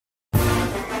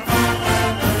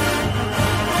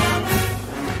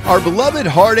Our beloved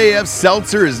Hard AF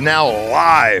Seltzer is now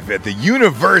live at the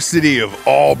University of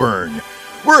Auburn.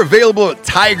 We're available at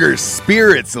Tiger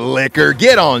Spirits Liquor.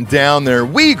 Get on down there.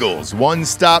 Weagles, One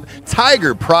Stop,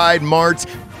 Tiger Pride Marts,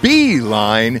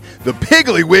 Beeline, the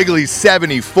Piggly Wiggly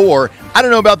 74. I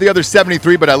don't know about the other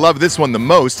 73, but I love this one the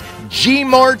most.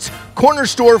 G-Mart, Corner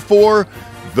Store 4,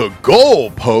 The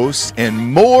Goalpost,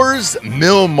 and Moore's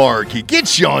Mill Market.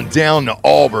 Get you on down to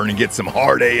Auburn and get some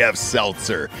Hard AF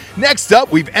Seltzer. Next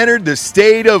up, we've entered the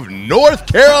state of North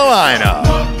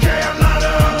Carolina.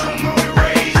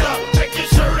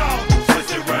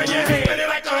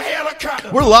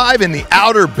 We're live in the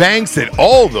Outer Banks at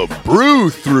all the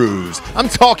brew-throughs. I'm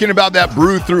talking about that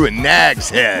brew-through in Nags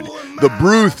Head, the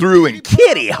brew-through in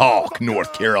Kitty Hawk,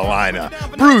 North Carolina,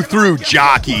 brew-through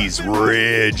Jockey's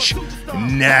Ridge,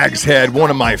 Nags Head,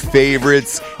 one of my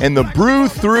favorites, and the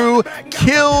brew-through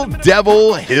Kill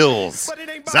Devil Hills.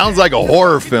 Sounds like a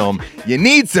horror film. You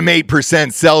need some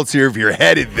 8% seltzer if you're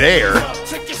headed there.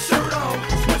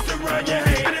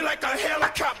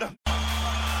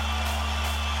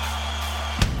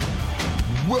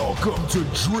 Welcome to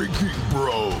Drinking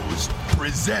Bros,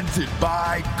 presented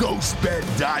by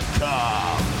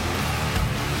GhostBed.com.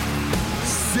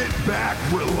 Sit back,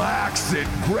 relax, and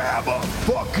grab a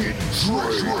fucking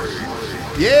drink.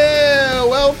 Yeah,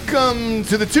 welcome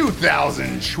to the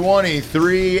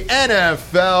 2023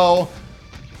 NFL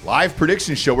Live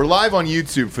Prediction Show. We're live on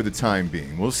YouTube for the time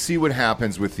being. We'll see what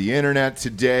happens with the internet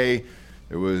today.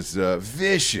 There was a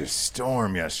vicious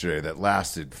storm yesterday that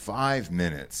lasted 5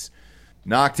 minutes.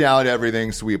 Knocked out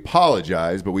everything, so we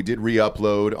apologize, but we did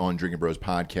re-upload on Drinking Bros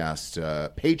Podcast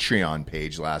Patreon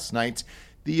page last night.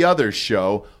 The other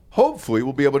show, hopefully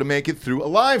we'll be able to make it through a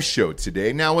live show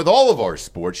today. Now, with all of our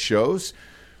sports shows,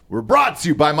 we're brought to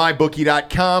you by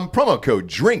MyBookie.com. Promo code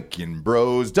Drinking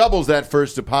Bros doubles that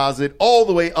first deposit all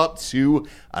the way up to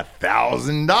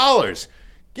 $1,000.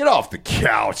 Get off the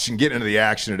couch and get into the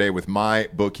action today with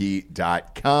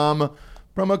MyBookie.com.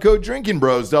 Promo code Drinking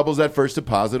Bros doubles that first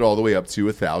deposit all the way up to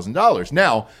 $1,000.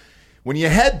 Now, when you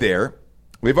head there,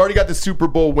 we've already got the Super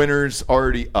Bowl winners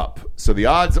already up. So the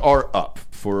odds are up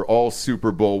for all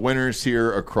Super Bowl winners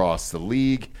here across the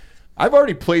league. I've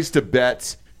already placed a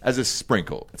bet as a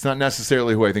sprinkle. It's not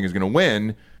necessarily who I think is going to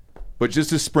win, but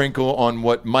just a sprinkle on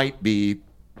what might be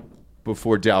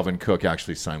before Dalvin Cook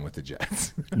actually signed with the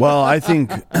Jets. Well, I think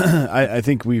I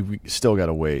think we still got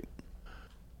to wait.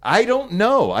 I don't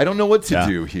know. I don't know what to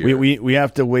do here. We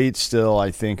have to wait still, I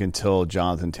think, until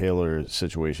Jonathan Taylor's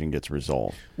situation gets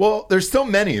resolved. Well, there's so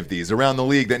many of these around the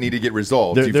league that need to get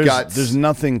resolved. There's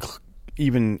nothing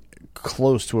even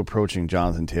close to approaching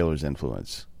Jonathan Taylor's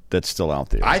influence that's still out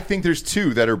there. I think there's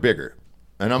two that are bigger.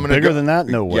 And I'm bigger than that?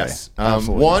 No way. Yes.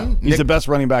 One, he's the best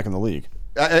running back in the league.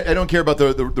 I don't care about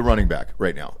the running back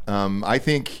right now. I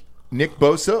think Nick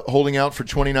Bosa holding out for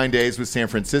 29 days with San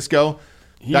Francisco.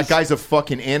 That guy's a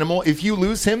fucking animal. If you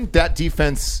lose him, that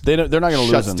defense they're not going to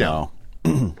lose him down.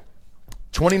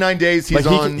 29 days he's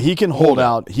on. He can hold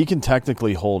out. He can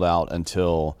technically hold out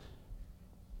until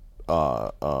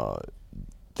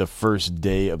the first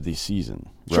day of the season,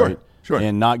 right? Sure.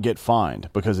 And not get fined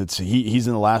because he's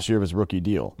in the last year of his rookie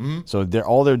deal. Mm-hmm. So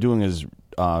all they're doing is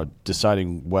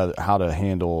deciding how to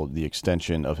handle the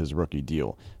extension of his rookie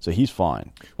deal. So he's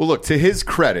fine. Well, look, to his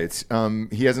credit,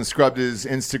 he hasn't scrubbed his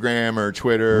Instagram or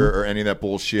Twitter or any of that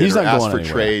bullshit. He's or not asked going for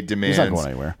anywhere. Trade demands. He's not going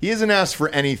anywhere. He hasn't asked for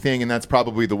anything, and that's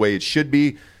probably the way it should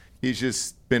be. He's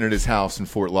just been at his house in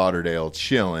Fort Lauderdale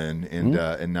chilling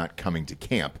and not coming to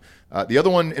camp. The other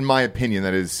one, in my opinion,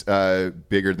 that is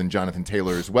bigger than Jonathan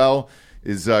Taylor as well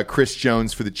is Chris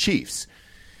Jones for the Chiefs.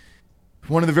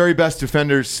 One of the very best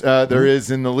defenders there is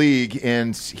in the league,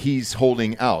 and he's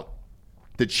holding out.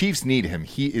 The Chiefs need him.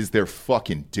 He is their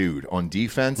fucking dude on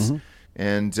defense. Mm-hmm.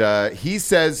 And he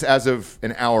says, as of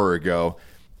an hour ago,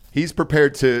 he's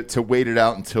prepared to wait it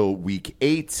out until week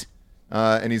 8,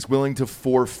 and he's willing to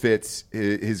forfeit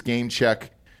his game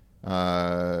check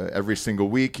every single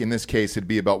week. In this case, it'd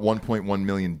be about $1.1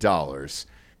 million.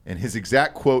 And his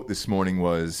exact quote this morning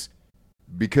was,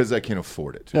 "Because I can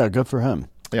afford it." Yeah, good for him.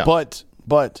 Yeah.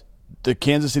 But the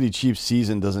Kansas City Chiefs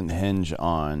season doesn't hinge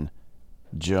on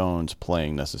Jones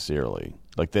playing necessarily.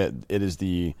 Like that, it is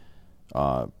the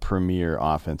premier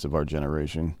offense of our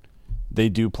generation. They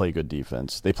do play good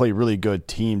defense. They play really good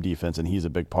team defense, and he's a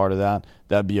big part of that.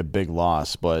 That'd be a big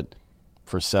loss, but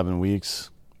for 7 weeks,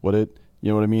 would it?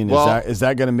 You know what I mean? Well, is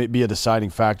that going to be a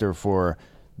deciding factor for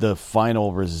the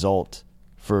final result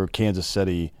for Kansas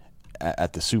City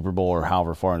at the Super Bowl or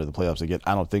however far into the playoffs they get?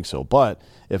 I don't think so. But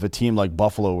if a team like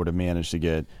Buffalo were to manage to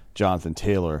get Jonathan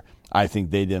Taylor, I think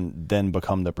they then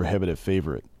become the prohibitive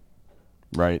favorite,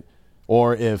 right?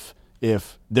 Or if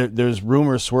there's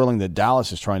rumors swirling that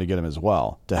Dallas is trying to get him as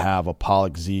well, to have a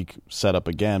Pollock-Zeke setup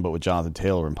again, but with Jonathan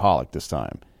Taylor and Pollock this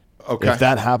time. Okay. If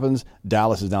that happens,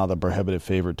 Dallas is now the prohibitive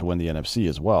favorite to win the NFC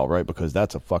as well, right? Because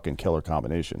that's a fucking killer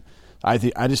combination. I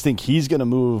just think he's going to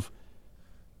move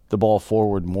the ball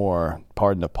forward more,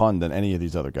 pardon the pun, than any of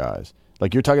these other guys.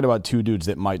 Like, you're talking about two dudes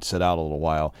that might sit out a little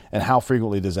while, and how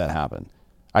frequently does that happen?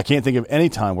 I can't think of any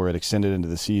time where it extended into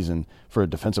the season for a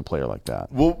defensive player like that.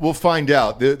 We'll find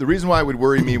out. The reason why it would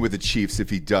worry me with the Chiefs if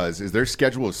he does is their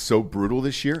schedule is so brutal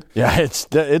this year. Yeah, this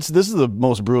is the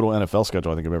most brutal NFL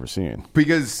schedule I think I've ever seen.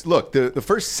 Because, look, the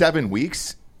first 7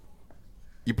 weeks,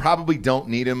 you probably don't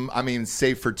need him. I mean,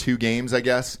 save for 2 games, I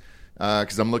guess,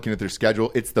 because I'm looking at their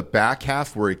schedule. It's the back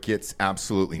half where it gets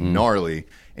absolutely gnarly,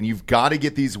 and you've got to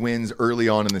get these wins early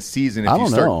on in the season if you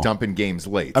start dumping games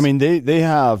late. I mean, they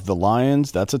have the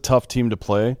Lions. That's a tough team to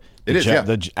play.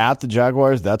 At the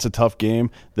Jaguars, that's a tough game.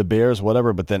 The Bears,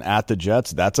 whatever. But then at the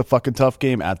Jets, that's a fucking tough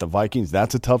game. At the Vikings,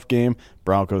 that's a tough game.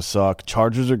 Broncos suck.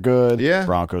 Chargers are good. Yeah.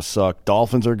 Broncos suck.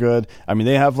 Dolphins are good. I mean,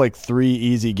 they have like 3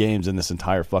 easy games in this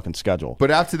entire fucking schedule. But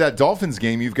after that Dolphins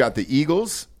game, you've got the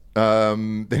Eagles.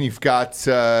 Then you've got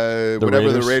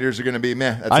whatever the Raiders are going to be.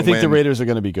 I think the Raiders are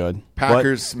going to be good.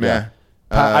 Packers, meh. Yeah.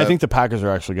 I think the Packers are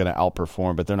actually going to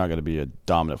outperform, but they're not going to be a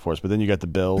dominant force. But then you got the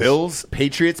Bills.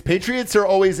 Patriots. Patriots are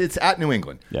always, it's at New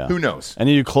England. Yeah. Who knows? And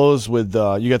then you close with,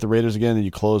 you got the Raiders again, and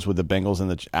you close with the Bengals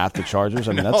and at the Chargers.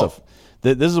 I mean,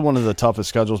 this is one of the toughest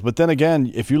schedules. But then again,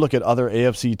 if you look at other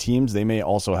AFC teams, they may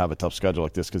also have a tough schedule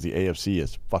like this because the AFC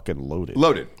is fucking loaded.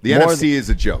 The NFC is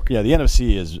a joke. Yeah, the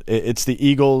NFC it's the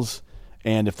Eagles,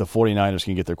 and if the 49ers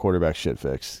can get their quarterback shit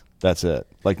fixed. That's it.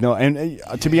 Like, no, and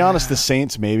to be honest, the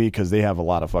Saints maybe because they have a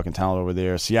lot of fucking talent over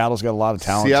there. Seattle's got a lot of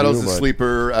talent. Seattle's a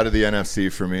sleeper out of the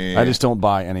NFC for me. I just don't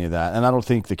buy any of that, and I don't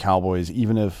think the Cowboys,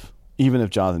 even if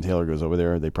Jonathan Taylor goes over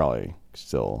there, they probably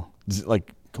still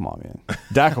like. Come on, man.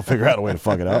 Dak will figure out a way to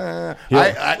fuck it up.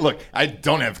 Look, I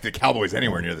don't have the Cowboys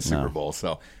anywhere near the Super Bowl,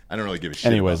 so I don't really give a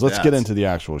shit. Anyways, let's get into the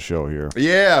actual show here.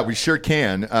 Yeah, we sure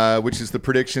can. Which is the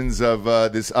predictions of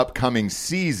this upcoming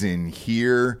season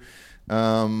here.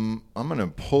 I'm going to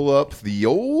pull up the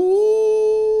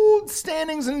old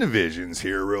standings and divisions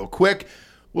here real quick.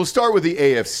 We'll start with the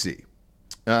AFC.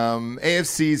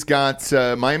 AFC's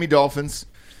got Miami Dolphins,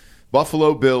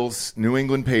 Buffalo Bills, New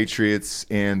England Patriots,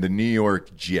 and the New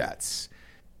York Jets.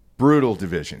 Brutal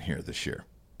division here this year.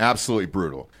 Absolutely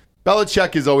brutal.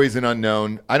 Belichick is always an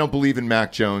unknown. I don't believe in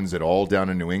Mac Jones at all down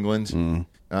in New England.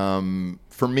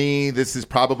 For me, this is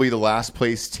probably the last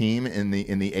place team in the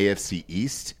AFC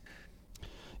East.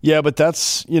 Yeah, but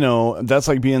that's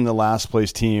like being the last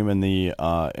place team in the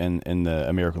in the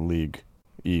American League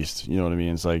East. You know what I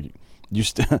mean? It's like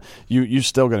you're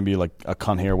still going to be like a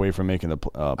cunt hair away from making the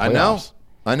playoffs.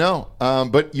 I know.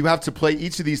 But you have to play.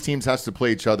 Each of these teams has to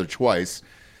play each other twice.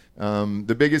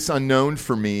 The biggest unknown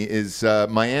for me is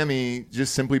Miami,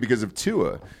 just simply because of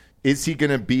Tua. Is he going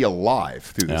to be alive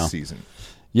through this season?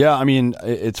 Yeah, I mean,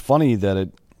 it's funny that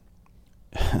it.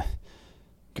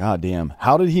 God damn.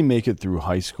 How did he make it through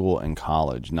high school and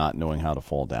college not knowing how to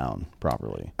fall down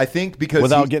properly? I think because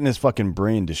without getting his fucking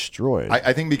brain destroyed.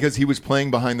 I think because he was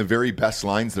playing behind the very best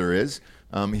lines there is.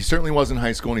 He certainly was in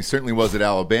high school, and he certainly was at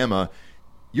Alabama.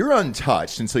 You're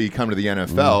untouched until you come to the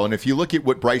NFL. And if you look at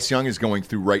what Bryce Young is going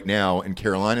through right now in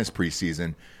Carolina's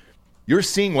preseason, you're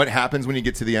seeing what happens when you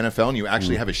get to the NFL and you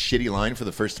actually have a shitty line for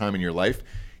the first time in your life.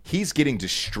 He's getting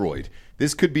destroyed.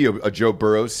 This could be a Joe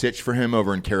Burrow sitch for him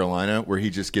over in Carolina where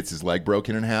he just gets his leg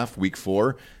broken in half week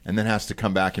 4 and then has to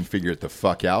come back and figure it the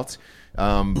fuck out.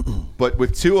 But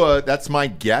with Tua, that's my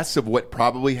guess of what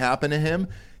probably happened to him.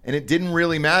 And it didn't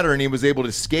really matter, and he was able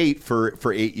to skate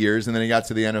for 8 years, and then he got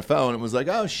to the NFL, and it was like,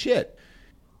 oh, shit.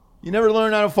 You never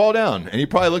learned how to fall down. And he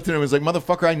probably looked at him and was like,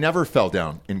 motherfucker, I never fell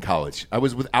down in college. I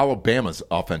was with Alabama's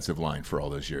offensive line for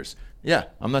all those years. Yeah,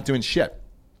 I'm not doing shit.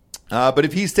 But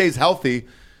if he stays healthy,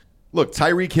 look,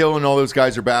 Tyreek Hill and all those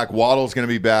guys are back. Waddle's going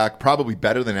to be back, probably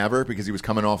better than ever because he was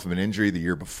coming off of an injury the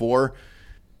year before.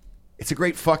 It's a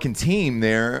great fucking team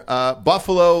there.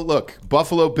 Buffalo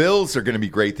Bills are going to be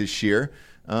great this year.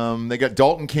 They got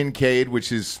Dalton Kincaid,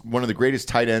 which is one of the greatest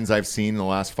tight ends I've seen in the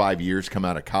last 5 years come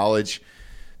out of college.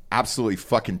 Absolutely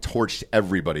fucking torched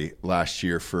everybody last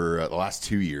year for the last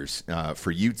 2 years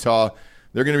for Utah.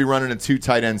 They're going to be running a 2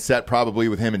 tight end set probably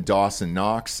with him and Dawson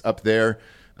Knox up there.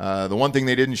 The one thing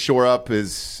they didn't shore up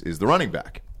is the running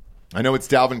back. I know it's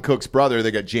Dalvin Cook's brother.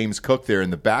 They got James Cook there in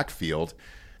the backfield.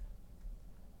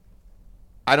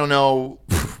 I don't know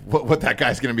what that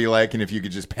guy's going to be like and if you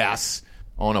could just pass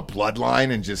on a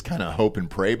bloodline and just kind of hope and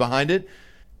pray behind it.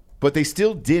 But they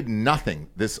still did nothing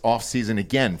this offseason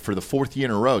again for the fourth year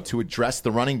in a row to address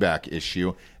the running back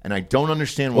issue, and I don't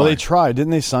understand why. Well, they tried.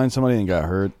 Didn't they sign somebody and got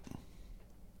hurt?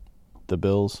 The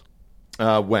Bills?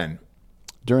 When?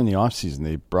 During the offseason,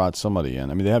 they brought somebody in.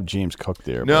 I mean, they have James Cook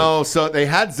there. No, so they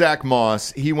had Zach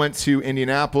Moss. He went to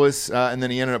Indianapolis, and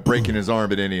then he ended up breaking his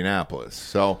arm at Indianapolis.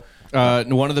 So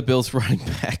one of the Bills running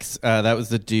backs, that was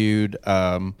the dude...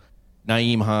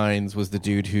 Naeem Hines was the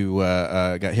dude who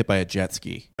got hit by a jet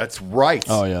ski. That's right.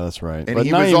 Oh, yeah, that's right. And but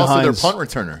he Naeem was also Hines, their punt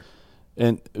returner.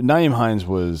 And Naeem Hines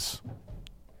was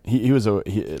he was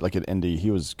like an Indy. He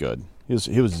was good. He was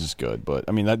just good. But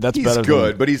I mean that's he's better.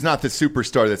 Good, than, but he's not the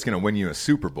superstar that's going to win you a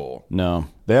Super Bowl. No,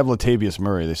 they have Latavius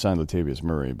Murray. They signed Latavius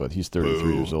Murray, but he's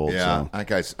 33 years old. Yeah, so. that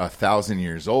guy's 1,000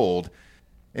 years old.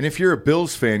 And if you're a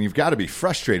Bills fan, you've got to be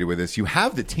frustrated with this. You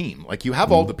have the team, like you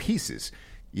have all the pieces.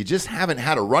 You just haven't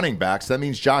had a running back, so that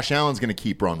means Josh Allen's going to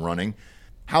keep on running.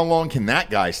 How long can that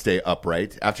guy stay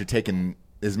upright after taking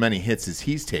as many hits as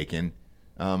he's taken?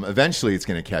 Eventually, it's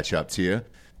going to catch up to you.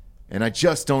 And I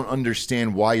just don't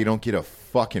understand why you don't get a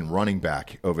fucking running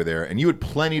back over there. And you had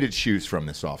plenty to choose from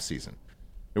this offseason.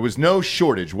 There was no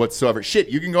shortage whatsoever. Shit,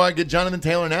 you can go out and get Jonathan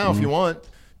Taylor now if you want.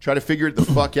 Try to figure it the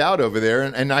fuck out over there.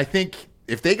 And I think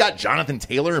if they got Jonathan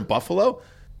Taylor in Buffalo,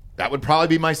 that would probably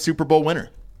be my Super Bowl winner.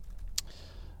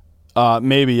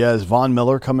 Maybe, yeah. Is Von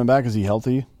Miller coming back? Is he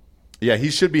healthy? Yeah, he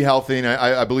should be healthy, and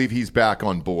I believe he's back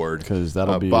on board. Because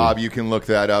that'll be... Bob, you can look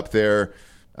that up there.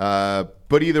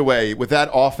 But either way, with that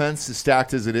offense as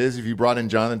stacked as it is, if you brought in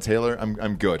Jonathan Taylor,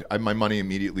 I'm good. My money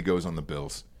immediately goes on the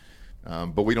Bills.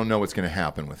 But we don't know what's going to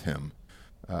happen with him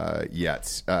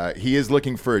yet. He is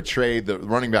looking for a trade. The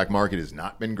running back market has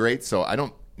not been great, so I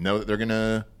don't know that they're going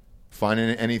to find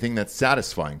anything that's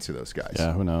satisfying to those guys.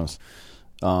 Yeah, who knows?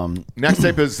 Next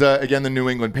up is, again, the New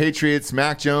England Patriots.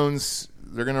 Mac Jones,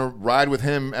 they're going to ride with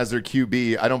him as their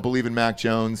QB. I don't believe in Mac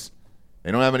Jones.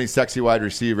 They don't have any sexy wide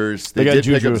receivers. They got did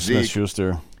pick Juju up Zeke.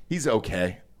 Smith-Schuster. He's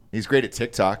okay. He's great at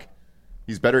TikTok.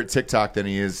 He's better at TikTok than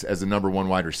he is as a number one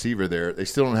wide receiver there. They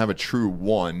still don't have a true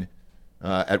one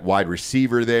at wide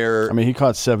receiver there. I mean, he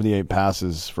caught 78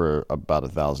 passes for about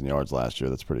 1,000 yards last year.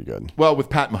 That's pretty good. Well, with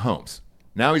Pat Mahomes.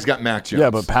 Now he's got Mac Jones. Yeah,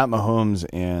 but Pat Mahomes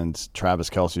and Travis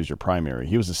Kelce is your primary.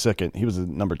 He was the second. He was the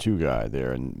number 2 guy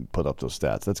there and put up those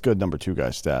stats. That's good number 2 guy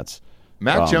stats.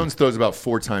 Mac Jones throws about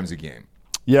 4 times a game.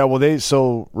 Yeah, well,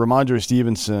 Ramondre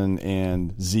Stevenson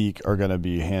and Zeke are going to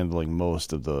be handling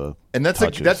most of the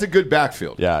touches. That's a good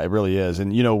backfield. Yeah, it really is.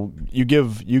 And you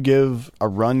give a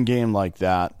run game like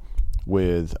that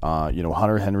with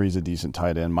Hunter Henry's a decent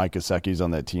tight end. Mike Gesicki's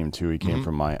on that team too. He came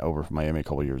from Miami a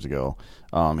couple years ago.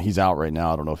 He's out right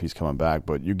now. I don't know if he's coming back.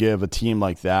 But you give a team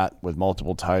like that with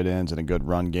multiple tight ends and a good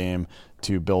run game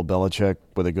to Bill Belichick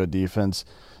with a good defense.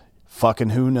 Fucking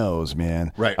who knows,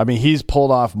 man. Right. I mean, he's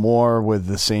pulled off more with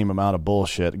the same amount of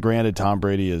bullshit. Granted, Tom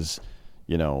Brady is,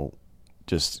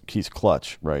 he's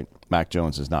clutch, right? Mac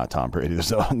Jones is not Tom Brady.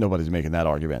 Nobody's making that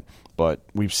argument. But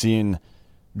we've seen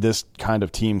this kind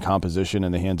of team composition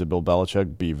in the hands of Bill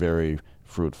Belichick be very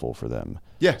fruitful for them.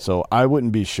 Yeah. So I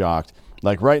wouldn't be shocked.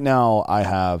 Like right now, I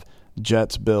have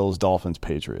Jets, Bills, Dolphins,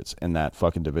 Patriots in that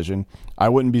fucking division. I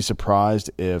wouldn't be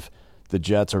surprised if the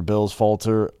Jets or Bills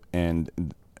falter and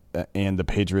the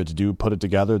Patriots do put it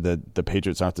together, that the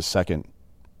Patriots aren't the second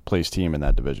place team in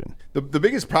that division. The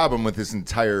biggest problem with this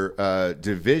entire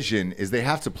division is they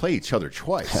have to play each other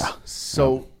twice. Yeah.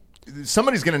 So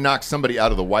somebody's going to knock somebody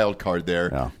out of the wild card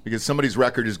there because somebody's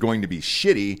record is going to be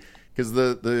shitty because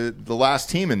the last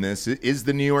team in this is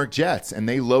the New York Jets, and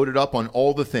they loaded up on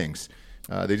all the things.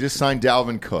 They just signed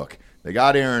Dalvin Cook. They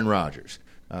got Aaron Rodgers.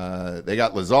 They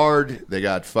got Lazard. They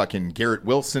got fucking Garrett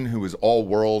Wilson, who is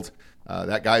all-world.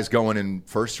 That guy's going in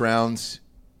first rounds,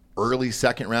 early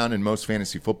second round in most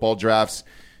fantasy football drafts.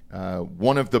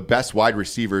 One of the best wide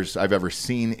receivers I've ever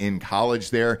seen in college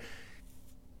there.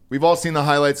 We've all seen the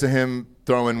highlights of him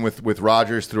throwing with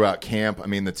Rodgers throughout camp. I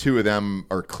mean, the two of them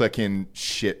are clicking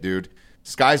shit, dude.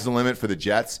 Sky's the limit for the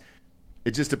Jets.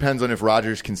 It just depends on if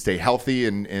Rodgers can stay healthy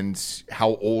and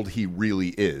how old he really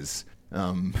is.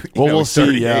 We'll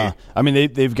see, yeah. I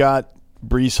mean, they've got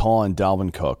Breece Hall and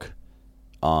Dalvin Cook.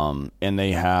 And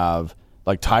they have,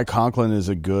 like, Ty Conklin is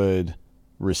a good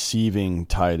receiving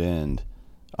tight end.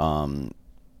 But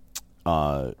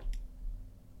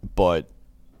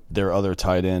their other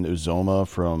tight end, Uzoma,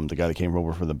 from the guy that came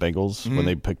over from the Bengals when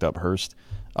they picked up Hurst,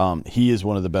 he is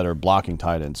one of the better blocking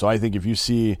tight ends. So I think if you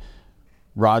see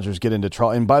Rodgers get into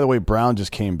trouble, and by the way, Brown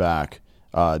just came back,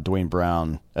 Dwayne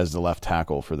Brown as the left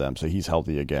tackle for them, so he's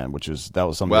healthy again, that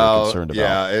was something they're concerned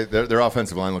about. Yeah, their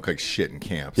offensive line looked like shit in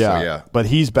camp. Yeah, so yeah, but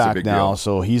he's back now, deal.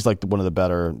 so he's like one of the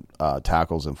better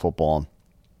tackles in football.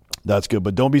 That's good,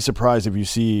 but don't be surprised if you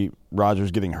see Rodgers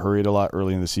getting hurried a lot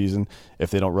early in the season if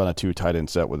they don't run a 2 tight end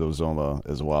set with Uzomah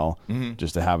as well,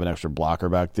 just to have an extra blocker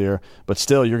back there. But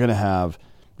still, you're going to have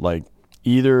like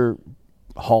either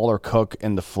Hall or Cook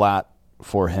in the flat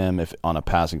for him if on a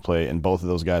passing play, and both of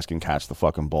those guys can catch the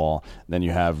fucking ball. Then you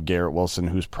have Garrett Wilson,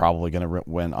 who's probably going to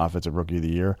win Offensive Rookie of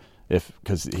the Year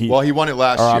he won it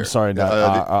last year. I'm sorry,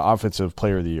 Offensive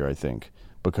Player of the Year, I think.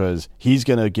 Because he's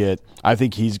gonna get, I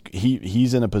think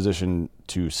he's in a position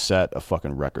to set a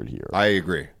fucking record here. I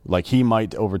agree. Like he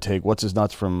might overtake what's his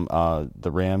nuts from the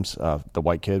Rams, the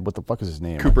white kid. What the fuck is his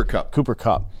name? Cooper Kupp. Cooper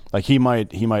Kupp. Like he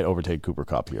might overtake Cooper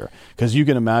Kupp here because you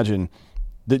can imagine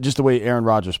just the way Aaron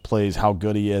Rodgers plays, how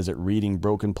good he is at reading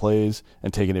broken plays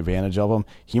and taking advantage of them.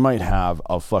 He might have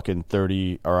a fucking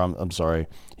 30, or I'm sorry,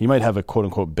 he might have a quote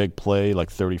unquote big play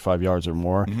like 35 yards or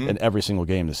more in every single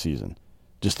game this season.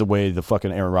 Just the way the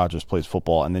fucking Aaron Rodgers plays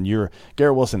football. And then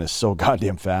Garrett Wilson is so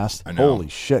goddamn fast. I know. Holy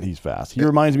shit, he's fast. He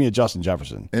reminds me of Justin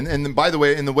Jefferson. And by the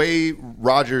way, in the way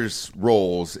Rodgers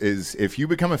rolls is if you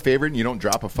become a favorite and you don't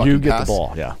drop a fucking You get pass the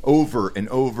ball, yeah. over and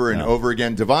over and over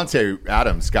again. Devontae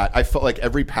Adams I felt like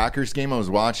every Packers game I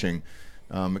was watching,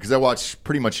 because I watch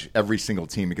pretty much every single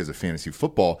team because of fantasy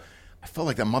football, I felt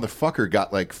like that motherfucker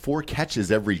got like 4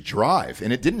 catches every drive,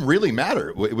 and it didn't really matter.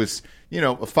 It was, a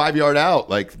 5-yard out,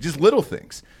 like just little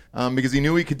things, because he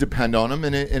knew he could depend on him,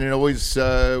 and it always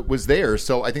was there.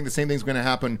 So I think the same thing's going to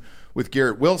happen with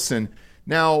Garrett Wilson.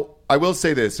 Now, I will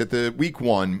say this: at the week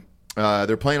 1,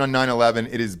 they're playing on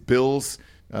 9/11. It is Bills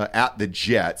at the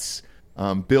Jets.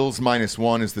 Bills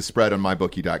 -1 is the spread on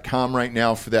mybookie.com right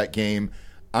now for that game.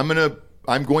 I'm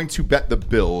going to bet the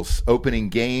Bills opening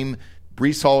game.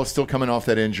 Breece Hall is still coming off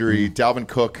that injury. Dalvin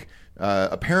Cook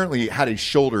apparently had a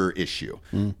shoulder issue.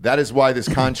 That is why this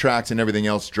contract and everything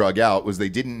else drug out, was they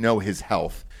didn't know his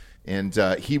health. And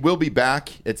he will be back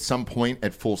at some point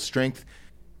at full strength.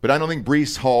 But I don't think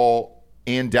Breece Hall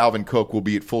and Dalvin Cook will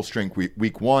be at full strength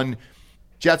week 1.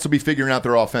 Jets will be figuring out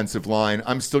their offensive line.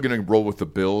 I'm still going to roll with the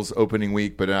Bills opening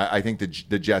week, but I think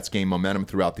the Jets gain momentum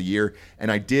throughout the year.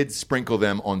 And I did sprinkle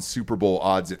them on Super Bowl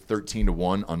odds at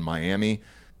 13-1 on Miami.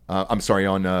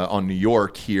 On New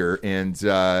York here, and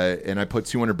I put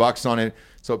 $200 on it,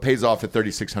 so it pays off at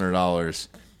 $3,600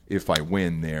 if I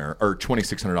win there, or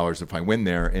 $2,600 if I win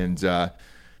there, and I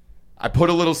put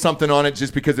a little something on it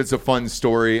just because it's a fun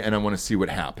story, and I want to see what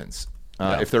happens.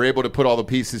 If they're able to put all the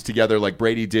pieces together like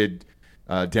Brady did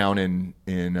down in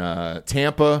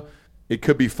Tampa, it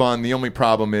could be fun. The only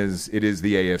problem is it is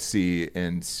the AFC,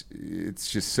 and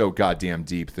it's just so goddamn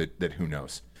deep that who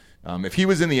knows. If he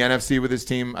was in the NFC with his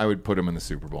team, I would put him in the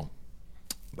Super Bowl.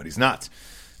 But he's not.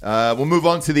 We'll move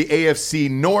on to the AFC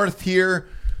North here.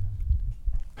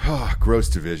 Oh, gross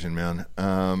division, man.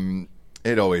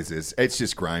 It always is. It's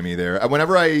just grimy there.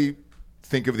 Whenever I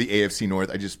think of the AFC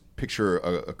North, I just picture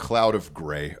a cloud of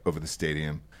gray over the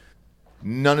stadium.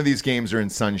 None of these games are in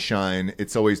sunshine.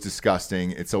 It's always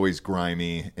disgusting. It's always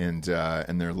grimy, and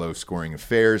they're low-scoring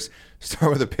affairs.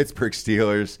 Start with the Pittsburgh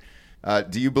Steelers.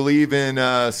 Do you believe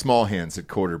in small hands at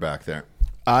quarterback there?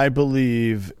 I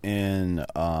believe in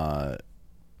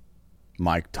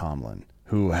Mike Tomlin,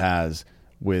 who has,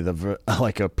 with a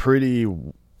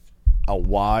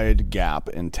wide gap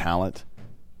in talent,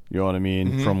 you know what I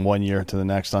mean, from one year to the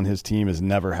next on his team, has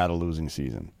never had a losing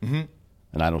season.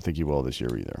 And I don't think he will this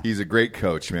year either. He's a great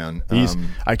coach, man.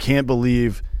 I can't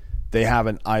believe they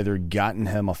haven't either gotten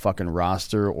him a fucking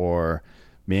roster or...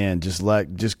 Man,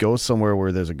 just go somewhere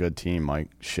where there's a good team, Mike.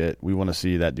 Shit, we want to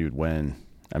see that dude win.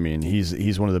 I mean,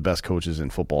 he's one of the best coaches in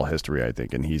football history, I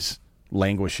think, and he's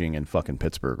languishing in fucking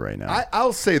Pittsburgh right now.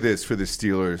 I'll say this for the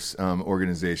Steelers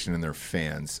organization and their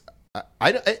fans.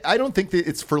 I don't think that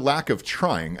it's for lack of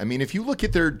trying. I mean, if you look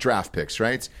at their draft picks,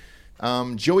 right?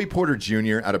 Joey Porter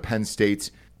Jr. out of Penn State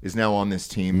is now on this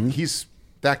team.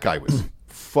 That guy was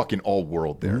fucking all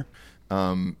world there.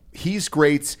 He's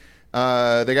great.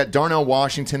 They got Darnell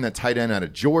Washington, that tight end out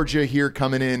of Georgia here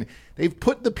coming in. They've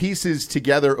put the pieces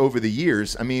together over the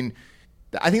years. I mean,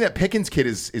 I think that Pickens kid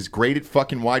is great at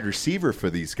fucking wide receiver for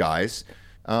these guys.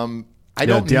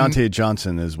 Deontay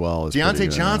Johnson as well.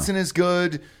 Deontay Johnson is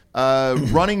good.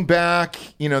 Running back,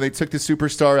 they took the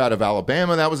superstar out of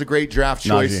Alabama. That was a great draft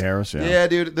choice. Najee Harris, yeah. Yeah,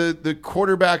 dude. The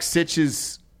quarterback sitch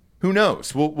is, who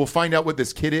knows? We'll find out what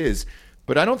this kid is.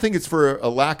 But I don't think it's for a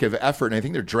lack of effort, and I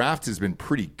think their draft has been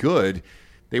pretty good.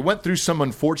 They went through some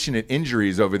unfortunate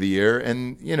injuries over the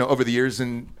years,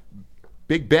 and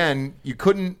Big Ben, you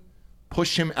couldn't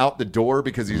push him out the door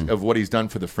because of what he's done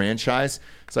for the franchise.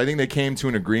 So I think they came to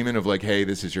an agreement of like, hey,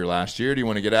 this is your last year. Do you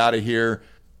want to get out of here?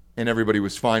 And everybody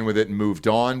was fine with it and moved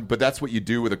on. But that's what you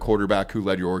do with a quarterback who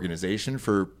led your organization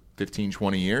for 15,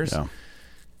 20 years. Yeah.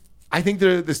 I think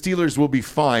the Steelers will be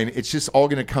fine. It's just all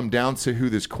going to come down to who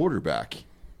this quarterback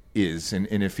is and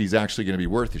if he's actually going to be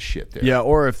worth his shit there. Yeah,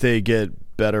 or if they get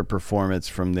better performance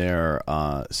from their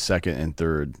second and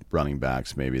third running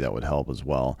backs, maybe that would help as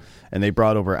well. And they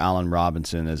brought over Allen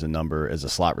Robinson as a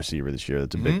slot receiver this year.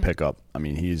 That's a big pickup. I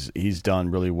mean, he's done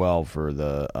really well for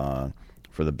the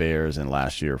Bears and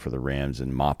last year for the Rams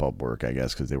and mop-up work, I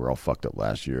guess, because they were all fucked up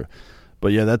last year.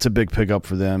 But, yeah, that's a big pickup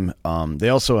for them. They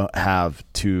also have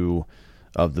two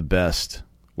of the best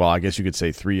 – well, I guess you could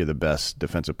say three of the best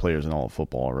defensive players in all of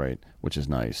football, right, which is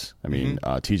nice. I mean,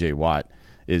 T.J. Watt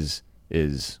is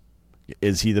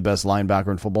he the best linebacker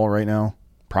in football right now?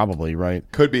 Probably, right?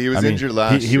 Could be. He was injured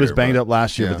last year. He was banged up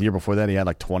last year, yeah. but the year before that he had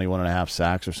like 21 and a half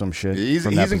sacks or some shit. He's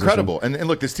incredible. And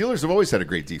look, the Steelers have always had a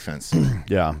great defense.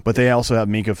 Yeah, but they also have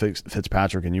Minka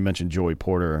Fitzpatrick, and you mentioned Joey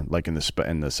Porter like in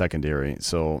the secondary.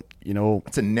 So,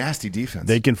 it's a nasty defense.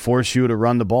 They can force you to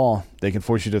run the ball. They can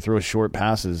force you to throw short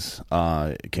passes.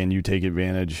 Can you take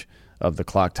advantage of the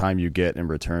clock time you get in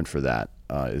return for that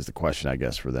is the question, I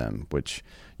guess, for them, which,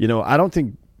 I don't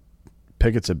think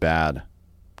Pickett's a bad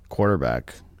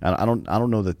quarterback. I don't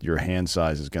know that your hand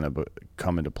size is going to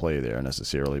come into play there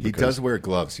necessarily. He does wear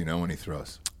gloves, when he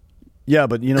throws. Yeah,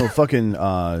 but fucking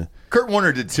Kurt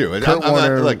Warner did too. Kurt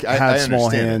Warner had I small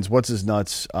understand hands. it. What's his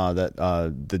nuts?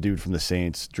 The dude from the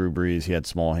Saints, Drew Brees, he had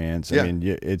small hands. Yeah. I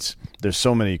mean, there's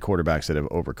so many quarterbacks that have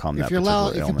overcome that.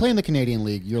 If you play in the Canadian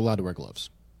League, you're allowed to wear gloves.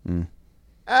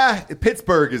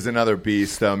 Pittsburgh is another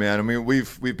beast, though, man. I mean,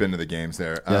 we've been to the games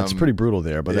there. Yeah, it's pretty brutal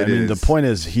there. But the point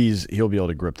is, he'll be able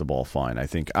to grip the ball fine. I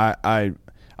think I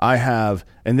have,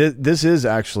 and this is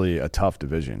actually a tough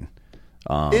division.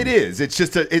 It is. It's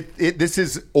just this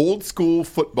is old school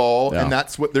football, Yeah. and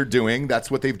that's what they're doing. That's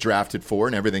what they've drafted for,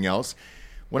 and everything else.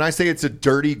 When I say it's a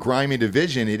dirty, grimy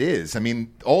division, it is. I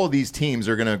mean, all of these teams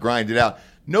are going to grind it out.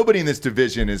 Nobody in this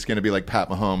division is going to be like Pat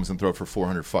Mahomes and throw for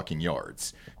 400 fucking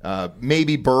yards.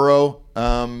 Maybe Burrow,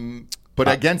 but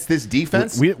against this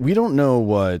defense, we don't know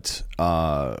what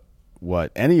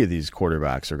any of these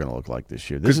quarterbacks are going to look like this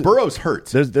year. Because Burrow's hurt.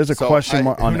 There's a question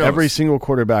mark on who knows? every single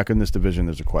quarterback in this division.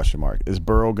 There's a question mark. Is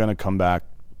Burrow going to come back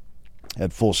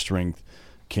at full strength?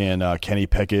 Can Kenny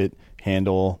Pickett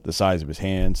handle the size of his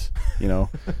hands? Can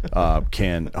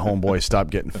homeboy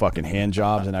stop getting fucking hand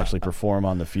jobs and actually perform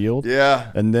on the field?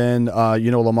 Yeah. And then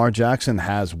Lamar Jackson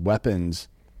has weapons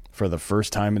for the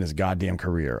first time in his goddamn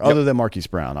career, other than Marquise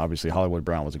Brown. Obviously, Hollywood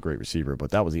Brown was a great receiver, but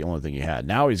that was the only thing he had.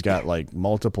 Now he's got like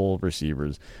multiple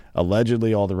receivers.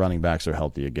 Allegedly, all the running backs are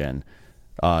healthy again.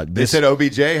 They said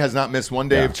OBJ has not missed one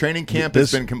day of training camp.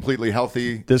 Has been completely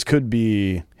healthy. This could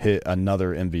be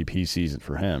another MVP season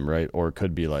for him, right? Or it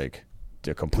could be like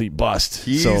a complete bust.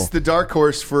 He's the dark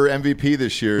horse for MVP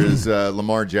this year is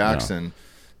Lamar Jackson.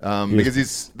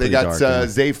 Because they got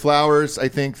Zay Flowers, I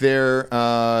think there.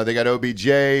 They got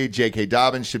OBJ. J.K.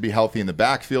 Dobbins should be healthy in the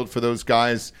backfield for those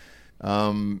guys.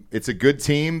 It's a good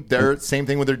team. Same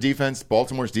thing with their defense.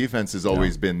 Baltimore's defense has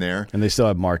always been there. And they still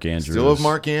have Mark Andrews. Still have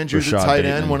Mark Andrews Rashad at tight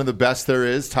Bateman. end, one of the best there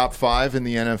is, top 5 in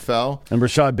the NFL. And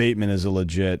Rashad Bateman is a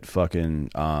legit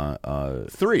fucking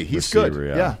 3. He's receiver,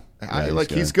 good. yeah.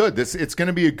 He's good. It's going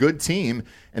to be a good team,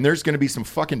 and there's going to be some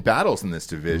fucking battles in this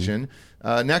division.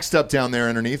 Next up down there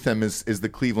underneath them is the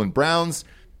Cleveland Browns.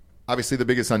 Obviously, the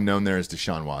biggest unknown there is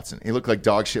Deshaun Watson. He looked like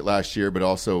dog shit last year, but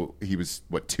also he was,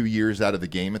 2 years out of the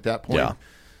game at that point? Yeah.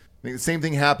 I think the same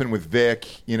thing happened with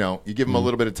Vic. You give him a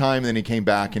little bit of time, then he came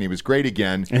back and he was great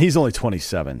again. And he's only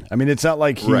 27. I mean, it's not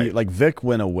like Vic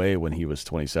went away when he was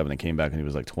 27 and came back when he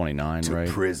was like 29, right?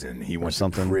 Prison. He went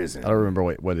something. to prison. I don't remember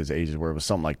what his ages were. It was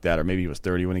something like that, or maybe he was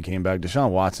 30 when he came back.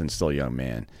 Deshaun Watson's still a young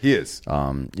man. He is.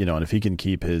 And if he can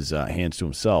keep his hands to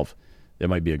himself, it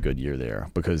might be a good year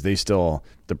there because the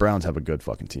Browns have a good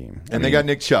fucking team. And they got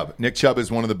Nick Chubb. Nick Chubb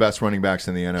is one of the best running backs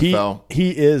in the NFL.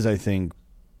 He is, I think,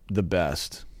 the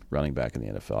best running back in the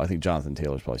NFL. I think Jonathan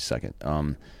Taylor's probably second.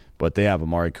 But they have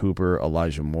Amari Cooper,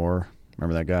 Elijah Moore.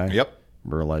 Remember that guy? Yep.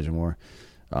 Remember Elijah Moore?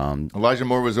 Elijah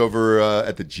Moore was over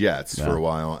at the Jets for a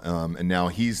while, and now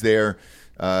he's there.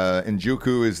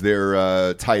 Njoku is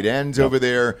their tight end over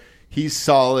there. He's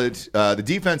solid. The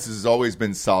defense has always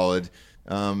been solid.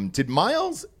 Did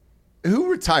Miles,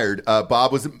 who retired?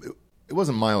 Bob, it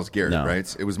wasn't Myles Garrett, No.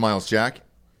 right? It was Myles Jack.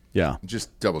 Yeah.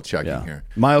 Just double checking here.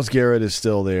 Myles Garrett is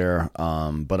still there,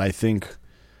 but I think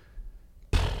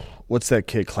what's that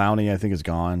kid Clowney? I think is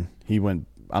gone. He went.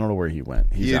 I don't know where he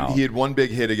went. He's out. He had one big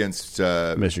hit against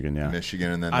Michigan,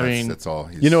 Michigan, and then I mean, that's all.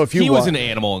 if he was an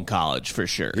animal in college for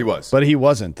sure. He was, but he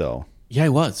wasn't though. Yeah, he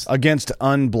was. Against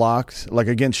unblocked, like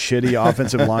against shitty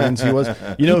offensive lines, he was.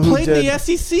 You know He who played did? in the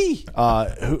SEC.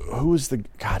 Who was the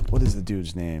God? What is the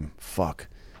dude's name? Fuck.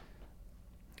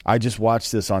 I just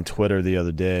watched this on Twitter the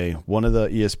other day. One of the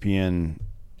ESPN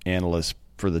analysts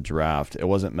for the draft. It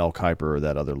wasn't Mel Kiper or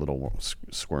that other little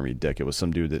squirmy dick. It was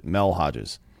some dude that Mel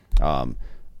Hodges.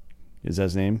 Is that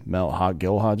his name?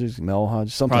 Gil Hodges? Mel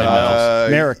Hodges? Something like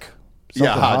that. Merrick.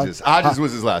 Yeah, Hodges. Hodges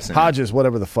was his last name. Hodges,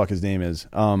 whatever the fuck his name is.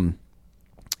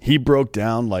 He broke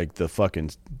down like the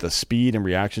speed and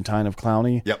reaction time of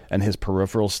Clowney and his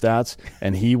peripheral stats,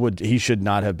 and he should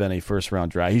not have been a first round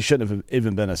draft. He shouldn't have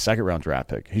even been a second round draft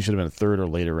pick. He should have been a third or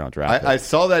later round draft pick. I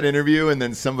saw that interview, and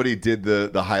then somebody did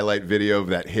the highlight video of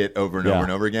that hit over and over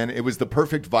and over again. It was the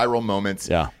perfect viral moment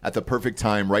at the perfect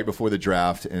time, right before the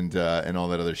draft, and all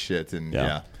that other shit. And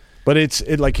but it's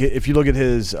like if you look at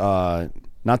his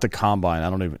not the combine. I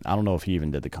don't know if he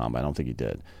even did the combine. I don't think he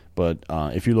did. But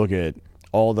if you look at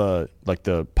all the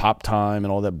pop time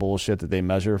and all that bullshit that they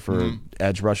measure for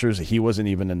edge rushers, he wasn't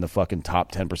even in the fucking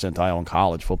top 10 percentile in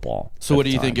college football. So what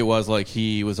do you think it was? Like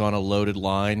he was on a loaded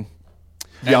line?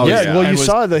 Well, you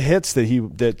saw the hits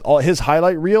that all his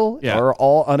highlight reel are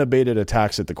all unabated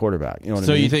attacks at the quarterback. You know what I mean?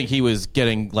 So you think he was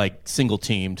getting like single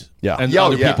teamed? Yeah. And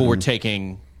other people were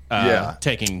taking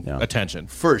attention.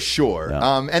 For sure.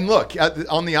 Yeah. And look,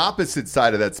 on the opposite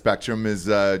side of that spectrum is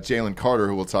Jalen Carter,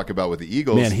 who we'll talk about with the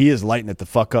Eagles. Man, he is lighting it the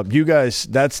fuck up. You guys,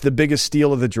 that's the biggest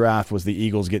steal of the draft was the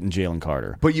Eagles getting Jalen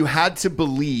Carter. But you had to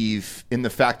believe in the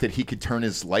fact that he could turn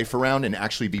his life around and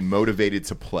actually be motivated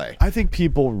to play. I think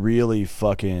people really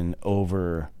fucking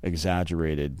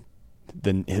over-exaggerated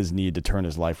his need to turn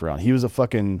his life around. He was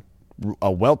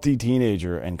a wealthy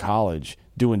teenager in college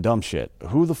doing dumb shit.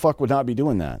 Who the fuck would not be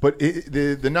doing that? But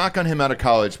the knock on him out of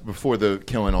college before the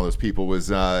killing all those people was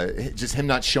just him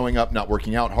not showing up, not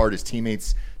working out hard. His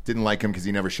teammates didn't like him because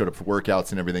he never showed up for workouts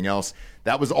and everything else.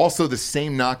 That was also the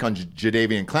same knock on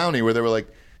Jadeveon Clowney, where they were like,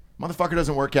 motherfucker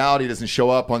doesn't work out, he doesn't show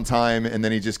up on time, and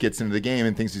then he just gets into the game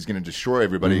and thinks he's going to destroy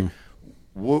everybody.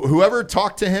 Whoever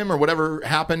talked to him or whatever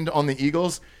happened on the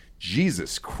Eagles,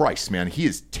 Jesus Christ, man, he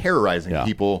is terrorizing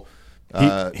people.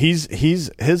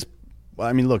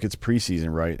 I mean, look, it's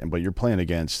preseason, right? But you're playing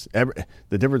against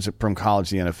the difference from college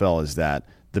to the NFL is that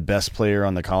the best player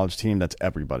on the college team, that's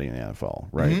everybody in the NFL,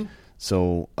 right? Mm-hmm.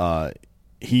 So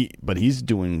he's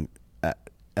doing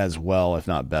as well, if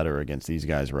not better, against these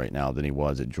guys right now than he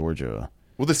was at Georgia.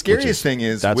 Well, the scariest thing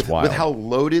is with how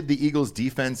loaded the Eagles'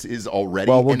 defense is already.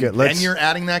 Well, then you're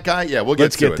adding that guy. Yeah, we'll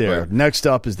get to it. Let's get there. But next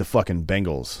up is the fucking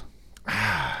Bengals.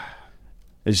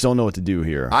 I just don't know what to do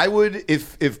here. I would,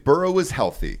 if Burrow was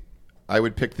healthy, I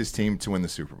would pick this team to win the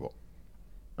Super Bowl.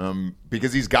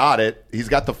 Because he's got it. He's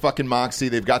got the fucking moxie.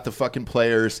 They've got the fucking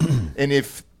players. And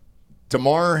if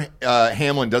DeMar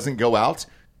Hamlin doesn't go out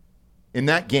in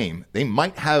that game, they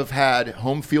might have had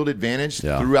home field advantage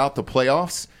throughout the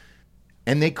playoffs.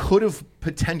 And they could have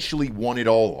potentially won it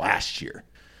all last year.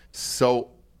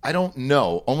 So I don't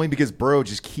know. Only because Burrow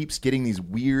just keeps getting these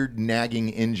weird nagging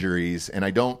injuries. And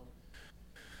I don't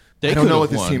know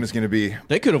what this team is going to be.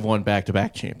 They could have won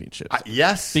back-to-back championships.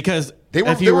 Yes. Because they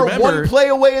were one play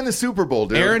away in the Super Bowl,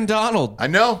 dude. Aaron Donald. I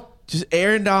know. Just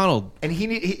Aaron Donald. And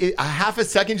he a half a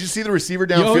second, you see the receiver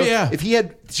downfield? Oh, yeah. If he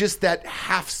had just that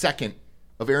half second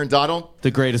of Aaron Donald. The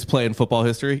greatest play in football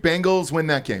history. Bengals win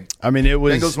that game. I mean, it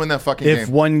was... Bengals win that fucking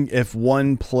game. If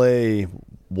one play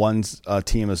won a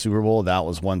team a Super Bowl, that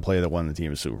was one play that won the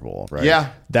team a Super Bowl, right?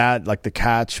 Yeah. That, like the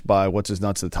catch by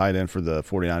what's-his-nuts, the tight end for the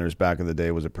 49ers back in the day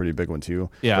was a pretty big one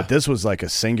too. Yeah. But this was like a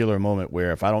singular moment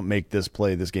where if I don't make this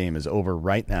play, this game is over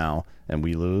right now and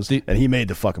we lose. And he made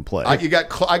the fucking play. You got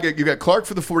Clark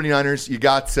for the 49ers. You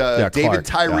got David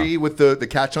Tyree with the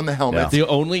catch on the helmet. The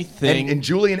only thing... And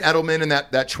Julian Edelman in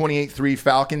that 28-3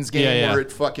 Falcons game where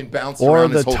it fucking bounced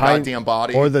around his whole goddamn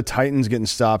body. Or the Titans getting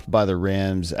stopped by the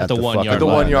Rams at the 1 yard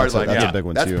line. 1 yard line. That's a big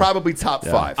one That's too. probably top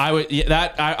 5.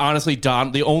 I honestly,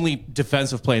 the only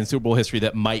defensive play in Super Bowl history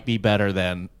that might be better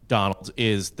than Donald's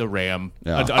is the Ram.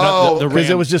 Yeah. Because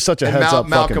it was just such a heads up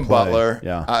Malcolm fucking play. Butler.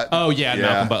 Yeah.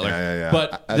 Malcolm Butler. Yeah.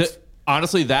 But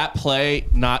honestly, that play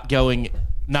not getting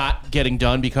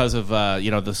done because of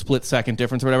the split second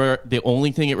difference or whatever. The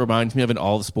only thing it reminds me of in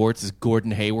all the sports is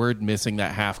Gordon Hayward missing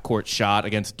that half court shot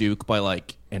against Duke by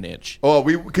like an inch. Oh,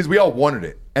 because we all wanted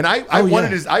it, and I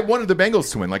wanted the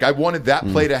Bengals to win. Like I wanted that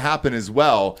play to happen as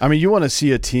well. I mean, you want to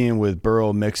see a team with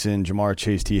Burrow, Mixon, Jamar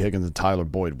Chase, T. Higgins, and Tyler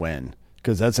Boyd win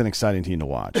because that's an exciting team to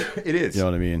watch. It is. You know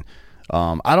what I mean?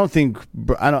 I don't think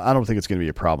it's going to be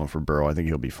a problem for Burrow. I think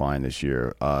he'll be fine this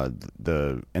year. And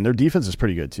their defense is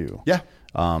pretty good too. Yeah.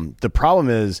 The problem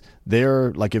is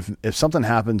they're like if something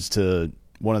happens to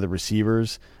one of the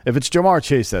receivers. If it's Jamar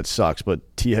Chase, that sucks. But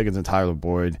T. Higgins and Tyler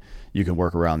Boyd, you can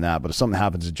work around that. But if something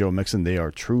happens to Joe Mixon, they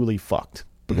are truly fucked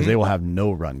because they will have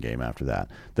no run game after that.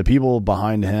 The people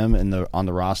behind him on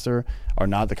the roster are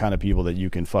not the kind of people that you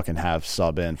can fucking have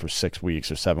sub in for 6 weeks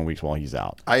or 7 weeks while he's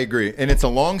out. I agree, and it's a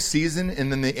long season.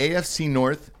 And then the AFC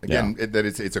North again, that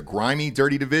it's a grimy,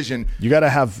 dirty division. You got to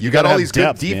have you got all these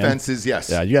depth, good defenses. Man. Yes,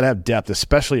 yeah, you got to have depth,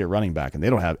 especially at running back, and they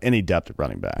don't have any depth at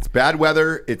running back. Bad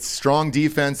weather, it's strong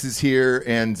defenses here,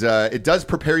 and it does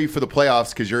prepare you for the playoffs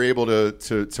because you're able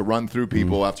to run through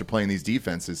people after playing these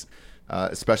defenses,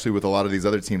 especially with a lot of these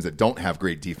other teams that don't have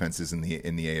great defenses in the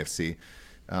AFC.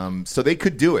 So they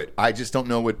could do it. I just don't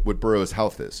know what Burrow's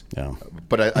health is. Yeah.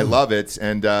 But I love it,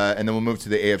 and then we'll move to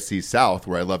the AFC South,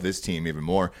 where I love this team even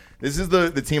more. This is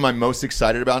the team I'm most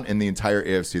excited about in the entire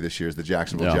AFC this year is the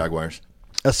Jacksonville Jaguars.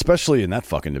 Especially in that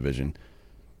fucking division.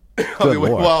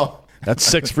 Well, that's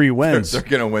 6 free wins. They're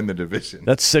going to win the division.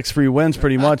 That's 6 free wins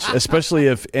pretty much, especially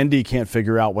if Indy can't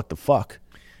figure out what the fuck.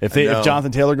 If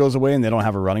Jonathan Taylor goes away and they don't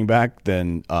have a running back,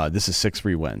 then this is 6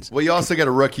 free wins. Well, you also got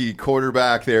a rookie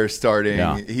quarterback there starting.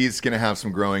 Yeah. He's going to have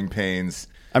some growing pains.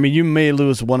 I mean, you may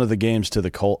lose one of the games to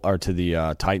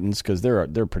the Titans because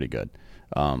they're pretty good,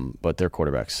 but their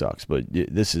quarterback sucks. But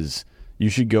you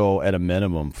should go at a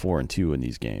minimum 4-2 in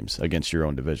these games against your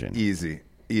own division. Easy.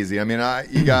 I mean,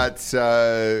 you got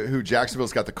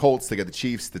Jacksonville's got the Colts, they got the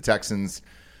Chiefs, the Texans,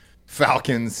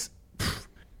 Falcons.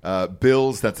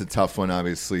 Bills, that's a tough one,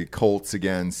 obviously. Colts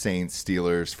again, Saints,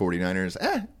 Steelers, 49ers.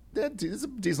 It's a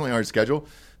decently hard schedule.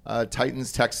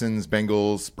 Titans, Texans,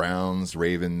 Bengals, Browns,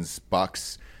 Ravens,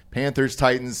 Bucks, Panthers,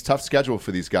 Titans. Tough schedule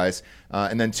for these guys.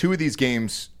 And then 2 of these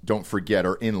games, don't forget,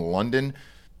 are in London.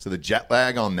 So the jet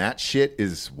lag on that shit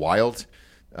is wild.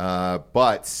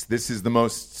 But this is the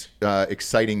most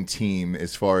exciting team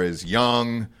as far as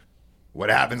young. What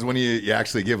happens when you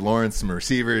actually give Lawrence some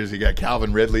receivers? You got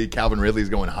Calvin Ridley. Calvin Ridley's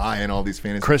going high in all these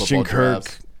fantasy Christian football Kirk,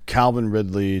 drafts. Calvin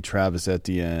Ridley, Travis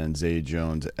Etienne, Zay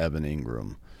Jones, Evan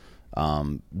Ingram.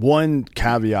 One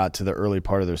caveat to the early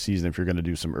part of their season, if you're going to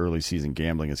do some early season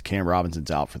gambling, is Cam Robinson's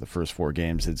out for the first 4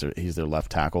 games. He's their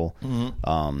left tackle,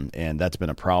 and that's been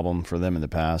a problem for them in the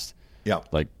past. Yeah,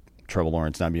 like Trevor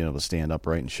Lawrence not being able to stand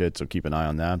upright and shit. So keep an eye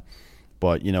on that.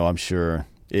 But I'm sure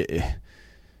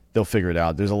they'll figure it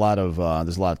out. There's a lot of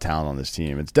talent on this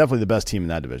team. It's definitely the best team in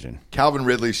that division. Calvin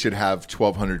Ridley should have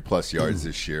 1,200 plus yards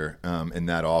this year in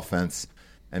that offense,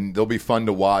 and they'll be fun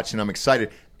to watch. And I'm excited.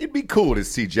 It'd be cool to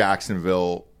see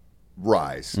Jacksonville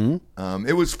rise.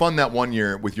 It was fun that one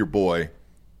year with your boy.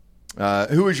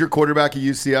 Who was your quarterback at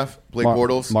UCF? Blake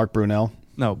Bortles? Mark Brunell?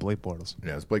 No, Blake Bortles.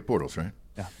 Yeah, it was Blake Bortles, right?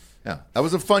 Yeah. That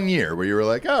was a fun year where you were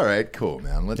like, all right, cool,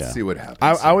 man. Let's see what happens.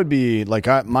 I would be like,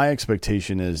 my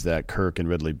expectation is that Kirk and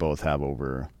Ridley both have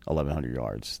over 1,100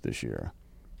 yards this year.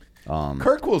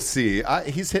 Kirk, we'll see.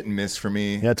 He's hit and miss for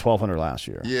me. He had 1,200 last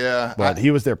year. Yeah. But he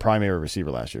was their primary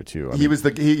receiver last year, too. And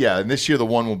this year the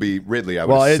one will be Ridley, I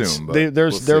would assume.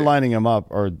 They're lining him up,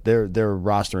 or they're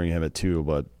rostering him at 2,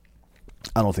 but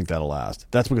I don't think that'll last.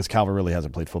 That's because Calvin Ridley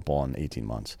hasn't played football in 18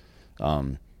 months.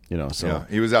 So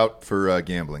he was out for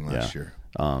gambling last year.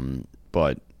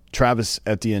 But Travis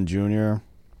Etienne Jr.,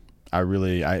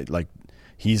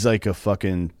 he's like a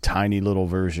fucking tiny little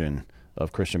version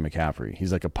of Christian McCaffrey.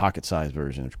 He's like a pocket-sized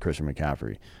version of Christian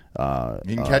McCaffrey.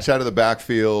 He can catch out of the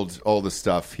backfield, all the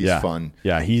stuff. He's fun.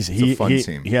 Yeah, it's a fun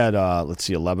team. He had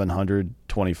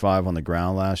 1,125 on the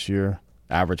ground last year.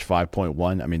 Average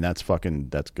 5.1. I mean, that's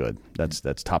good.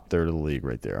 That's top third of the league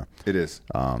right there. It is.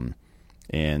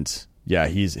 And yeah,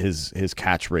 his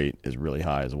catch rate is really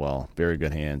high as well. Very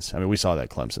good hands. I mean, we saw that at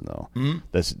Clemson though. Mm-hmm.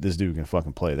 This dude can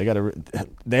fucking play. They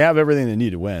have everything they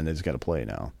need to win. They just got to play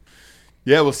now.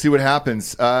 Yeah, we'll see what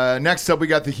happens. Next up, we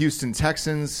got the Houston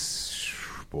Texans.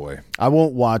 Boy, I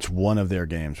won't watch one of their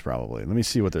games probably. Let me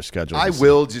see what their schedule is. I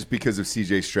will, just because of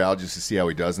C.J. Stroud, just to see how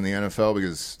he does in the NFL.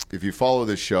 Because if you follow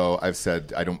this show, I've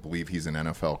said I don't believe he's an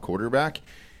NFL quarterback.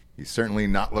 He's certainly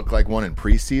not looked like one in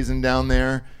preseason down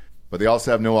there. But they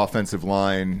also have no offensive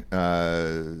line. They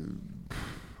don't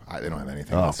have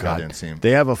anything on this goddamn team.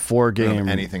 They have a 4-game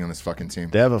anything on this fucking team.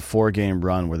 They have a 4-game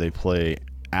run where they play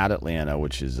at Atlanta,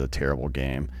 which is a terrible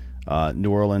game.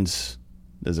 New Orleans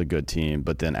is a good team,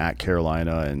 but then at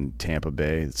Carolina and Tampa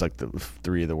Bay, it's like the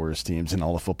 3 of the worst teams in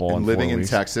all of football. And living in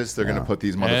Texas, they're going to put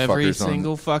these motherfuckers every on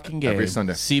single fucking game. Every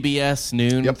Sunday. CBS,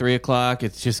 noon, 3 o'clock.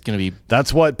 It's just going to be...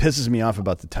 That's what pisses me off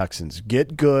about the Texans.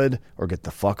 Get good or get the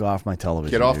fuck off my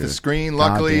television. Get off the screen.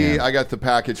 Luckily, I got the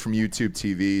package from YouTube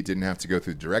TV. Didn't have to go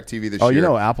through DirecTV this year. Oh, you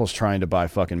know Apple's trying to buy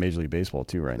fucking Major League Baseball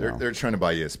too now. They're trying to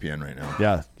buy ESPN right now.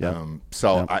 Yeah.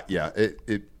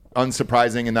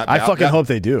 unsurprising in that. I fucking hope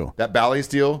they do. That Bally's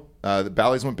deal. The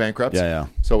Bally's went bankrupt. Yeah.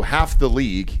 So half the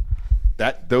league,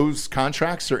 those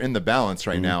contracts are in the balance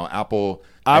right now. Apple,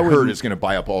 I heard, is going to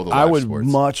buy up all the live sports. I would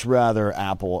much rather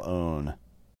Apple own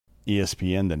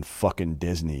ESPN than fucking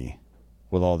Disney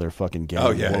with all their fucking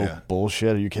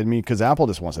bullshit. Are you kidding me? Because Apple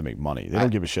just wants to make money. They don't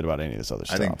give a shit about any of this other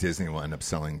stuff. I think Disney will end up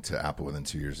selling to Apple within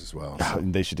 2 years as well. So.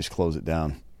 They should just close it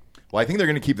down. Well, I think they're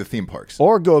going to keep the theme parks.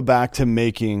 Or go back to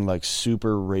making like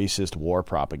super racist war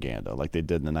propaganda like they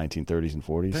did in the 1930s and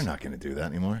 40s. They're not going to do that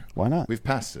anymore. Why not? We've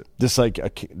passed it. Just like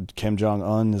Kim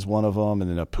Jong-un is one of them, and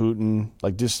then a Putin.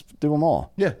 Like, just do them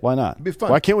all. Yeah. Why not? It'd be fun.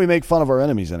 Why can't we make fun of our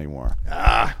enemies anymore?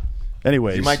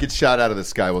 Anyways. You might get shot out of the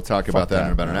sky. We'll talk about that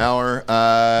in about an hour.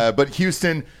 But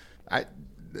Houston,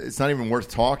 it's not even worth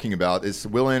talking about. It's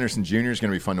Will Anderson Jr. is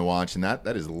going to be fun to watch, and that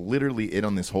is literally it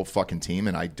on this whole fucking team,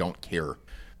 and I don't care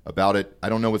about it. I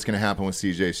don't know what's going to happen with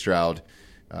CJ Stroud.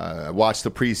 I watched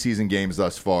the preseason games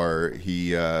thus far.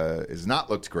 He has not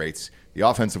looked great. The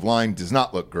offensive line does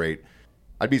not look great.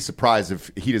 I'd be surprised if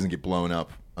he doesn't get blown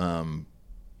up.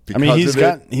 He's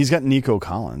got Nico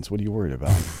Collins. What are you worried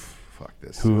about? Fuck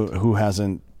this. Who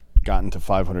hasn't gotten to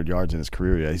 500 yards in his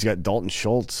career yet? He's got Dalton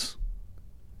Schultz.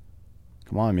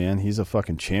 Come on, man. He's a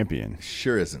fucking champion.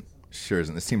 Sure isn't.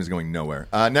 This team is going nowhere.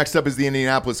 Next up is the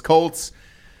Indianapolis Colts.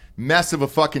 Mess of a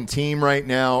fucking team right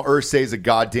now. Irsay's a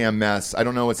goddamn mess. I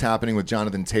don't know what's happening with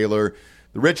Jonathan Taylor.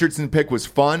 The Richardson pick was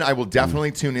fun. I will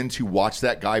definitely tune in to watch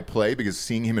that guy play because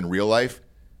seeing him in real life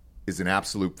is an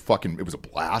absolute fucking... It was a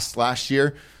blast last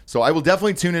year. So I will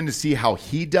definitely tune in to see how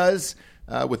he does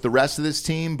with the rest of this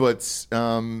team. But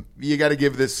you got to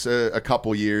give this a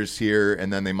couple years here,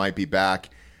 and then they might be back.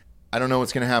 I don't know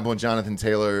what's going to happen with Jonathan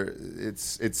Taylor.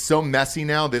 It's so messy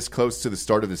now, this close to the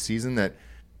start of the season, that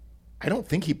I don't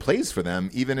think he plays for them,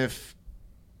 even if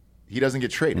he doesn't get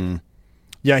traded.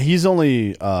 Yeah, he's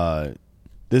only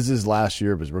this is his last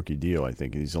year of his rookie deal, I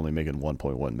think. He's only making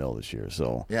 $1.1 million this year.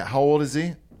 So yeah, how old is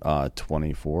he?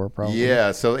 24, probably.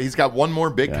 Yeah, so he's got one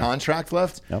more big contract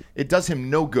left. Yep. It does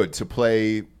him no good to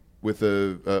play with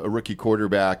a rookie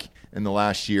quarterback in the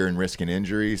last year and risk an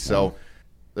injury. So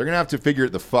they're going to have to figure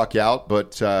it the fuck out.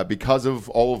 But because of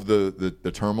all of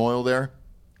the turmoil there,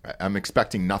 I'm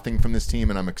expecting nothing from this team,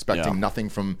 and I'm expecting nothing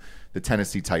from the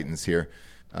Tennessee Titans here.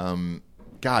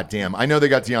 God damn. I know they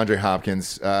got DeAndre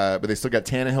Hopkins, but they still got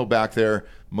Tannehill back there,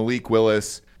 Malik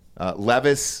Willis.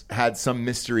 Levis had some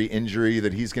mystery injury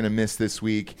that he's going to miss this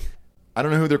week. I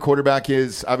don't know who their quarterback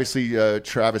is. Obviously,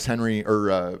 Travis Henry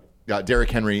or Derrick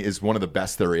Henry is one of the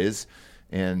best there is,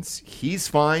 and he's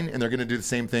fine, and they're going to do the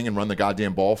same thing and run the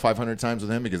goddamn ball 500 times with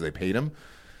him because they paid him.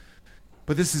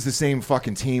 But this is the same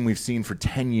fucking team we've seen for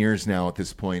 10 years now at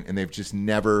this point, and they've just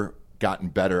never gotten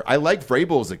better. I like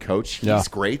Vrabel as a coach. He's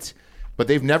great, but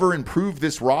they've never improved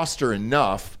this roster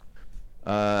enough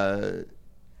to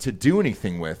do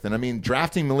anything with. And, I mean,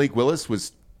 drafting Malik Willis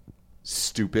was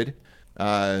stupid.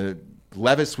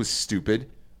 Levis was stupid.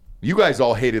 You guys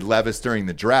all hated Levis during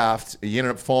the draft. He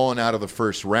ended up falling out of the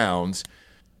first round.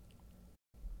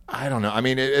 I don't know. I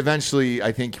mean, eventually,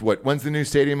 I think, when's the new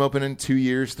stadium open in 2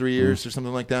 years, 3 years, or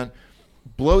something like that?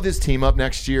 Blow this team up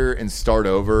next year and start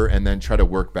over and then try to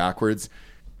work backwards.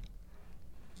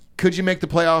 Could you make the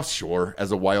playoffs? Sure,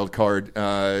 as a wild card.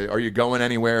 Are you going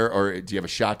anywhere, or do you have a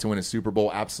shot to win a Super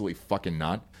Bowl? Absolutely fucking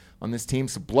not on this team.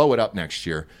 So blow it up next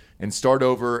year and start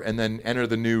over and then enter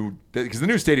the new... Because the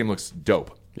new stadium looks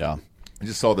dope. Yeah. I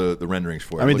just saw the renderings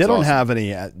for it. I mean, they don't awesome. have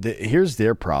any. Here's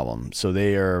their problem. So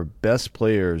their best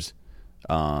players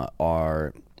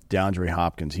are DeAndre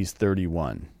Hopkins. He's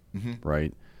 31,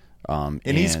 right? And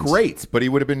he's great, but he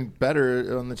would have been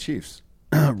better on the Chiefs.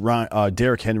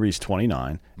 Derrick Henry's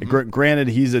 29. Granted,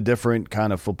 he's a different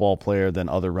kind of football player than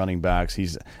other running backs.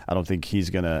 I don't think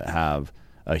he's going to have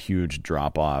a huge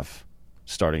drop off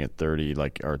starting at 30,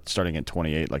 or starting at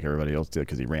 28, like everybody else did,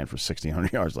 because he ran for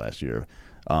 1,600 yards last year.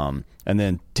 And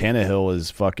then Tannehill is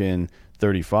fucking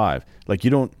 35. Like, you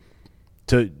don't.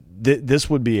 This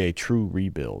would be a true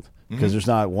rebuild because there's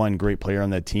not one great player on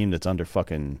that team that's under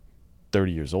fucking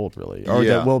 30 years old, really, or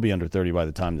that will be under 30 by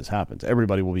the time this happens.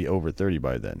 Everybody will be over 30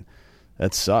 by then.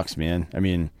 That sucks, man. I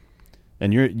mean,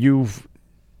 and you're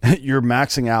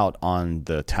maxing out on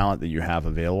the talent that you have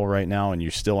available right now, and you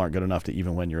still aren't good enough to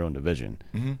even win your own division.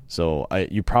 So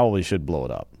you probably should blow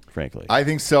it up, frankly. I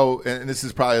think so, and this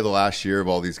is probably the last year of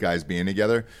all these guys being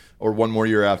together, or one more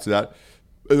year after that.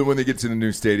 And then when they get to the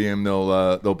new stadium,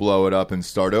 they'll blow it up and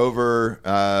start over.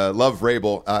 Love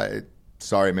Vrabel.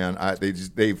 Sorry, man.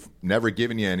 They've never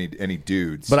given you any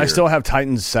dudes. But I here. still have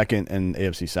Titans second in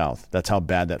AFC South. That's how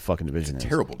bad that fucking division is.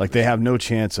 Terrible. Like they have no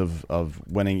chance of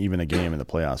winning even a game in the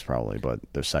playoffs probably, but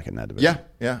they're second in that division.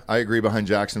 Yeah, I agree behind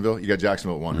Jacksonville. You got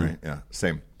Jacksonville at 1, right? Yeah,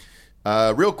 same.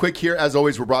 Real quick here, as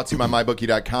always, we're brought to you by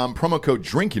MyBookie.com. Promo code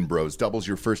Drinking Bros doubles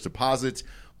your first deposit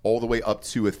all the way up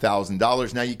to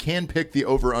 $1,000. Now, you can pick the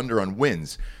over-under on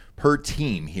wins per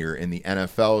team here in the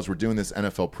NFL as we're doing this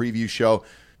NFL preview show.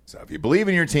 So if you believe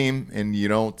in your team and you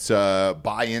don't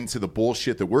buy into the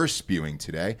bullshit that we're spewing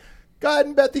today, go ahead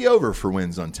and bet the over for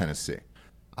wins on Tennessee.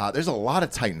 There's a lot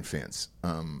of Titan fans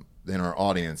in our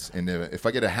audience, and if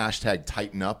I get a hashtag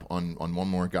Tighten Up on one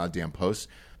more goddamn post,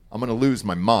 I'm going to lose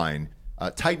my mind.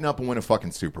 Tighten up and win a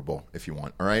fucking Super Bowl if you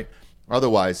want, all right?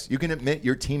 Otherwise, you can admit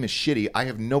your team is shitty. I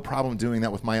have no problem doing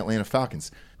that with my Atlanta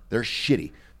Falcons. They're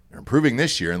shitty. They're improving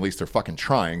this year, at least they're fucking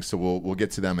trying, so we'll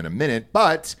get to them in a minute.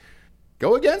 But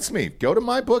go against me. Go to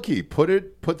my bookie. Put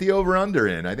the over-under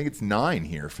in. I think it's 9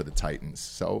 here for the Titans.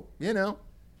 So, if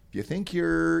you think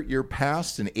you're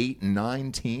past an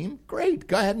 8-9 team, great.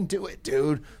 Go ahead and do it,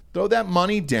 dude. Throw that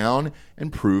money down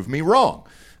and prove me wrong.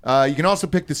 You can also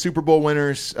pick the Super Bowl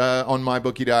winners on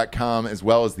MyBookie.com, as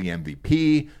well as the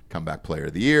MVP, Comeback Player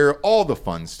of the Year, all the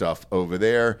fun stuff over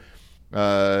there.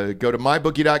 Go to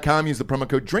MyBookie.com, use the promo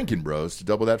code Drinking Bros to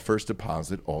double that first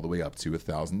deposit all the way up to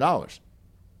 $1,000.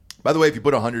 By the way, if you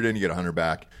put 100 in, you get 100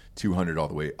 back, 200 all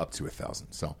the way up to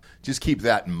 1,000. So just keep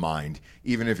that in mind,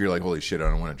 even if you're like, holy shit, I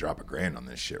don't want to drop $1,000 on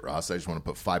this shit, Ross. I just want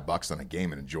to put $5 on a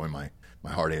game and enjoy my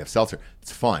hard AF seltzer.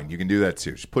 It's fine. You can do that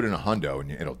too. Just put in $100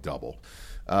 and it'll double.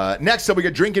 Next up, we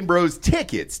got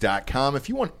DrinkingBrosTickets.com. If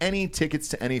you want any tickets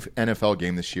to any NFL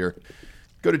game this year,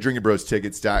 go to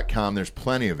DrinkingBrosTickets.com. There's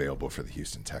plenty available for the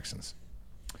Houston Texans.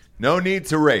 No need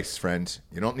to race, friend.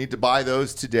 You don't need to buy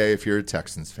those today if you're a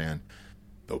Texans fan.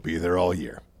 They'll be there all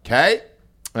year. Okay?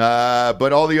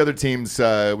 But all the other teams,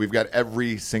 we've got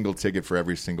every single ticket for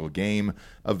every single game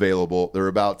available. They're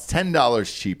about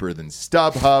 $10 cheaper than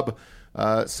StubHub.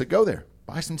 So go there.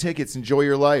 Buy some tickets. Enjoy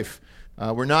your life.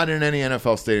 We're not in any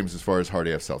NFL stadiums as far as hard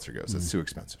AF seltzer goes. That's too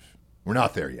expensive. We're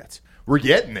not there yet. We're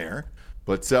getting there,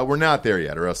 but we're not there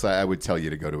yet, or else I would tell you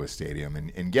to go to a stadium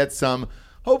and get some,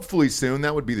 hopefully soon.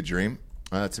 That would be the dream,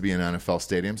 to be in NFL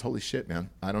stadiums. Holy shit, man.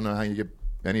 I don't know how you get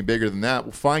any bigger than that.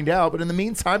 We'll find out, but in the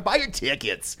meantime, buy your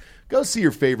tickets. Go see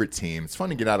your favorite team. It's fun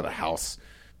to get out of the house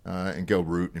and go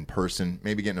root in person,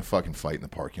 maybe get in a fucking fight in the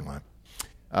parking lot.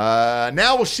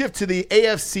 Now we'll shift to the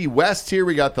AFC West here.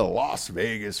 We got the Las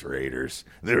Vegas Raiders.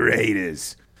 The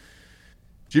Raiders.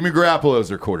 Jimmy Garoppolo's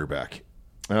their quarterback.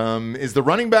 Is the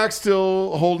running back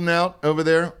still holding out over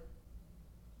there?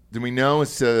 Do we know?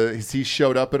 Has he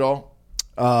showed up at all?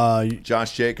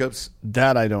 Josh Jacobs?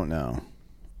 That I don't know.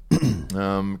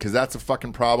 Because that's a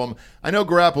fucking problem. I know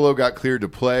Garoppolo got cleared to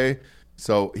play,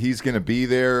 so he's going to be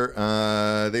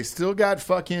there. They still got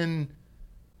fucking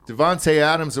Devontae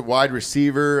Adams at wide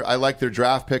receiver. I like their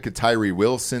draft pick of Tyree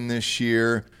Wilson this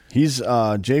year.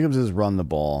 Jacobs has run the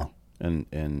ball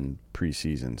in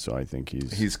preseason, so I think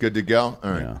he's good to go.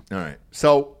 All right, yeah. All right.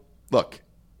 So look,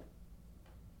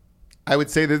 I would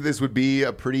say that this would be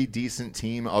a pretty decent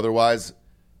team otherwise,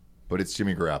 but it's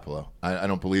Jimmy Garoppolo. I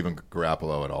don't believe in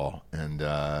Garoppolo at all, and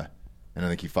I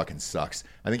think he fucking sucks.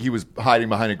 I think he was hiding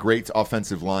behind a great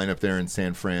offensive line up there in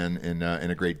San Fran in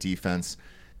a great defense.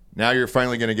 Now you're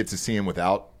finally going to get to see him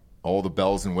without all the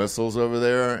bells and whistles over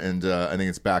there, and I think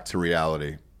it's back to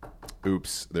reality.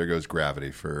 Oops, there goes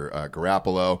gravity for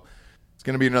Garoppolo. It's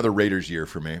going to be another Raiders year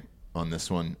for me on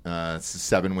this one. It's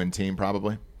a 7-win team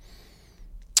probably.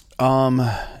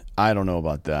 I don't know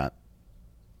about that.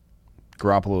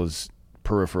 Garoppolo's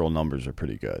peripheral numbers are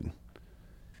pretty good.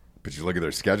 But you look at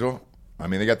their schedule. I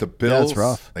mean, they got the Bills. That's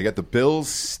rough. They got the Bills,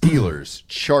 Steelers,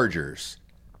 Chargers,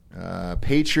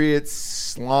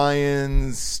 Patriots,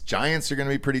 Lions, Giants are going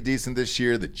to be pretty decent this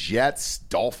year. The Jets,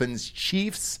 Dolphins,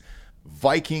 Chiefs,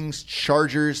 Vikings,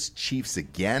 Chargers, Chiefs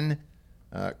again,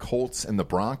 Colts, and the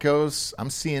Broncos. I'm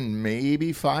seeing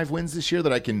maybe 5 wins this year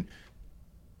that I can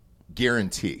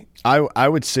guarantee. I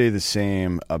would say the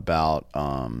same about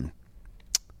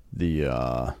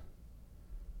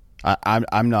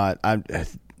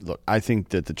Look, I think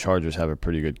that the Chargers have a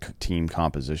pretty good team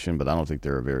composition, but I don't think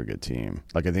they're a very good team.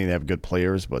 Like, I think they have good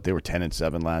players, but they were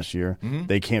 10-7 last year. Mm-hmm.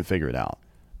 They can't figure it out.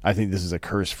 I think this is a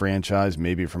cursed franchise,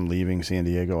 maybe from leaving San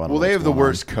Diego. I don't know they have the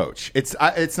worst coach. It's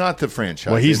not the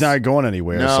franchise. Well, he's not going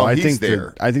anywhere. No, so I he's think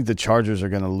there. I think the Chargers are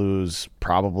going to lose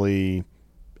probably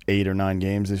 8 or 9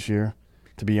 games this year.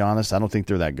 To be honest, I don't think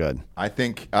they're that good. I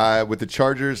think with the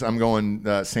Chargers, I'm going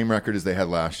same record as they had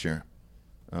last year.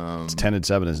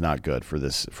 10-7 is not good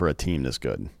for a team this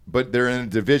good. But they're in a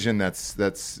division that's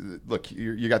look.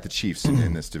 You got the Chiefs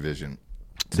in this division,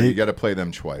 so you got to play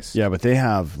them twice. Yeah, but they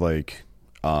have like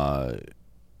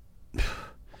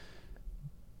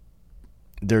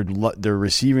their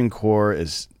receiving core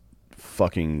is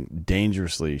fucking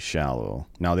dangerously shallow.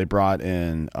 Now they brought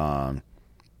in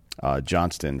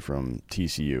Johnston from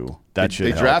TCU. That should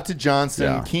They help. drafted Johnston.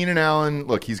 Yeah. Keenan Allen,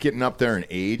 look, he's getting up there in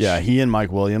age. Yeah, he and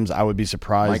Mike Williams. I would be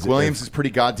surprised. Mike Williams is pretty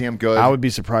goddamn good. I would be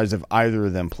surprised if either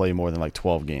of them play more than like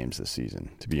 12 games this season,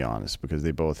 to be honest, because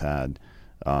they both had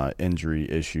injury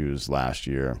issues last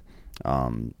year.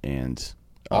 And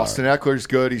Austin Eckler's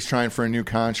good. He's trying for a new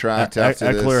contract. After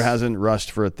Eckler this. hasn't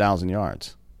rushed for 1,000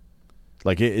 yards.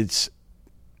 Like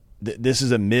this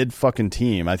is a mid fucking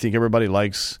team. I think everybody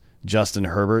likes Justin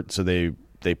Herbert, so they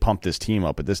pump this team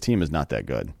up, but this team is not that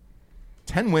good.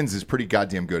 10 wins is pretty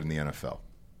goddamn good in the NFL.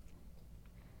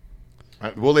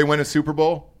 Will they win a Super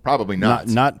Bowl? Probably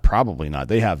not. Probably not.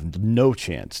 They have no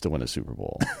chance to win a Super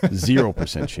Bowl.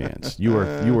 0% chance.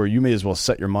 You may as well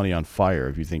set your money on fire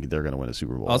if you think they're going to win a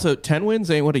Super Bowl. Also, 10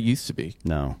 wins ain't what it used to be.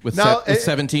 No. With, No, with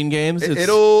 17 games,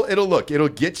 It'll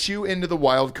get you into the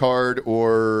wild card,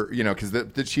 or because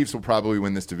the Chiefs will probably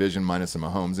win this division minus a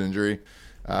Mahomes injury,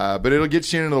 but it'll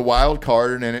get you into the wild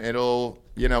card, and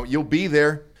you'll be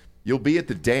there, you'll be at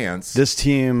the dance. This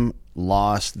team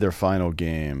lost their final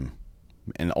game,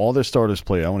 and all their starters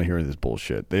played. I want to hear this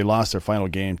bullshit. They lost their final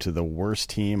game to the worst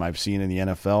team I've seen in the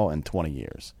NFL in 20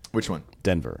 years. Which one?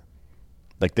 Denver.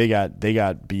 Like they got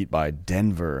beat by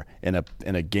Denver in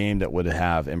a game that would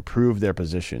have improved their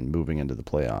position moving into the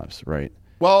playoffs, right?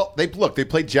 Well, they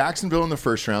played Jacksonville in the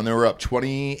first round. They were up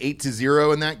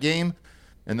 28-0 in that game,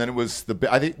 and then it was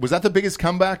was that the biggest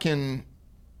comeback in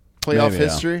playoff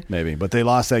history? Yeah, maybe, but they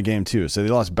lost that game too. So they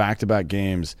lost back-to-back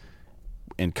games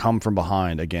and come from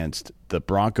behind against the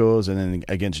Broncos and then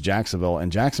against Jacksonville.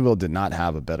 And Jacksonville did not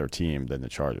have a better team than the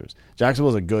Chargers.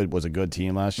 Jacksonville was a good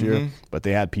team last year, but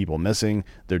they had people missing.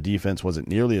 Their defense wasn't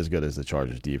nearly as good as the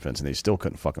Chargers' defense, and they still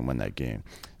couldn't fucking win that game.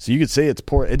 So you could say it's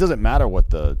poor. It doesn't matter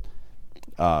what the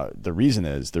reason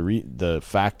is. The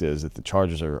fact is that the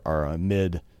Chargers are a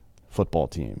mid football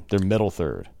team. They're middle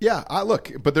third. Yeah,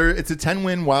 look, but it's a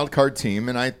 10-win wild card team,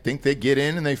 and I think they get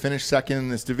in and they finish second in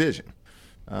this division.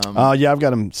 Yeah, I've got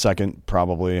them second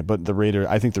probably, but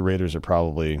I think the Raiders are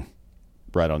probably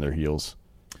right on their heels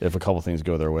if a couple things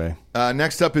go their way.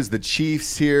 Next up is the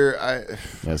Chiefs here.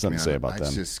 There's nothing to say about them.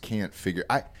 I just can't figure.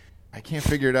 I can't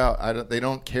figure it out. They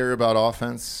don't care about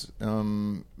offense,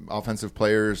 offensive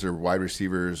players or wide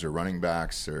receivers or running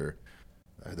backs, or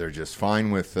they're just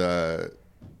fine with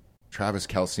Travis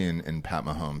Kelce and Pat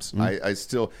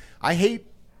Mahomes. I hate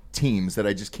teams that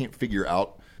I just can't figure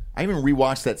out. I even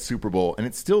rewatched that Super Bowl, and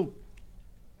it's still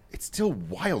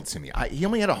wild to me. He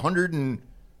only had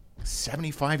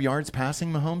 175 yards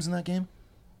passing, Mahomes, in that game,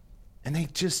 and they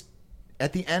just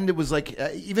at the end it was like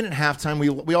even at halftime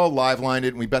we all live lined it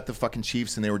and we bet the fucking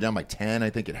Chiefs, and they were down by 10, I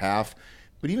think, at half.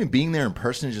 But even being there in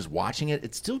person and just watching it,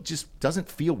 it still just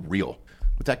doesn't feel real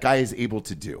what that guy is able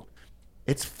to do.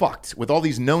 It's fucked with all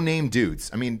these no-name dudes.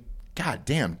 I mean, god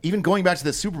damn. Even going back to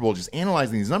the Super Bowl, just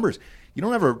analyzing these numbers, you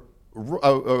don't have a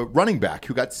running back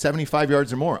who got 75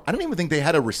 yards or more. I don't even think they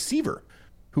had a receiver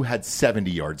who had 70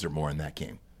 yards or more in that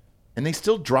game. And they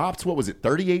still dropped,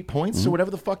 38 points or whatever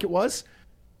the fuck it was?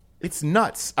 It's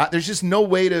nuts. There's just no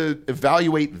way to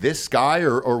evaluate this guy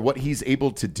or what he's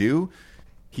able to do.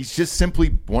 He's just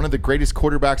simply one of the greatest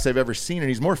quarterbacks I've ever seen, and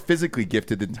he's more physically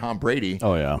gifted than Tom Brady.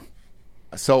 Oh, yeah.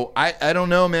 So I don't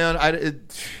know, man.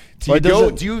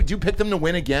 Do you pick them to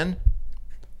win again?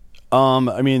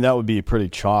 I mean, that would be pretty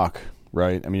chalk,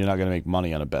 right? I mean, you're not going to make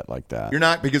money on a bet like that. You're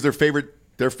not, because they're favored.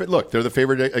 They're the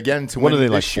favorite again to what win. What are they,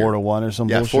 like this year. 4-1 or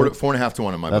something? Yeah, bullshit? 4.5 to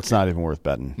 1 in my book. That's not even worth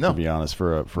betting, to be honest,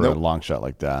 for a long shot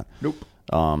like that. Nope.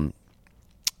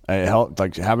 It helped,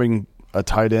 like having a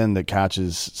tight end that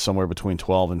catches somewhere between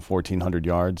 12 and 1,400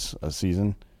 yards a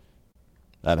season.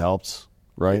 That helps,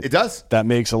 right? It does. That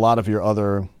makes a lot of your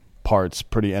other parts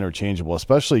pretty interchangeable.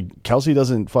 Especially Kelce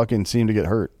doesn't fucking seem to get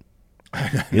hurt.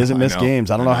 He doesn't miss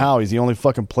games. I don't know how. He's the only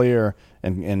fucking player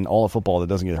in all of football that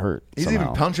doesn't get hurt. He's somehow.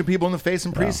 even punching people in the face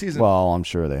in preseason. Well, I'm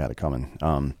sure they had it coming.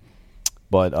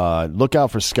 But look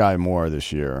out for Sky Moore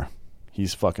this year.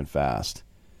 He's fucking fast.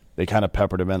 They kind of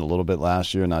peppered him in a little bit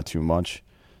last year, not too much.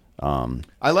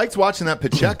 I liked watching that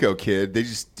Pacheco kid.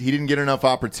 He didn't get enough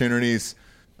opportunities.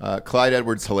 Clyde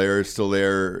Edwards-Helaire is still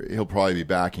there. He'll probably be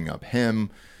backing up him.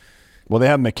 Well, they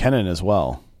have McKinnon as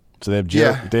well. So they have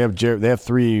they have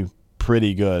three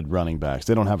pretty good running backs.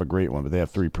 They don't have a great one, but they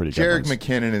have three pretty good ones. Jerick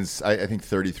McKinnon is, I think,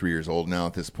 33 years old now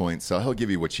at this point, so he'll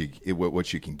give you what you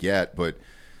can get. But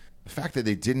The fact that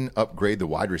they didn't upgrade the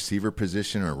wide receiver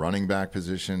position or running back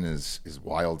position is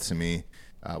wild to me.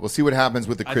 We'll see what happens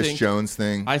with the Chris Jones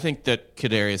thing. I think that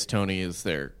Kadarius Toney is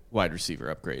their wide receiver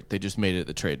upgrade. They just made it at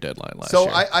the trade deadline last so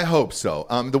year. I hope so.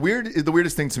 The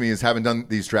weirdest thing to me is, having done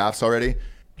these drafts already,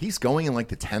 he's going in like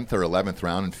the 10th or 11th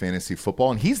round in fantasy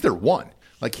football, and he's their one.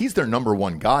 Like, he's their number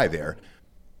one guy there.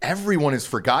 Everyone has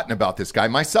forgotten about this guy,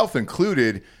 myself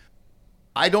included.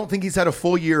 I don't think he's had a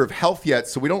full year of health yet,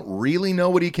 so we don't really know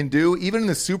what he can do. Even in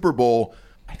the Super Bowl,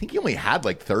 I think he only had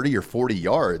like 30 or 40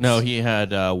 yards. No, he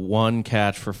had one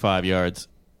catch for 5 yards.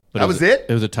 But That was it?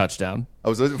 It was a touchdown.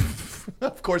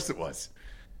 Of course it was.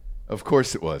 Of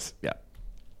course it was. Yeah.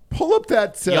 Pull up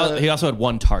that He also had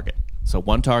one target. So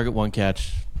one target, one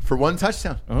catch. for one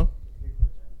touchdown. Uh-huh.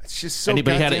 It's just so But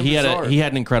goddamn bizarre. he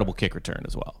had an incrable kick return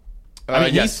as well.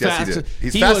 Yes, he did.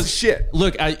 He's fast as shit.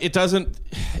 Look, it doesn't.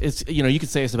 It's you could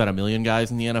say it's about a million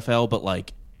guys in the NFL, but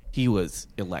like he was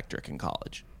electric in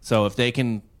college. So if they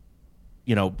can,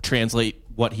 translate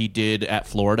what he did at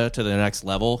Florida to the next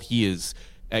level, he is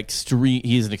extreme.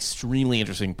 He is an extremely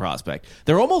interesting prospect.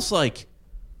 They're almost like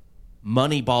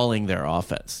moneyballing their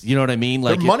offense. You know what I mean?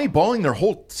 Like They're moneyballing their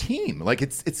whole team. Like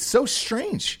it's so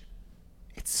strange.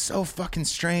 It's so fucking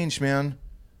strange, man.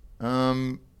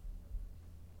 I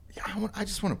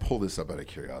just want to pull this up out of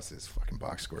curiosity. This fucking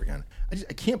box score again. I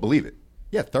can't believe it.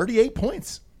 Yeah, 38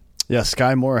 points. Yeah,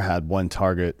 Sky Moore had 1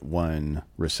 target, 1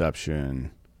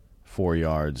 reception, 4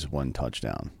 yards, 1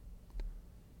 touchdown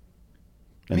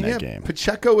in that game.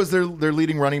 Pacheco was their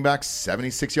leading running back,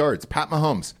 76 yards. Pat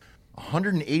Mahomes,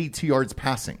 182 yards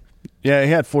passing. Yeah, he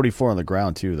had 44 on the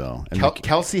ground too, though. And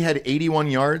Kelsey had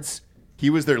 81 yards. He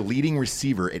was their leading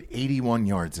receiver at 81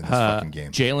 yards in this fucking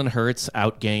game. Jalen Hurts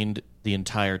outgained the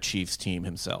entire Chiefs team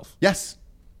himself. Yes.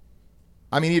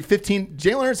 I mean, he had 15.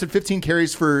 Jalen Hurts had 15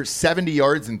 carries for 70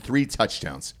 yards and 3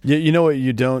 touchdowns. You know what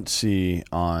you don't see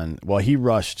on... Well, he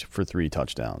rushed for 3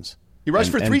 touchdowns. He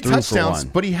rushed for 3 threw touchdowns, for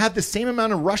 1. but he had the same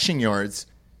amount of rushing yards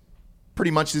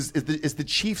pretty much as the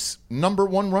Chiefs' number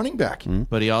 1 running back. Mm-hmm.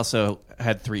 But he also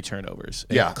had 3 turnovers,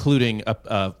 Yeah. including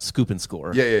a scoop and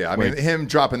score. Yeah. I mean, him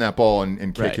dropping that ball and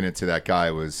kicking Right. it to that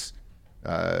guy was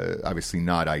obviously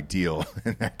not ideal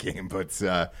in that game. But,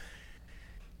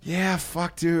 yeah,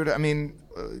 fuck, dude. I mean,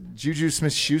 Juju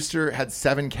Smith-Schuster had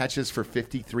 7 catches for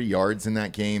 53 yards in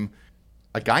that game.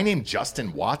 A guy named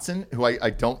Justin Watson, who I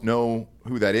don't know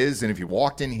who that is, and if he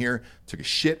walked in here, took a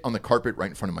shit on the carpet right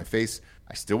in front of my face,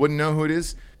 I still wouldn't know who it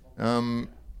is.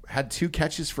 Had 2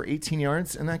 catches for 18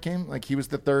 yards in that game. Like, he was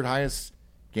the 3rd highest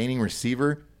gaining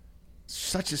receiver.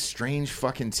 Such a strange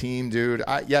fucking team, dude.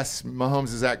 Yes,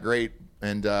 Mahomes is that great,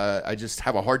 and I just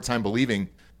have a hard time believing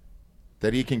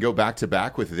that he can go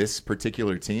back-to-back with this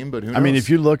particular team, but who knows? I mean, if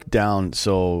you look down,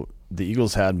 so the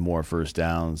Eagles had more first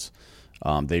downs.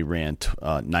 They ran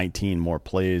 19 more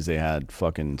plays. They had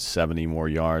fucking 70 more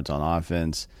yards on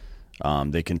offense.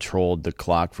 They controlled the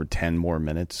clock for 10 more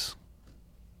minutes.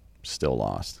 Still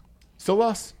lost. Still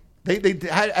lost. They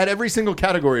had at every single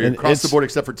category And across the board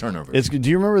except for turnovers. Do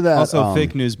you remember that? Also,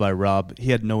 fake news by Rob.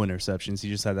 He had no interceptions. He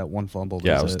just had that 1 fumble.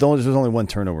 Yeah, there was only 1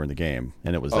 turnover in the game,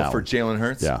 and it was that for one. Jalen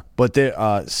Hurts? Yeah, but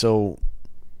so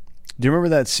do you remember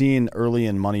that scene early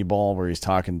in Moneyball where he's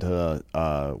talking to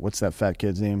what's that fat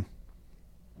kid's name?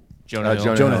 Jonah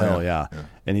Hill. Jonah Hill, yeah.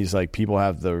 And he's like, people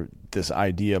have this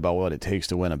idea about what it takes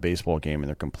to win a baseball game, and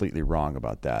they're completely wrong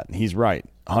about that. And he's right,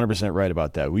 100% right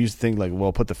about that. We used to think, like,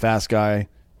 well, put the fast guy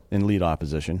in lead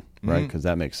opposition, right? Because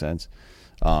that makes sense.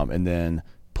 And then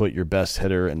put your best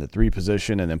hitter in the 3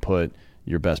 position, and then put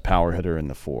your best power hitter in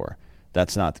the 4.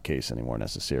 That's not the case anymore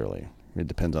necessarily. It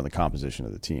depends on the composition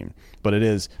of the team. But it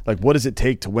is, like, what does it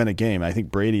take to win a game? I think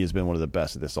Brady has been one of the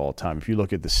best at this all the time. If you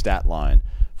look at the stat line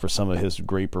for some of his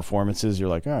great performances, you're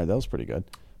like, all right, that was pretty good.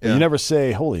 But you never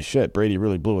say, holy shit, Brady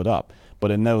really blew it up.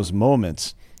 But in those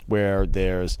moments where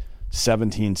there's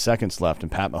 17 seconds left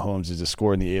and Pat Mahomes is just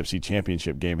scoring the AFC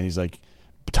Championship game, and he's like,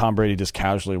 Tom Brady just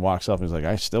casually walks up and he's like,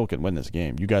 I still can win this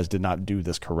game. You guys did not do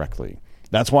this correctly.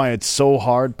 That's why it's so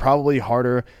hard, probably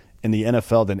harder in the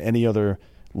NFL than any other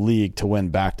league to win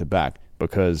back-to-back,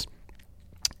 because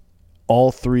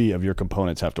all 3 of your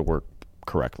components have to work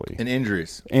correctly. And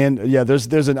injuries. And, yeah,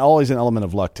 there's always an element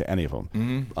of luck to any of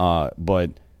them.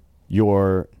 But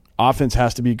your offense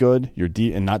has to be good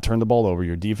and not turn the ball over.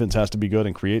 Your defense has to be good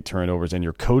and create turnovers, and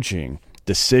your coaching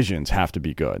decisions have to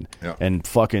be good. Yeah. And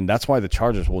fucking that's why the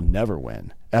Chargers will never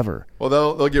win, ever. Well,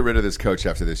 they'll get rid of this coach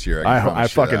after this year. I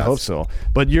fucking hope so.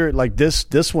 But you're like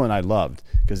this one I loved,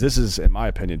 because this is, in my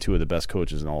opinion, 2 of the best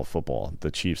coaches in all of football, the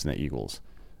Chiefs and the Eagles,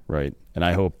 right? And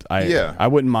I hope I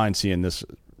wouldn't mind seeing this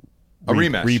a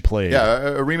rematch replayed. Yeah,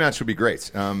 a rematch would be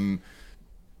great.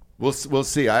 We'll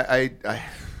see.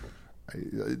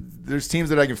 There's teams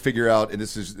that I can figure out, and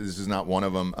this is not one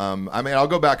of them. I mean, I'll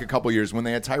go back a couple years when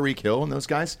they had Tyreek Hill and those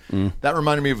guys. That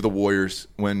reminded me of the Warriors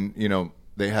when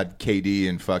they had KD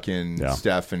and fucking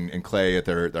Steph and Clay at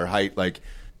their height. Like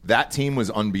that team was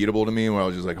unbeatable to me. Where I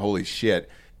was just like, holy shit.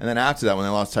 And then after that, when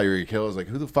they lost Tyreek Hill, I was like,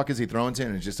 who the fuck is he throwing to?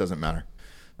 And it just doesn't matter.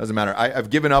 Doesn't matter.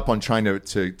 I've given up on trying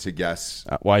to guess.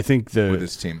 Well, I think with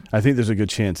this team, I think there's a good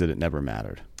chance that it never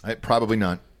mattered. Probably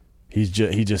not. He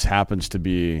just happens to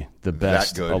be the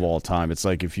best of all time. It's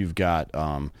like if you've got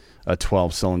a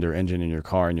 12-cylinder engine in your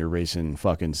car and you're racing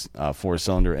fucking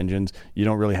 4-cylinder engines, you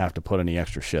don't really have to put any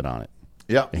extra shit on it.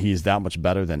 Yeah, he's that much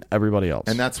better than everybody else.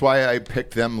 And that's why I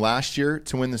picked them last year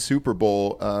to win the Super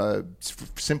Bowl,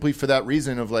 simply for that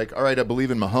reason of like, all right, I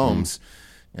believe in Mahomes,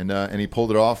 and he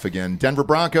pulled it off again. Denver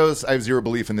Broncos, I have zero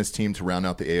belief in this team to round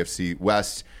out the AFC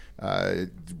West.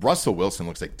 Russell Wilson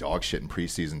looks like dog shit in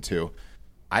preseason too.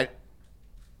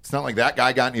 It's not like that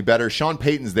guy got any better. Sean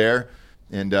Payton's there,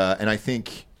 and I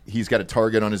think he's got a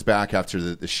target on his back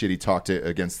after the shit he talked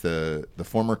against the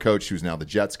former coach, who's now the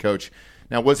Jets coach.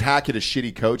 Now, was Hackett a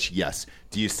shitty coach? Yes.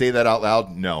 Do you say that out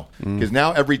loud? No. Because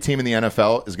now every team in the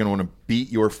NFL is going to want to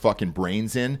beat your fucking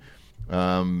brains in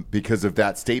because of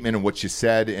that statement and what you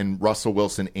said, and Russell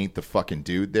Wilson ain't the fucking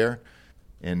dude there.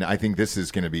 And I think this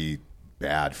is going to be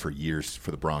bad for years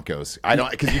for the Broncos.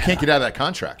 Because you can't get out of that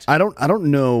contract. I don't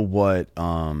know what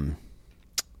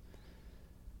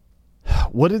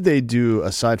did they do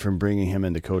aside from bringing him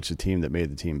in to coach a team that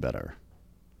made the team better?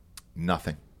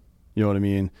 Nothing. You know what I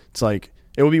mean? It's like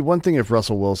it would be one thing if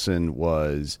Russell Wilson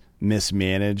was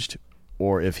mismanaged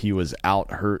or if he was out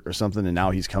hurt or something and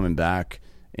now he's coming back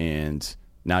and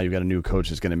now you've got a new coach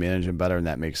that's going to manage him better and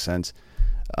that makes sense.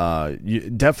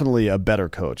 Definitely a better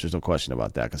coach. There's no question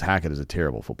about that because Hackett is a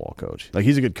terrible football coach. Like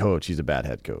he's a good coach. He's a bad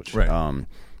head coach. Right.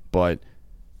 But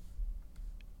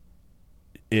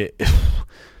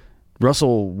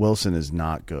Russell Wilson is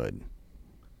not good.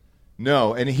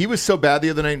 No, and he was so bad the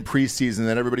other night in preseason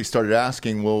that everybody started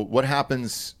asking, well, what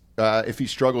happens if he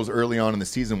struggles early on in the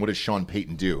season? What does Sean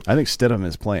Payton do? I think Stidham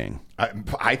is playing.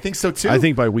 I think so, too. I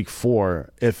think by week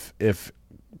 4, if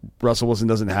Russell Wilson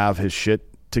doesn't have his shit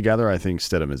together, I think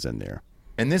Stidham is in there.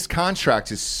 And this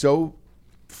contract is so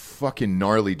fucking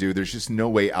gnarly, dude. There's just no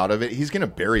way out of it. He's going to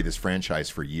bury this franchise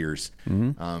for years.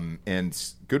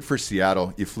 And good for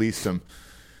Seattle. You fleeced him.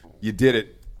 You did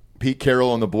it. Pete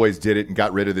Carroll and the boys did it and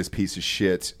got rid of this piece of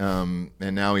shit. And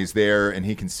now he's there and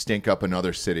he can stink up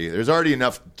another city. There's already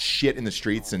enough shit in the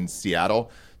streets in Seattle.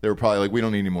 They were probably like, we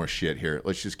don't need any more shit here.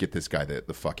 Let's just get this guy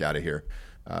the fuck out of here.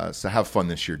 So have fun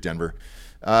this year, Denver.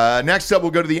 Next up,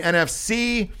 we'll go to the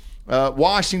NFC.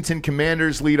 Washington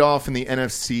Commanders lead off in the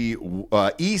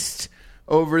NFC East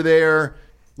over there.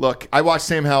 Look, I watched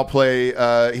Sam Howell play.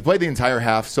 He played the entire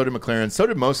half. So did McLaren. So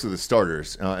did most of the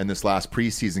starters in this last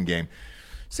preseason game.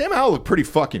 Sam Howell looked pretty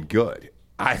fucking good.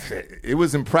 It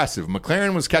was impressive.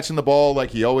 McLaren was catching the ball like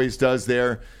he always does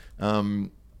there.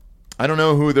 I don't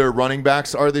know who their running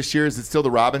backs are this year. Is it still the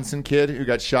Robinson kid who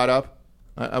got shot up?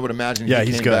 I would imagine he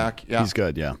he's came good. back. Yeah. He's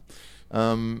good, yeah.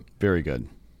 Very good.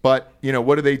 But,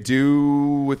 what do they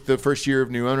do with the first year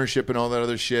of new ownership and all that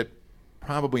other shit?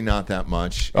 Probably not that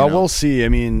much. We'll see. I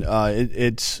mean,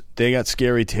 they got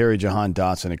Scary Terry, Jahan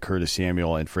Dotson, and Curtis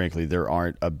Samuel, and frankly, there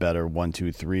aren't a better 1,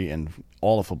 2, 3 in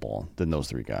all of football than those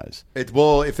 3 guys. If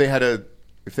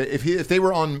they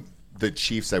were on the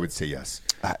Chiefs, I would say yes.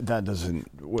 That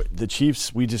doesn't. The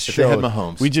Chiefs. We just if showed. They had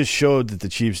Mahomes. We just showed that the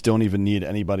Chiefs don't even need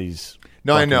anybody's.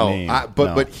 No, I know. Name.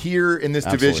 But here in this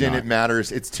division, not. It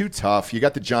matters. It's too tough. You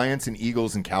got the Giants and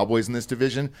Eagles and Cowboys in this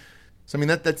division. So, I mean,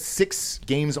 that's 6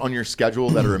 games on your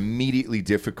schedule that are immediately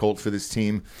difficult for this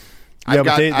team. Yeah,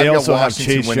 but they also have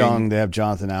Washington Chase Young. They have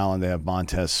Jonathan Allen. They have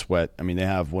Montez Sweat. I mean, they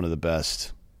have one of the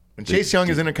best. And Chase Young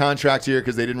is in a contract here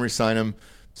because they didn't re-sign him.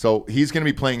 So he's going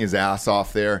to be playing his ass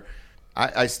off there.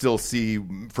 I still see,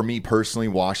 for me personally,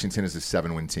 Washington is a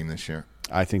 7-win team this year.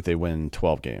 I think they win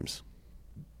 12 games.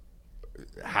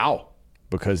 How?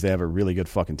 Because they have a really good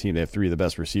fucking team. They have 3 of the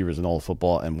best receivers in all of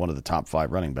football and one of the top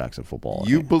 5 running backs in football.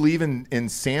 You believe in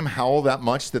Sam Howell that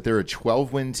much that they're a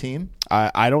 12-win team?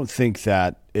 I don't think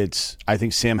that it's – I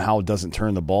think Sam Howell doesn't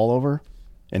turn the ball over,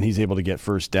 and he's able to get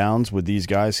first downs with these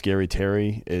guys. Scary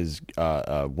Terry is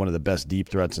one of the best deep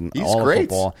threats in all of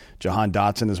football. Jahan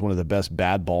Dotson is one of the best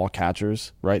bad ball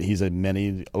catchers, right? He's a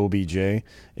mini OBJ,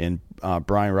 and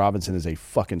Brian Robinson is a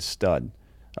fucking stud.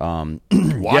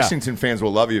 Washington fans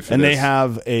will love you for and this. And they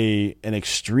have an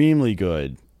extremely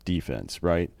good defense,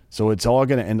 right? So it's all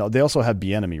going to – and they also have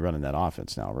Bieniemy running that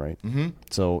offense now, right? Mm-hmm.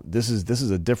 So this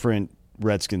is a different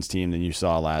Redskins team than you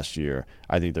saw last year.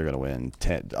 I think they're going to win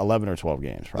 11 or 12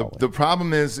 games probably. The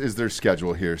problem is their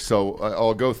schedule here. So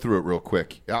I'll go through it real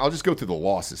quick. I'll just go through the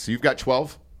losses. So you've got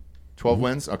 12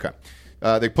 wins? Okay.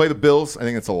 They play the Bills. I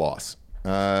think it's a loss.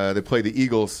 They play the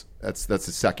Eagles. That's the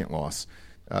second loss.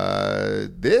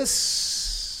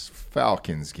 This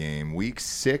Falcons game, week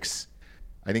 6,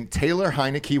 I think Taylor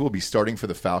Heineke will be starting for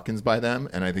the Falcons by them,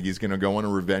 and I think he's going to go on a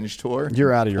revenge tour.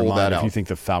 You're out of your Pull mind that if out. you think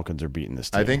the Falcons are beating this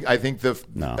team. I think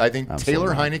absolutely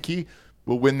Taylor not. Heineke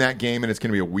will win that game, and it's going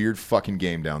to be a weird fucking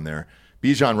game down there.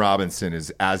 Bijan Robinson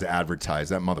is as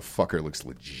advertised. That motherfucker looks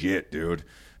legit, dude.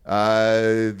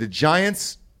 The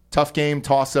Giants, tough game,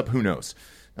 toss up. Who knows?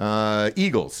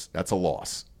 Eagles, that's a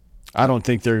loss. I don't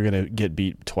think they're going to get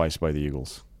beat twice by the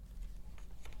Eagles.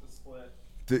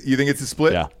 You think it's a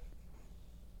split? Yeah.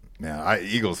 Yeah,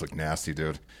 Eagles look nasty,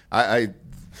 dude.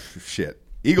 Shit.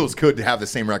 Eagles could have the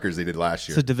same records they did last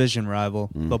year. It's a division rival.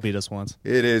 They'll beat us once.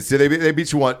 It is. So they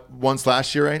beat you once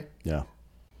last year, right? Yeah.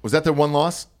 Was that their one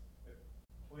loss?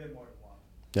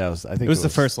 Yeah, I think It was the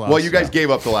first loss. Well, you guys gave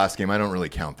up the last game. I don't really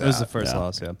count that. It was the first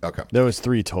loss, yeah. Okay. There was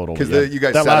 3 total. 'Cause yeah. you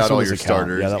guys that sat last out one all was your a count.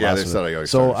 starters. that Yeah, last they one. sat out all your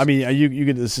So starters. I mean, you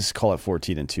could let's just call it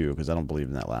 14-2 because I don't believe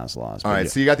in that last loss. All right,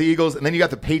 so you got the Eagles, and then you got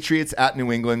the Patriots at New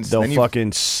England. they'll Then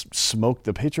fucking smoke.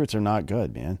 The Patriots are not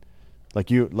good, man.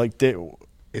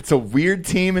 It's a weird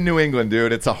team in New England,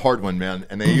 dude. It's a hard one, man.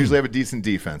 And they usually have a decent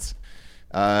defense.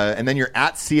 And then you're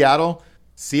at Seattle.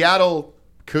 Seattle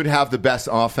could have the best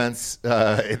offense in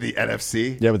the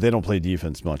NFC. Yeah, but they don't play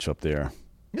defense much up there.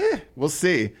 Yeah, we'll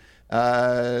see.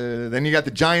 Then you got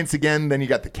the Giants again. Then you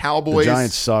got the Cowboys. The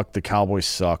Giants suck. The Cowboys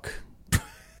suck.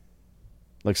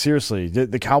 Like, seriously,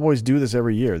 the Cowboys do this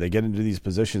every year. They get into these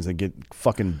positions and get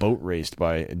fucking boat raced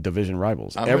by division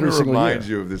rivals I'm every going to single remind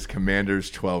year. you of this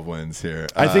Commanders 12 wins here.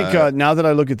 I think now that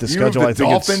I look at the you have schedule, the I think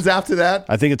Dolphins after that?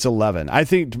 I think it's 11. I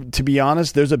think, to be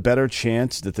honest, there's a better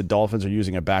chance that the Dolphins are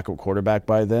using a backup quarterback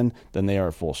by then than they are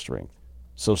at full strength.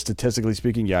 So statistically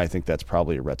speaking, yeah, I think that's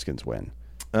probably a Redskins win.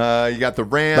 You got the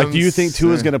Rams. Like, do you think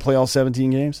Tua's going to play all 17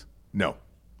 games? No.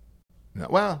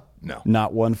 Well, no.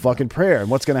 Not one fucking prayer. And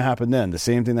what's going to happen then? The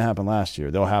same thing that happened last year.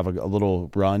 They'll have a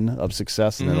little run of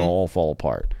success, and then it'll all fall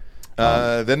apart.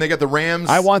 Then they got the Rams.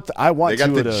 I want They got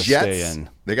Tua the to Jets. stay in.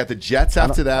 They got the Jets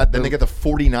after that. Then they got the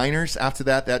 49ers after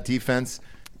that defense.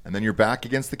 And then you're back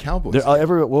against the Cowboys.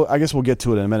 I guess we'll get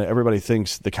to it in a minute. Everybody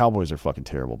thinks the Cowboys are fucking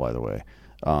terrible, by the way.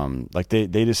 Like they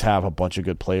just have a bunch of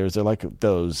good players. They're like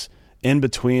those in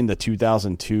between the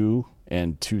 2002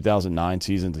 and 2009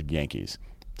 seasons of Yankees.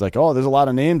 It's like, oh, there's a lot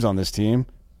of names on this team.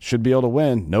 Should be able to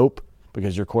win. Nope,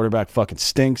 because your quarterback fucking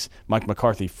stinks. Mike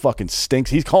McCarthy fucking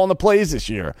stinks. He's calling the plays this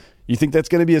year. You think that's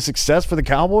going to be a success for the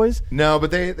Cowboys? No,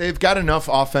 but they've got enough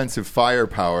offensive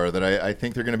firepower that I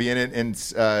think they're going to be in it.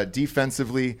 And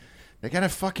defensively, they got a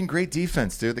fucking great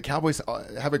defense, dude. The Cowboys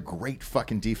have a great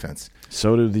fucking defense.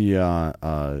 So do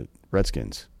the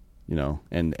Redskins,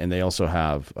 and they also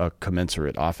have a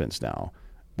commensurate offense now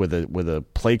with a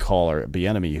play caller,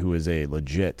 Bieniemy, who is a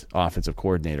legit offensive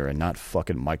coordinator and not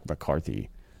fucking Mike McCarthy,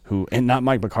 and not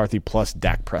Mike McCarthy plus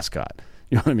Dak Prescott.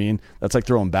 You know what I mean? That's like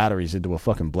throwing batteries into a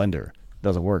fucking blender.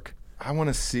 Doesn't work. I want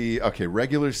to see,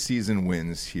 regular season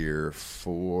wins here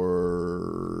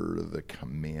for the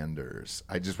Commanders.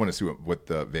 I just want to see what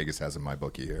the Vegas has in my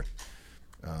bookie here.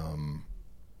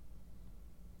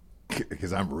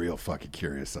 Because I'm real fucking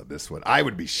curious on this one. I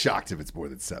would be shocked if it's more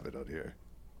than 7 on here.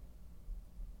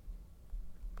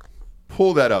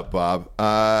 Pull that up, Bob.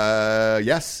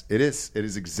 Yes, it is. It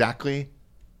is exactly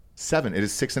 7. It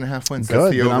is 6.5 wins. Good.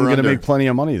 That's the Then I'm going to over-under. make plenty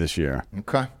of money this year.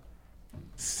 Okay.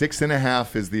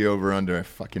 6.5 is the over-under. I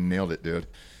fucking nailed it, dude.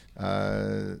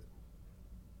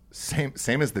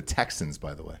 Same as the Texans,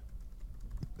 by the way.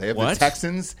 They have What? the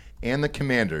Texans and the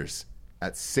Commanders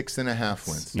at 6.5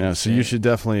 wins. Yeah, so you should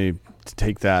definitely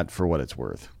take that for what it's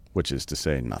worth, which is to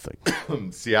say nothing.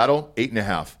 Seattle,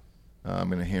 8.5. I'm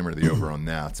going to hammer the over on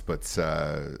that. But,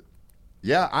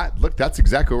 look, that's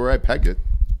exactly where I pegged it.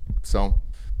 So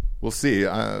we'll see.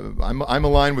 I'm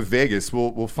aligned with Vegas.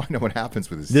 We'll find out what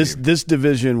happens with this team. This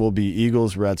division will be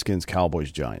Eagles, Redskins,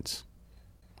 Cowboys, Giants.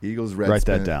 Eagles, Write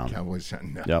Redskins, that down. Cowboys,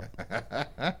 Giants. No.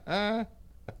 Yep.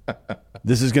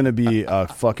 This is going to be a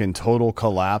fucking total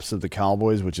collapse of the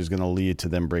Cowboys, which is going to lead to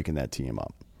them breaking that team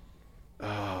up.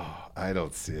 I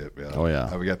don't see it, man. Oh,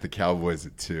 yeah. We got the Cowboys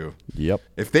at 2. Yep.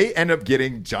 If they end up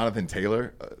getting Jonathan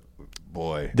Taylor,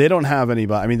 boy. They don't have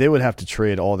anybody. I mean, they would have to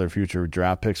trade all their future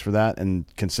draft picks for that, and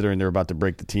considering they're about to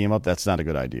break the team up, that's not a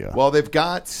good idea. Well, they've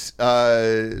got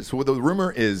so what the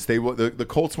rumor is the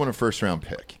Colts want a first-round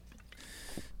pick.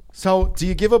 So, do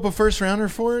you give up a first-rounder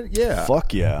for it? Yeah.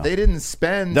 Fuck yeah. They didn't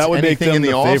spend That would make anything them in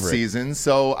the the favorite. offseason,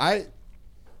 so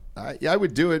I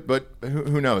would do it, but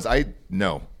who knows? I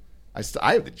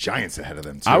have the Giants ahead of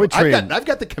them too. I would trade. I've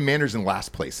got the Commanders in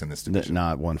last place in this division.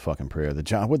 Not one fucking prayer. The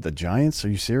Giants? Are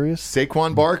you serious?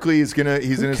 Saquon Barkley he's in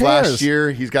his cares? last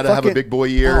year. He's got to have a big boy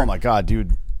year. Oh my god,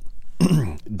 dude.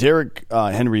 Derrick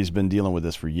Henry's been dealing with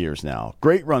this for years now.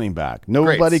 Great running back.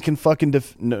 Nobody can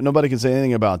nobody can say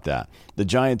anything about that. The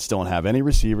Giants don't have any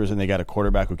receivers, and they got a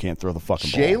quarterback who can't throw the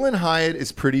fucking ball. Jalen Hyatt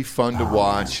is pretty fun to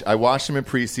watch. I watched him in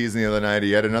preseason the other night.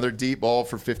 He had another deep ball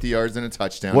for 50 yards and a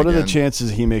touchdown. What are the chances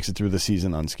he makes it through the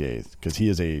season unscathed? Because he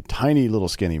is a tiny little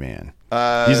skinny man.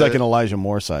 He's like an Elijah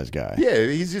Moore size guy. Yeah,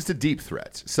 he's just a deep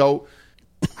threat. So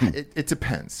it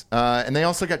depends. And they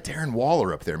also got Darren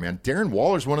Waller up there, man. Darren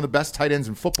Waller's one of the best tight ends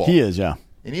in football. He is, yeah.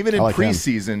 And even in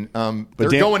preseason, they're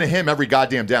going to him every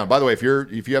goddamn down. By the way, if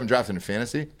you haven't drafted in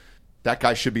fantasy, that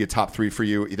guy should be a top 3 for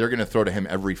you. They're going to throw to him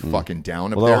every fucking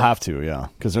down. Well, they'll have to, yeah,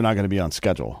 because they're not going to be on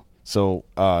schedule. So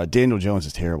Daniel Jones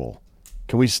is terrible.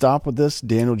 Can we stop with this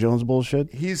Daniel Jones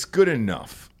bullshit? He's good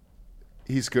enough.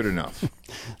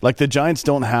 Like the Giants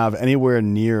don't have anywhere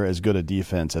near as good a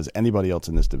defense as anybody else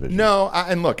in this division. No,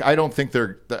 and look, I don't think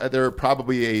they're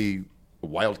probably a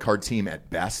wild card team at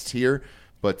best here,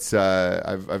 but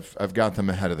I've got them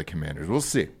ahead of the Commanders. We'll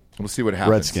see. We'll see what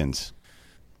happens. Redskins.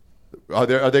 Are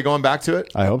they going back to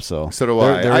it? I hope so. So do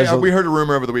I. We heard a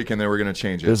rumor over the weekend they were going to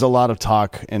change it. There's a lot of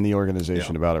talk in the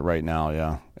organization about it right now,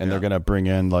 yeah. And they're going to bring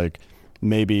in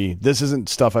maybe this isn't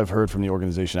stuff I've heard from the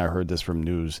organization. I heard this from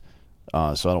news.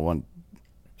 So I don't want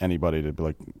anybody to be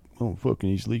like, oh, fucking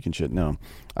he's leaking shit. No.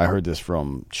 I heard this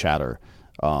from chatter.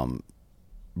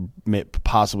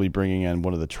 Possibly bringing in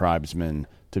one of the tribesmen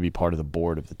to be part of the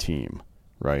board of the team,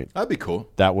 right? That'd be cool.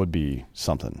 That would be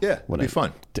something. Yeah, it'd be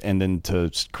fun. And then to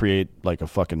create like a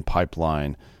fucking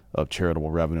pipeline of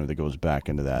charitable revenue that goes back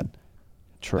into that.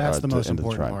 That's the most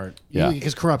important part. Yeah,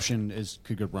 because corruption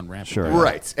could go run rampant. Sure,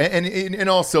 right? And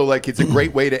also like it's a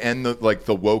great way to end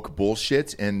the woke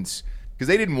bullshit, and because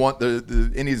they didn't want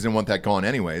the Indians didn't want that gone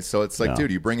anyway. So it's like,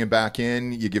 dude, you bring him back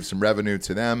in, you give some revenue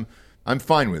to them. I'm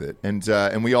fine with it,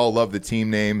 and we all love the team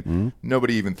name. Mm-hmm.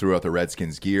 Nobody even threw out the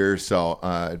Redskins gear, so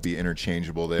it'd be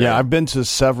interchangeable there. Yeah, I've been to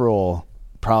several,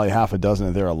 probably half a dozen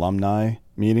of their alumni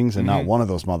meetings, and not one of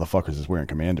those motherfuckers is wearing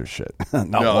Commanders shit.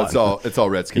 No, it's all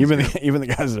Redskins. Even the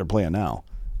guys that are playing now.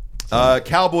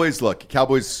 Cowboys. Look,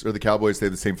 Cowboys are the Cowboys. They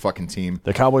have the same fucking team.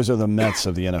 The Cowboys are the Mets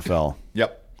of the NFL.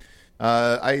 Yep.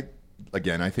 I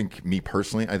think me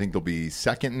personally, I think they'll be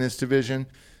second in this division,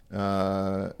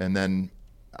 and then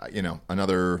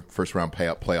another first round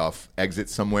playoff exit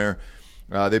somewhere.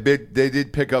 They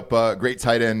did pick up a great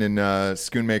tight end in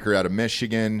Schoonmaker out of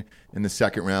Michigan in the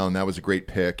second round. That was a great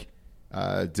pick.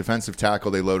 Defensive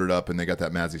tackle they loaded up, and they got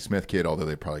that Mazi Smith kid, although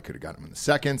they probably could have gotten him in the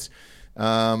seconds.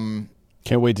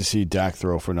 Can't wait to see Dak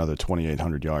throw for another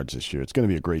 2,800 yards this year. It's going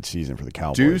to be a great season for the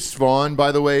Cowboys. Deuce Vaughn,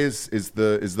 by the way, is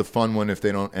the fun one if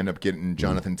they don't end up getting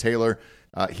Jonathan Taylor.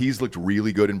 He's looked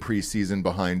really good in preseason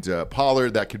behind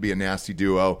Pollard. That could be a nasty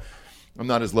duo. I'm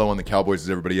not as low on the Cowboys as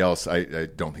everybody else. I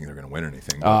don't think they're going to win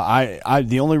anything.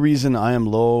 The only reason I am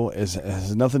low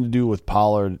has nothing to do with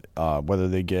Pollard, whether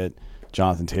they get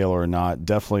Jonathan Taylor or not.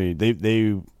 Definitely,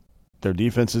 their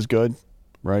defense is good,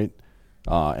 right?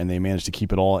 And they managed to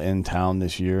keep it all in town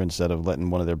this year instead of letting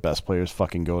one of their best players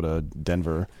fucking go to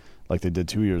Denver like they did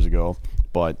 2 years ago.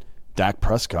 But Dak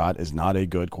Prescott is not a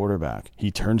good quarterback.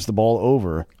 He turns the ball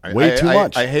over way too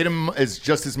much. I hate him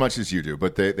just as much as you do,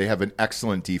 but they have an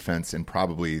excellent defense and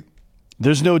probably...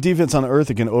 There's no defense on earth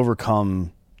that can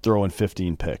overcome throwing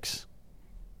 15 picks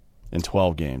in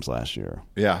 12 games last year.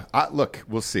 Yeah. Look,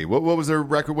 we'll see. What was their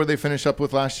record? What did they finish up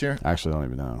with last year? Actually, I don't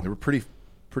even know. They were pretty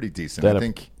decent. I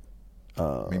think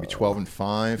maybe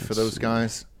 12-5 for those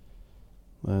guys.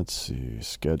 Let's see.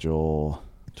 Schedule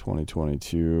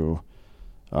 2022...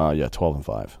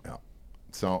 12-5. Yeah.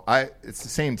 So it's the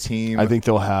same team. I think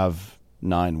they'll have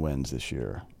 9 wins this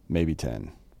year, maybe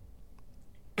 10.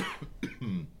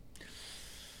 God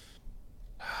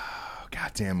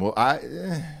damn. Well,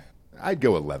 I'd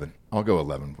go 11. I'll go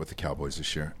 11 with the Cowboys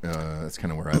this year. That's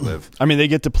kind of where I live. I mean, they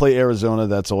get to play Arizona.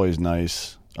 That's always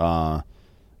nice. But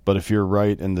if you're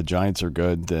right and the Giants are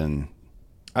good, then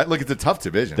look, it's a tough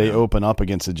division. They open up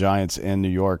against the Giants in New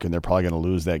York, and they're probably going to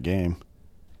lose that game.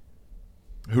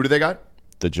 Who do they got?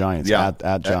 The Giants. Yeah.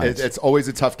 At Giants. It's always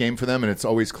a tough game for them, and it's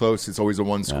always close. It's always a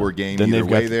one-score game then either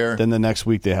way there. Then the next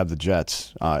week they have the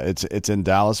Jets. It's in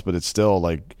Dallas, but it's still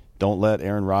like don't let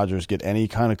Aaron Rodgers get any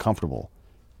kind of comfortable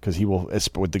because he will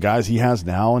with the guys he has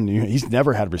now, and he's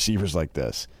never had receivers like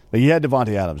this. Like, he had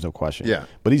Devontae Adams, no question. Yeah.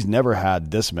 But he's never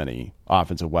had this many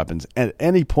offensive weapons at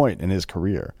any point in his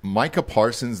career. Micah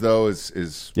Parsons, though,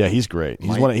 is yeah, he's great.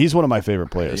 He's one of my favorite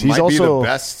players. He He's might also be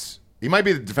the best. He might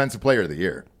be the defensive player of the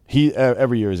year. He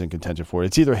every year is in contention for it.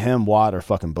 It's either him, Watt, or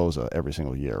fucking Boza every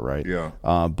single year, right? Yeah.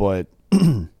 But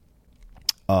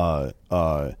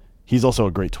he's also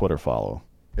a great Twitter follow.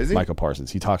 Is he? Micah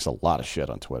Parsons. He talks a lot of shit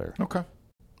on Twitter. Okay.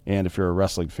 And if you're a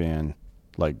wrestling fan,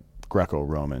 like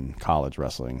Greco-Roman college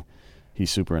wrestling,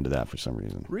 he's super into that for some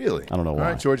reason. Really? I don't know why. All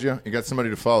right, Georgia, you got somebody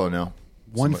to follow now.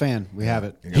 One fan. We have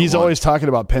it. He's always talking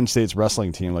about Penn State's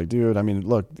wrestling team. Like, dude, I mean,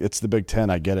 look, it's the Big Ten.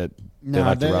 I get it. They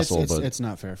like to wrestle, but it's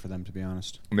not fair for them, to be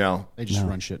honest. No. They just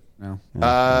run shit now.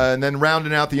 And then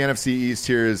rounding out the NFC East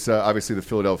here is obviously the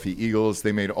Philadelphia Eagles.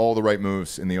 They made all the right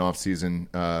moves in the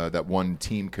offseason that one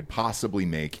team could possibly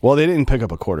make. Well, they didn't pick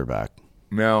up a quarterback.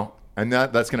 No. And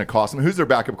that's going to cost them. Who's their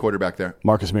backup quarterback there?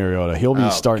 Marcus Mariota. He'll be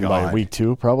starting by week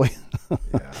 2, probably.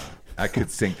 Yeah. That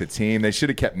could sink the team. They should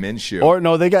have kept Minshew. Or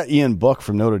no, they got Ian Book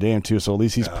from Notre Dame too, so at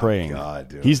least he's praying. God,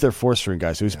 dude. He's their 4th-string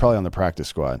guy, so he's probably on the practice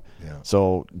squad. Yeah.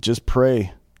 So just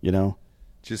pray, you know.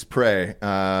 Just pray.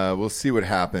 We'll see what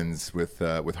happens with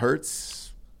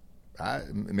Hurts.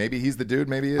 Maybe he's the dude.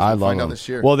 Maybe he is. I We'll love find him. out this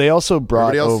year. Well, they also brought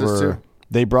Everybody else does, over. too.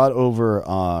 They brought over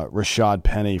Rashad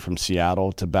Penny from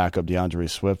Seattle to back up DeAndre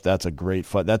Swift. That's a great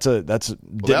fight.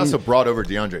 They also brought over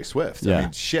DeAndre Swift. Yeah. I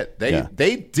mean, shit.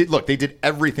 They did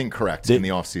everything correct in the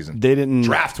offseason. They didn't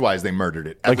draft-wise, they murdered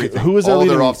it. Like, Everything. who was their all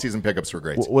leading- their offseason pickups were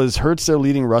great. Was Hurts their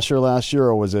leading rusher last year,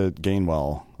 or was it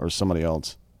Gainwell or somebody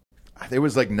else? There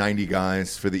was like 90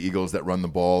 guys for the Eagles that run the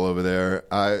ball over there.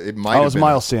 It might Oh, it have was been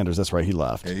Miles Sanders. That's right. He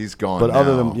left. Yeah, he's gone But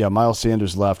other now. than Miles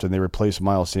Sanders left, and they replaced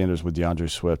Miles Sanders with DeAndre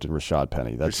Swift and Rashad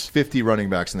Penny. There's That's 50 running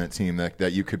backs in that team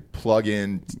that you could plug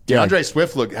in. Yeah. DeAndre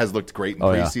Swift has looked great in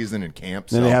preseason and camp.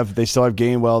 Then so- they still have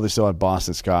Gainwell. They still have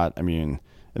Boston Scott. I mean,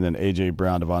 and then AJ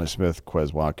Brown, Devontae Smith,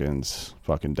 Quez Watkins,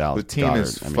 fucking Dallas. The team Goddard.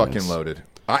 is I mean, fucking it's- loaded.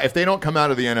 If they don't come out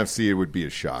of the NFC, it would be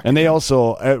a shock. And they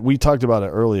also, we talked about it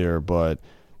earlier, but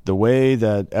the way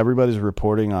that everybody's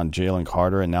reporting on Jalen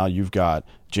Carter, and now you've got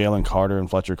Jalen Carter and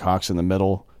Fletcher Cox in the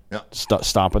middle,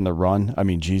 stopping the run. I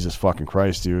mean, Jesus fucking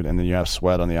Christ, dude. And then you have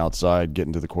Sweat on the outside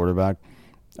getting to the quarterback,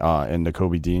 and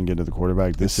Nakobe Dean getting to the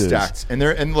quarterback. This is stacked.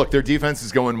 And look, their defense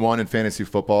is going 1 in fantasy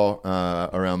football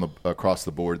across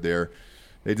the board there.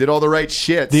 They did all the right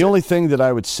shit. The only thing that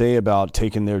I would say about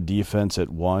taking their defense at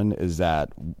 1 is that,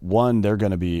 1, they're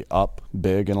going to be up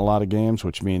big in a lot of games,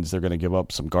 which means they're going to give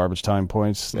up some garbage time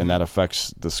points, and that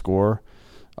affects the score.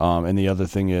 And the other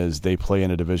thing is they play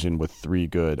in a division with 3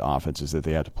 good offenses that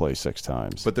they have to play 6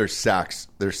 times. But their sacks,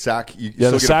 you the still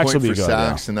get a sacks point will be for good,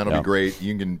 sacks, yeah. and that'll Yeah. be great.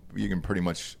 You can pretty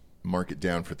much mark it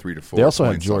down for 3 to 4. They also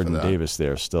have points off of Jordan that. Davis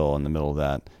there still in the middle of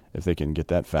that, if they can get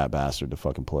that fat bastard to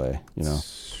fucking play, you know.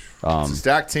 It's a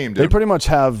stacked team, dude. They pretty much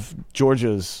have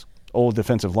Georgia's old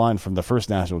defensive line from the first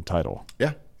national title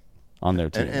yeah. on their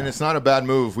team. And it's not a bad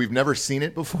move. We've never seen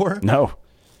it before. No.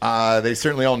 They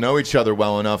certainly all know each other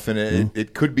well enough, and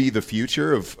it could be the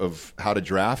future of how to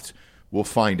draft. We'll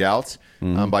find out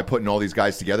by putting all these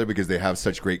guys together because they have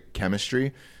such great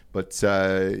chemistry. But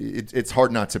it's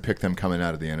hard not to pick them coming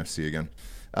out of the NFC again.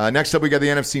 Next up, we got the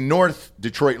NFC North,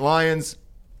 Detroit Lions.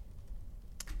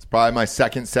 It's probably my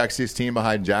second sexiest team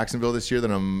behind Jacksonville this year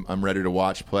that I'm ready to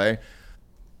watch play.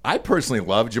 I personally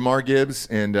love Jamar Gibbs,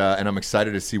 and I'm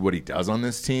excited to see what he does on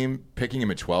this team. Picking him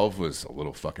at 12 was a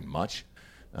little fucking much.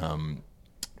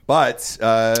 But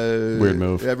weird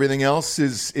move. Everything else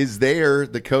is there.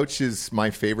 The coach is my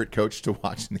favorite coach to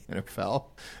watch in the NFL.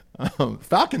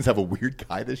 Falcons have a weird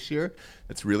guy this year.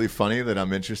 That's really funny that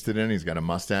I'm interested in. He's got a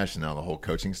mustache, and now the whole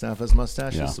coaching staff has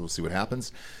mustaches. Yeah. So we'll see what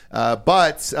happens.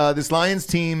 But this Lions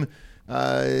team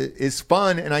is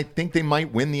fun, and I think they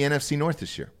might win the NFC North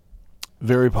this year.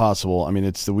 Very possible. I mean,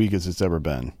 it's the weakest it's ever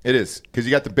been. It is, because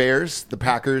you got the Bears, the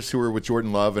Packers, who are with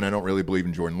Jordan Love, and I don't really believe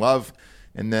in Jordan Love.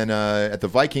 And then at the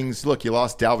Vikings, look, you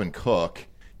lost Dalvin Cook.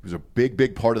 He was a big,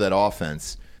 big part of that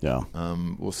offense. Yeah.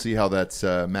 We'll see how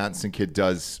that Mattison kid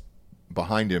does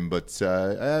behind him. But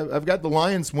I've got the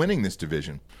Lions winning this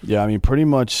division. Yeah, I mean, pretty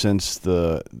much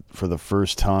for the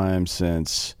first time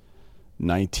since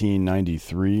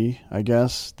 1993, I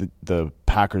guess, the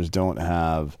Packers don't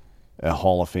have a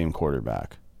Hall of Fame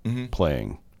quarterback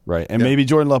playing, right? And maybe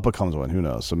Jordan Love becomes one. Who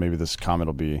knows? So maybe this comment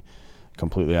will be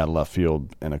completely out of left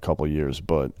field in a couple of years.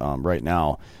 But right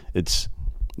now,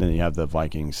 then you have the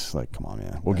Vikings. Like, come on,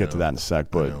 man. We'll get to that in a sec.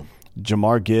 But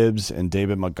Jamar Gibbs and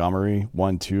David Montgomery,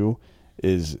 1-2,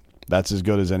 that's as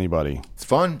good as anybody. It's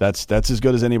fun. That's as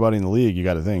good as anybody in the league, you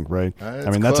got to think, right?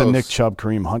 I mean, that's a close. Nick Chubb,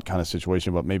 Kareem Hunt kind of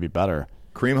situation, but maybe better.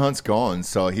 Kareem Hunt's gone,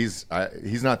 so he's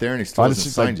not there, and he still Oh, hasn't it's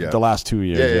just signed like yet. the last 2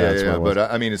 years. That's what it was.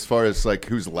 But I mean, as far as like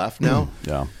who's left now,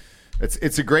 yeah.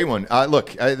 it's a great one.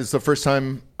 Look, this is the first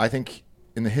time I think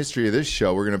in the history of this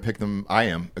show we're going to pick them. I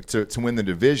am to win the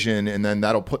division, and then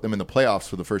that'll put them in the playoffs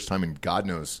for the first time in God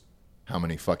knows how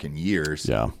many fucking years.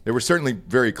 Yeah. They were certainly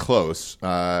very close.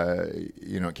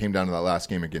 It came down to that last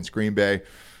game against Green Bay.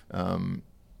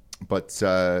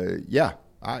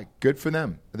 Good for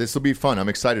them. This will be fun. I'm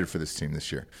excited for this team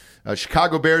this year.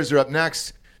 Chicago Bears are up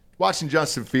next. Watching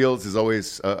Justin Fields is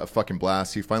always a fucking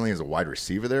blast. He finally has a wide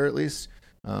receiver there at least.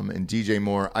 And DJ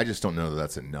Moore, I just don't know that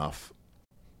that's enough.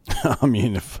 I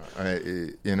mean, if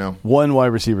one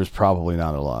wide receiver is probably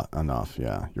not enough.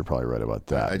 Yeah, you're probably right about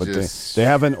that. But they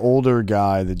have an older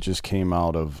guy that just came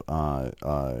out of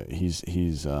he's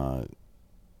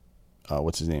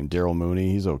what's his name? Daryl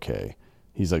Mooney. He's okay.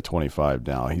 He's like 25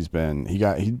 now. He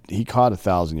caught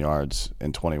 1,000 yards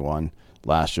in 21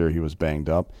 last year. He was banged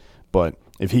up, but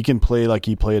if he can play like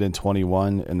he played in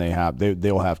 21, and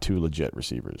they'll have two legit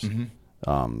receivers.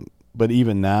 Mm-hmm. But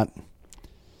even that,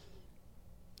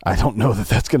 I don't know that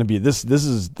that's going to be this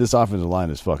offensive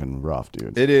line is fucking rough,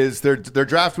 dude. It is. Their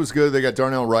draft was good. They got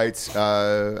Darnell Wright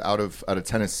out of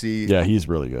Tennessee. Yeah, he's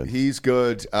really good. He's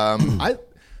good.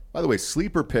 By the way,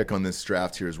 sleeper pick on this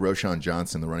draft here is Roschon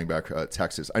Johnson, the running back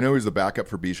Texas. I know he was the backup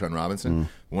for Bijan Robinson.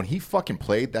 When he fucking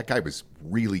played, that guy was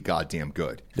really goddamn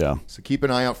good. Yeah. So keep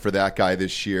an eye out for that guy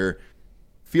this year.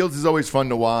 Fields is always fun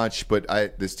to watch, but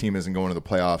this team isn't going to the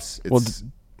playoffs.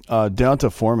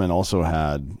 Deonta Foreman also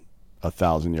had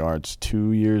 1,000 yards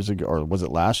 2 years ago, or was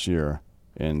it last year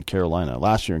in Carolina?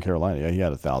 Last year in Carolina, yeah, he had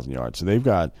 1,000 yards. So they've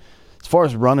got, as far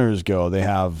as runners go, they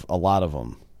have a lot of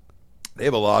them. They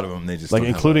have a lot of them. They just like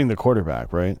including the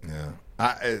quarterback, right? Yeah.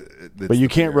 But you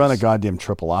can't run a goddamn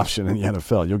triple option in the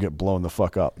NFL. You'll get blown the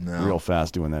fuck up real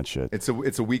fast doing that shit. It's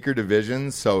a weaker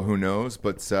division, so who knows?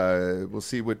 But we'll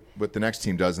see what the next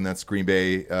team does, and that's Green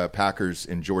Bay Packers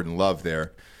and Jordan Love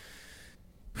there.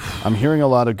 I'm hearing a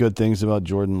lot of good things about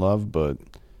Jordan Love, but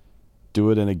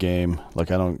do it in a game.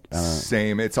 Like I don't.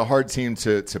 Same. It's a hard team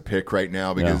to pick right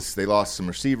now because they lost some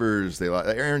receivers.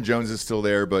 Aaron Jones is still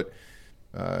there, but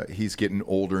he's getting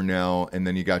older now. And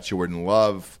then you got Jordan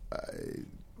Love.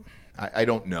 I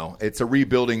don't know. It's a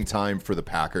rebuilding time for the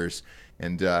Packers,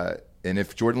 and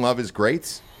if Jordan Love is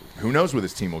great, who knows where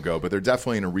this team will go? But they're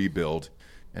definitely in a rebuild,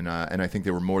 and I think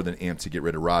they were more than amped to get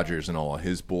rid of Rodgers and all of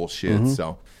his bullshit. Mm-hmm.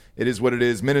 So. It is what it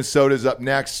is. Minnesota's up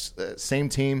next. Same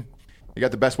team. You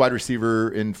got the best wide receiver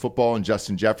in football in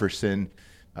Justin Jefferson.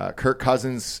 Kirk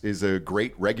Cousins is a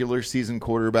great regular season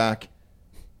quarterback,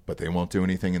 but they won't do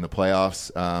anything in the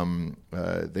playoffs.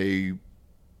 They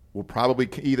will probably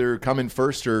either come in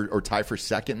first or tie for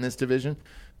second in this division.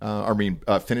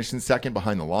 Finish in second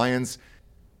behind the Lions.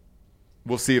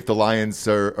 We'll see if the Lions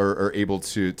are able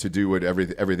to do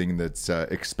everything that's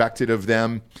expected of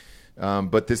them.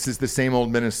 But this is the same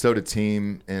old Minnesota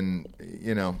team, and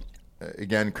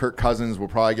again, Kirk Cousins will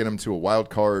probably get them to a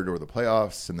wild card or the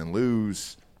playoffs, and then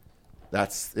lose.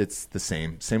 It's the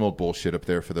same old bullshit up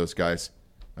there for those guys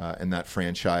in that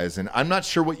franchise. And I'm not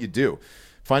sure what you do.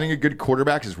 Finding a good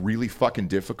quarterback is really fucking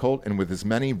difficult, and with as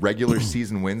many regular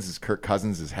season wins as Kirk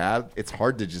Cousins has had, it's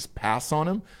hard to just pass on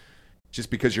him. Just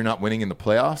because you're not winning in the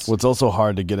playoffs. Well, it's also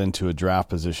hard to get into a draft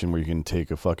position where you can take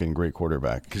a fucking great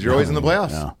quarterback. Because you're always in the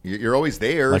playoffs. Yeah. You're always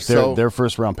there. Like their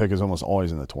first round pick is almost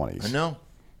always in the 20s. I know.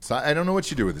 So I don't know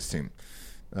what you do with this team.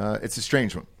 It's a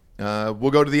strange one.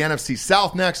 We'll go to the NFC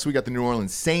South next. We got the New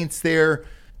Orleans Saints there.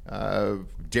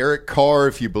 Derek Carr,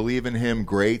 if you believe in him,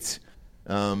 great.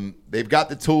 They've got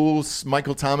the tools.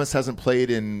 Michael Thomas hasn't played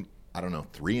in,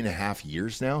 3.5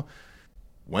 years now.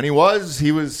 When he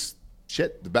was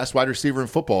the best wide receiver in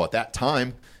football at that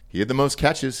time. He had the most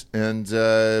catches,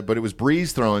 but it was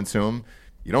Breeze throwing to him.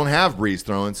 You don't have Breeze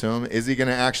throwing to him. Is he going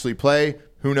to actually play?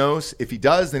 Who knows? If he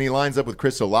does, then he lines up with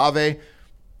Chris Olave.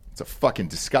 It's a fucking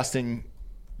disgusting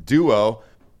duo,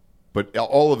 but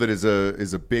all of it is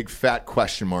a big fat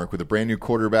question mark with a brand new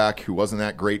quarterback who wasn't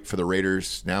that great for the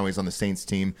Raiders. Now he's on the Saints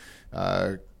team.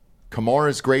 Kamara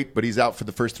is great, but he's out for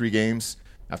the first 3 games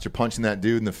after punching that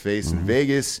dude in the face in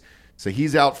Vegas. So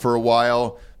he's out for a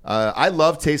while. I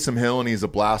love Taysom Hill, and he's a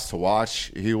blast to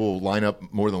watch. He will line up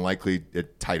more than likely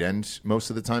at tight end most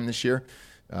of the time this year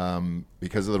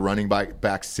because of the running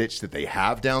back sitch that they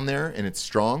have down there, and it's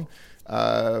strong.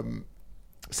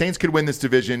 Saints could win this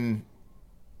division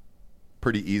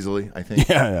pretty easily, I think.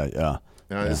 Yeah.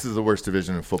 This is the worst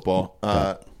division in football.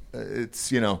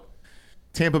 It's,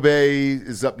 Tampa Bay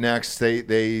is up next.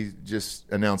 They just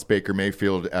announced Baker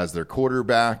Mayfield as their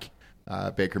quarterback.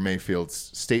 Baker Mayfield's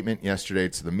statement yesterday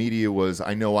to the media was,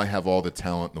 "I know I have all the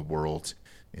talent in the world."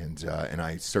 and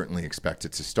I certainly expect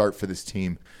it to start for this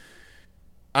team.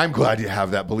 I'm glad you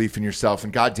have that belief in yourself,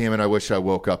 and God damn it, I wish I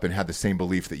woke up and had the same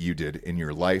belief that you did in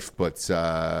your life, but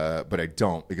I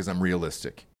don't, because I'm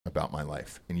realistic about my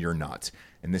life, and you're not.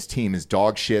 And this team is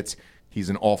dog shit. He's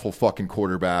an awful fucking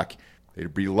quarterback.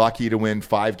 They'd be lucky to win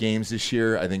 5 games this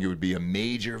year. I think it would be a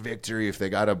major victory if they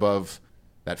got above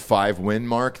that 5-win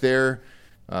mark there.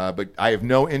 But I have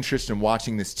no interest in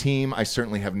watching this team. I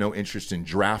certainly have no interest in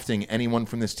drafting anyone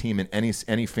from this team in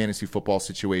any fantasy football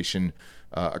situation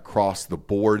across the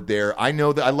board there. I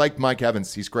know that I like Mike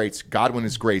Evans. He's great. Godwin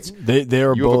is great. They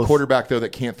are you both, have a quarterback, though, that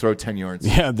can't throw 10 yards.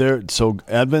 Yeah, so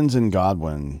Evans and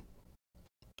Godwin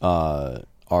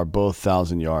are both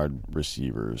 1,000-yard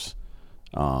receivers.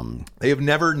 They have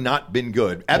never not been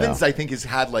good. Evans, I think, has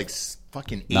had like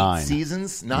fucking 8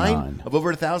 seasons, 9 of over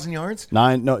 1,000 yards.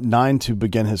 9 to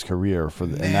begin his career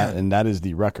and that is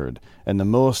the record. And the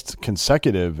most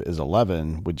consecutive is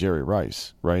 11 with Jerry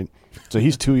Rice, right? So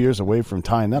he's 2 years away from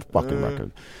tying that fucking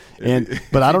record.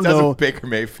 But I don't know. Baker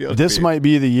Mayfield. This might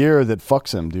be the year that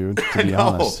fucks him, dude. To be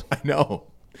honest, I know.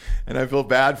 And I feel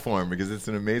bad for him because it's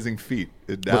an amazing feat.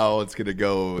 And now it's going to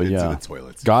go into the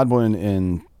toilets. Godwin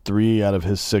in 3 out of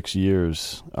his 6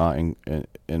 years, and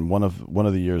one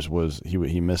of the years was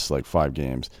he missed like 5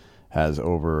 games, has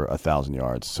over 1,000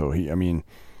 yards. So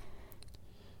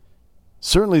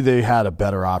certainly they had a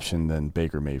better option than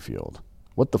Baker Mayfield.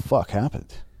 What the fuck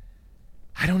happened?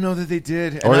 I don't know that they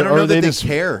did, and I don't know that they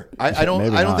care. I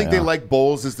don't think they like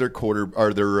Bowles as their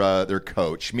their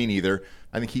coach. Me neither.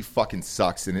 I think he fucking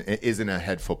sucks and isn't a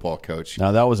head football coach.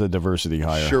 Now that was a diversity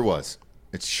hire. Sure was.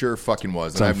 It sure fucking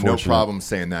was. And I have no problem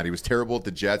saying that. He was terrible at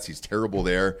the Jets. He's terrible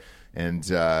there. And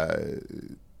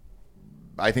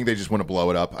I think they just want to blow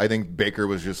it up. I think Baker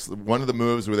was just one of the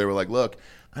moves where they were like, look,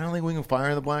 I don't think we can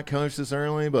fire the black coach this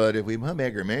early, but if we put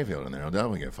Baker Mayfield in there, he'll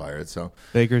definitely get fired. So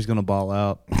Baker's going to ball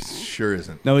out. Sure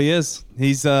isn't. No, he is.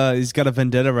 He's got a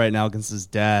vendetta right now against his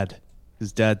dad.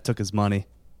 His dad took his money.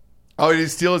 Oh, did he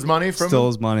steal his money from him? Stole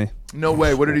his money. No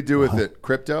way. What did he do with it?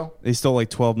 Crypto? He stole like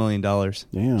 $12 million.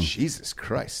 Damn. Jesus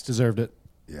Christ. Deserved it.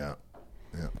 Yeah.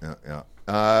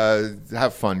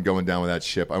 Have fun going down with that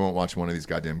ship. I won't watch one of these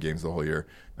goddamn games the whole year,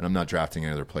 and I'm not drafting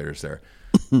any other players there.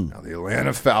 Now, the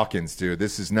Atlanta Falcons, dude,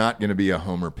 this is not going to be a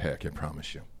homer pick, I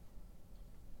promise you.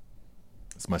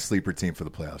 It's my sleeper team for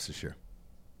the playoffs this year.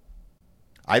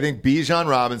 I think Bijan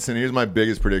Robinson, here's my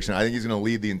biggest prediction, I think he's going to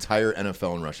lead the entire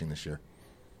NFL in rushing this year.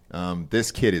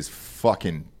 This kid is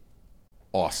fucking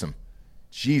awesome.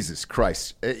 Jesus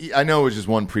Christ. I know it was just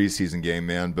one preseason game,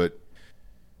 man, but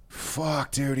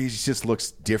fuck, dude, he just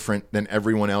looks different than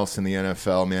everyone else in the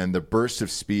NFL, man. The burst of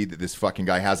speed that this fucking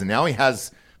guy has, and now he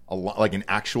has like an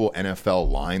actual NFL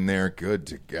line there. Good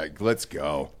to go. Let's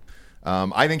go.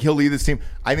 I think he'll lead this team.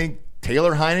 I think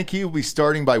Taylor Heineke will be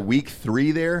starting by week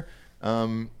 3 there.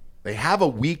 They have a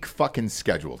weak fucking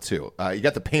schedule, too. You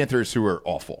got the Panthers, who are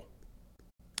awful.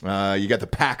 You got the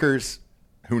Packers.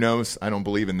 Who knows? I don't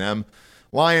believe in them.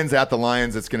 Lions at the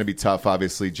Lions. That's going to be tough,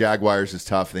 obviously. Jaguars is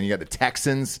tough. Then you got the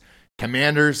Texans.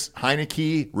 Commanders.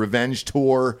 Heineke, revenge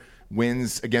tour,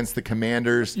 wins against the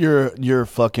Commanders. You're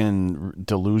fucking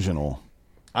delusional.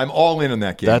 I'm all in on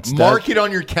that game. Mark it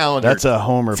on your calendar. That's a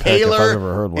homer pick if I've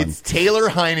ever heard one. It's Taylor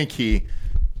Heineke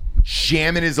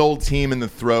jamming his old team in the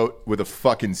throat with a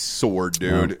fucking sword,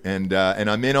 dude. Yeah. And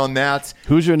I'm in on that.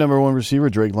 Who's your number 1 receiver?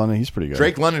 Drake London. He's pretty good.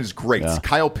 Drake London is great. Yeah.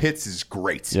 Kyle Pitts is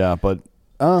great. Yeah, but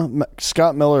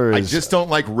Scott Miller is... I just don't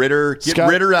like Ritter. Get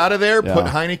Ritter out of there. Yeah. Put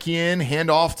Heineke in. Hand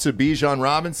off to Bijan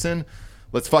Robinson.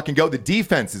 Let's fucking go. The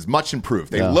defense is much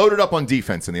improved. They loaded up on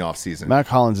defense in the offseason. Mac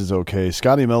Hollins is okay.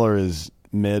 Scotty Miller is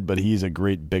mid, but he's a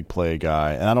great big play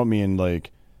guy. And I don't mean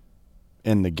like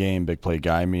in the game big play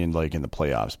guy. I mean like in the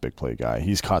playoffs big play guy.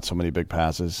 He's caught so many big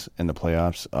passes in the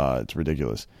playoffs. It's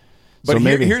ridiculous. But so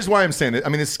here's why I'm saying that. I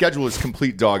mean, the schedule is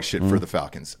complete dog shit for the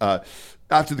Falcons.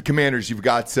 After the Commanders, you've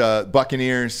got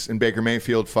Buccaneers and Baker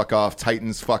Mayfield, fuck off.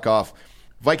 Titans, fuck off.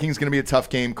 Vikings going to be a tough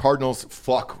game. Cardinals,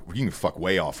 fuck. You can fuck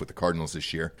way off with the Cardinals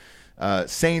this year.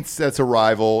 Saints, that's a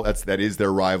rival. That is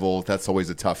their rival. That's always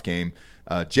a tough game.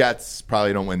 Jets,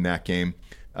 probably don't win that game.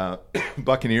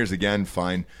 Buccaneers, again,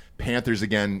 fine. Panthers,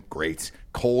 again, great.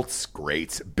 Colts,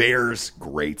 great. Bears,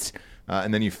 great.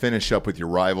 And then you finish up with your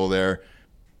rival there.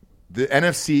 The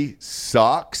NFC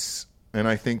sucks, and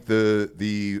I think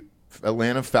the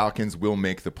Atlanta Falcons will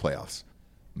make the playoffs.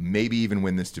 Maybe even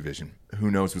win this division.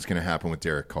 Who knows what's going to happen with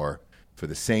Derek Carr for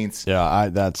the Saints? Yeah,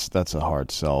 that's a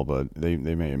hard sell, but they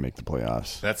may make the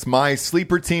playoffs. That's my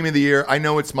sleeper team of the year. I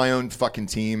know it's my own fucking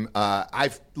team.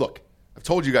 I've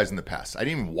told you guys in the past, I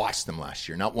didn't even watch them last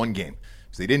year, not one game.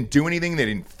 So they didn't do anything. They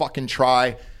didn't fucking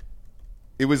try.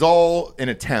 it was all an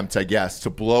attempt, I guess,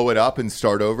 to blow it up and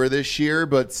start over this year.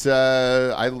 But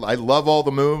I love all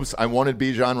the moves. I wanted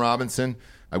Bijan Robinson.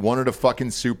 I wanted a fucking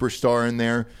superstar in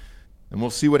there. And we'll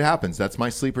see what happens. That's my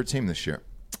sleeper team this year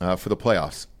for the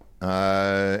playoffs.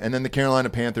 And then the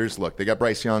Carolina Panthers, look, they got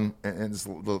Bryce Young. And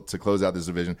to close out this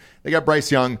division, they got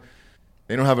Bryce Young.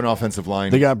 They don't have an offensive line.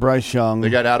 They got Bryce Young. They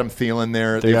got Adam Thielen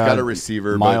there. They've got a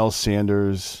receiver. Miles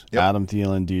Sanders, Yep. Adam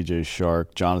Thielen, DJ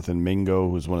Shark, Jonathan Mingo,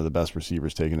 who's one of the best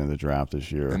receivers taken in the draft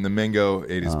this year. And the Mingo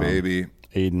ate his baby.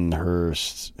 Hayden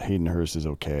Hurst is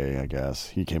okay, I guess.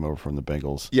 He came over from the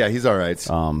Bengals. Yeah, he's all right.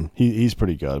 He's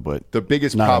pretty good, but The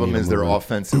biggest not problem any is their movement.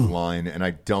 offensive line, and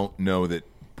I don't know that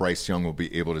Bryce Young will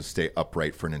be able to stay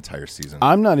upright for an entire season.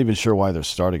 I'm not even sure why they're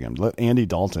starting him. Let Andy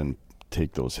Dalton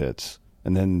take those hits,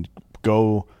 and then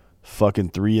go fucking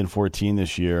 3-14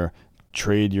 this year.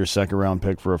 Trade your second-round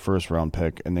pick for a first-round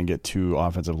pick, and then get 2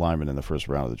 offensive linemen in the first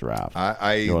round of the draft.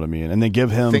 You know what I mean? And then give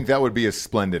him. I think that would be a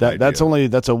splendid idea.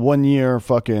 That's a 1 year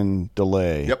fucking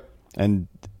delay. Yep. And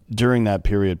during that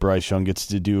period, Bryce Young gets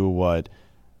to do what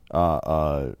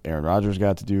Aaron Rodgers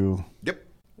got to do. Yep.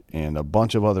 And a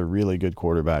bunch of other really good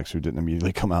quarterbacks who didn't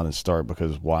immediately come out and start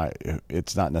because why?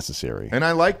 It's not necessary. And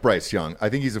I like Bryce Young. I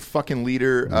think he's a fucking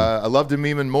leader. I loved him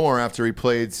even more after he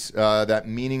played that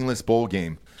meaningless bowl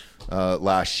game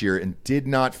last year and did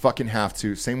not fucking have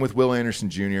to. Same with Will Anderson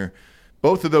Jr.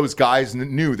 Both of those guys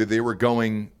knew that they were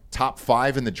going top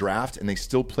 5 in the draft, and they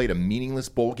still played a meaningless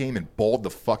bowl game and balled the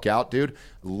fuck out, dude.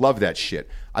 Love that shit.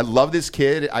 I love this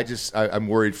kid. I'm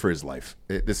worried for his life.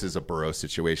 This is a Burrow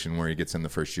situation where he gets in the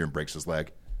first year and breaks his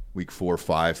leg, week 4 or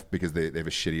 5, because they have a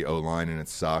shitty O-line and it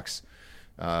sucks.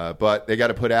 But they got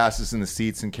to put asses in the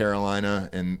seats in Carolina,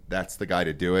 and that's the guy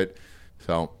to do it.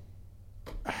 So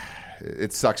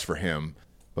it sucks for him.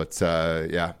 But,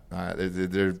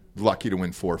 they're lucky to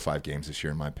win 4 or 5 games this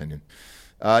year, in my opinion.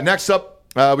 Next up,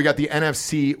 we got the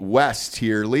NFC West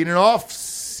here. Leading off,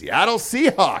 Seattle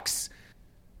Seahawks.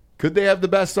 Could they have the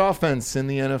best offense in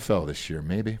the NFL this year?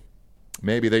 Maybe.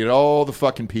 They get all the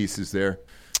fucking pieces there.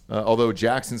 Although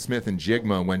Jackson Smith and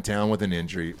Jigma went down with an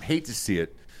injury. Hate to see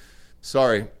it.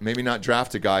 Sorry, maybe not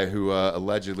draft a guy who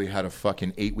allegedly had a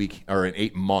fucking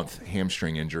 8-month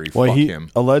hamstring injury. Well, Fuck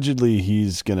him. Allegedly,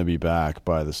 he's going to be back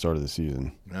by the start of the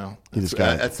season. No, He's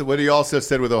that's what he also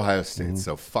said with Ohio State.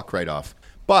 So fuck right off.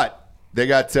 But they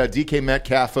got DK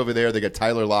Metcalf over there. They got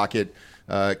Tyler Lockett.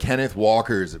 Kenneth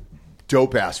Walker's a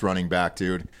dope-ass running back,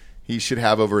 dude. He should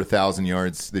have over 1,000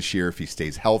 yards this year if he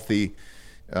stays healthy.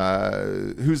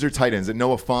 Who's their tight end? Is it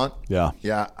Noah Fant? Yeah.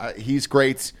 Yeah, he's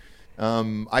great.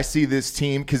 I see this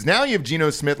team, because now you have Geno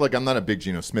Smith. Like, I'm not a big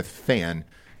Geno Smith fan,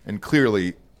 and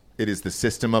clearly it is the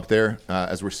system up there,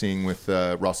 as we're seeing with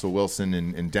Russell Wilson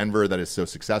in Denver that is so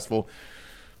successful.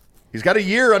 He's got a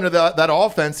year under that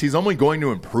offense. He's only going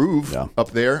to improve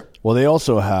up there. Well, they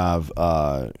also have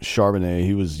Charbonnet.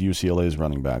 He was UCLA's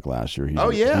running back last year.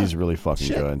 He's really fucking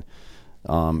good.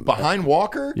 Behind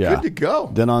Walker, good to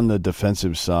go. Then on the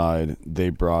defensive side, they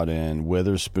brought in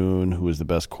Witherspoon, who is the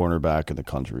best cornerback in the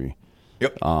country.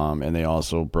 Yep. And they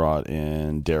also brought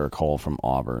in Derek Hall from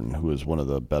Auburn, who is one of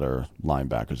the better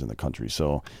linebackers in the country.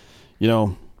 So,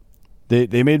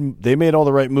 They made all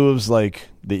the right moves like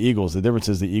the Eagles. The difference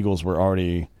is the Eagles were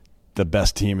already the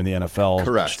best team in the NFL,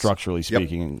 correct, structurally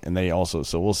speaking, and they also.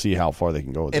 So we'll see how far they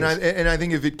can go with this. And I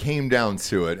think if it came down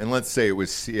to it, and let's say it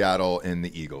was Seattle and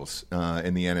the Eagles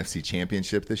in the NFC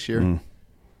Championship this year,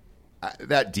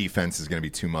 that defense is going to be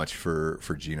too much for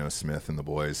Geno Smith and the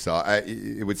boys. So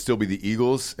it would still be the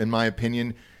Eagles, in my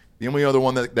opinion. The only other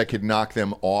one that could knock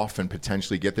them off and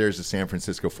potentially get there is the San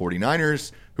Francisco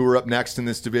 49ers, who are up next in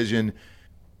this division.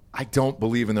 I don't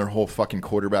believe in their whole fucking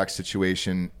quarterback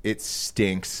situation. It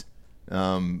stinks. If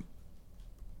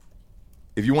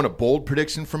you want a bold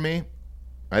prediction from me,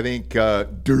 I think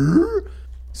Sam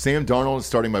Darnold is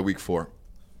starting by week 4.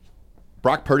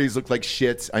 Brock Purdy's looked like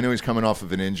shit. I know he's coming off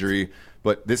of an injury,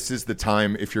 but this is the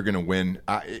time if you're going to win.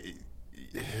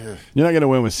 You're not going to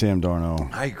win with Sam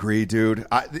Darnold. I agree, dude.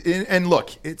 And look,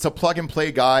 it's a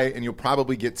plug-and-play guy, and you'll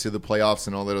probably get to the playoffs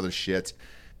and all that other shit.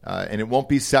 And it won't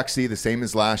be sexy, the same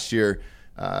as last year.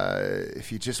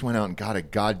 If you just went out and got a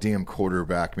goddamn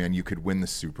quarterback, man, you could win the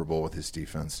Super Bowl with his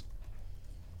defense.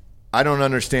 I don't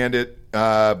understand it,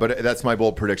 but that's my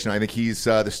bold prediction. I think he's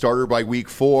the starter by week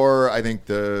 4. I think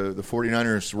the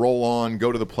 49ers roll on,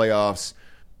 go to the playoffs,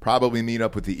 probably meet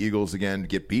up with the Eagles again,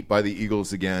 get beat by the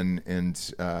Eagles again, and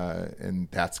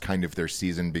that's kind of their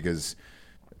season because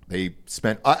they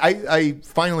spent. I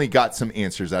finally got some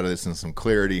answers out of this and some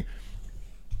clarity.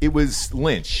 It was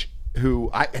Lynch who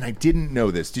I didn't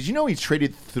know this. Did you know he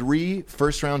traded 3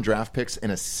 first-round draft picks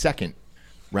and a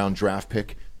second-round draft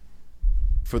pick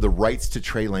for the rights to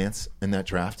Trey Lance in that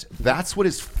draft. That's what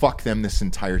has fucked them this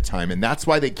entire time, and that's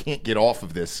why they can't get off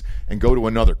of this and go to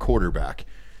another quarterback.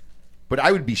 But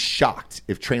I would be shocked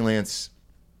if Trey Lance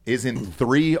isn't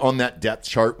 3 on that depth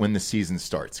chart when the season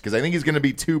starts, because I think he's going to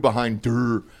be 2 behind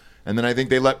Durr, and then I think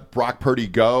they let Brock Purdy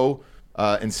go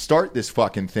and start this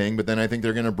fucking thing, but then I think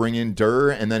they're going to bring in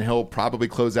Durr, and then he'll probably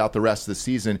close out the rest of the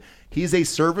season. He's a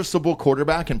serviceable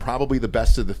quarterback and probably the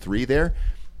best of the 3 there.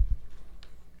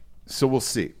 So we'll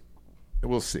see.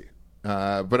 We'll see.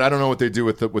 But I don't know what they do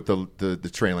with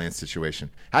the Trey Lance situation.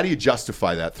 How do you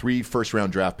justify that? 3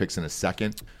 first-round draft picks in a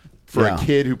second for a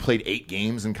kid who played 8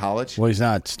 games in college? Well, he's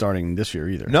not starting this year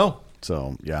either. No.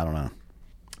 So, yeah, I don't know.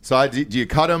 So do you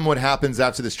cut him? What happens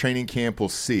after this training camp? We'll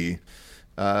see.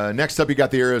 Next up, you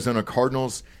got the Arizona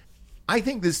Cardinals. I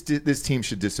think this team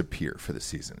should disappear for the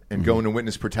season and go into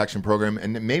witness protection program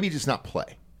and maybe just not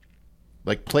play.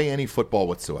 Like, play any football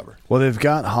whatsoever. Well, they've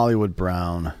got Hollywood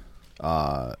Brown,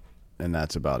 and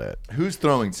that's about it. Who's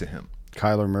throwing to him?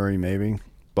 Kyler Murray, maybe.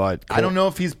 But I don't know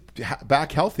if he's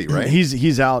back healthy, right?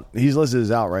 He's out. He's listed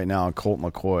as out right now. Colt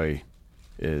McCoy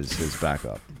is his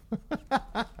backup.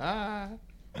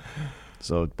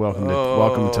 So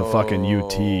welcome to fucking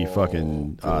UT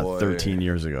fucking 13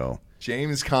 years ago.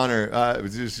 James Conner,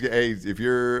 if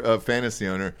you're a fantasy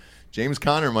owner, James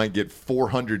Conner might get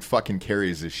 400 fucking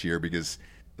carries this year because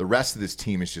the rest of this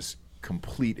team is just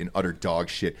complete and utter dog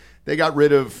shit. They got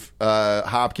rid of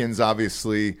Hopkins,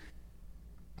 obviously.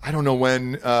 I don't know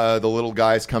when the little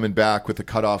guy's coming back with the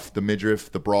cutoff, the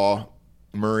midriff, the bra.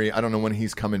 Murray, I don't know when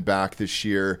he's coming back this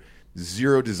year.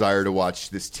 Zero desire to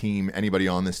watch this team, anybody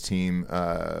on this team.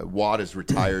 Watt is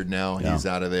retired now. Yeah. He's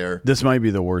out of there. This might be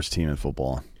the worst team in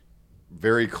football.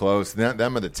 Very close.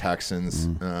 Them are the Texans.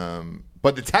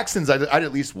 But the Texans, I'd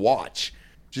at least watch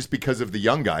just because of the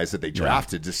young guys that they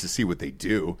drafted, just to see what they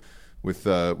do with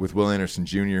Will Anderson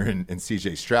Jr. and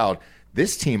C.J. Stroud.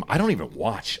 This team, I don't even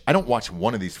watch. I don't watch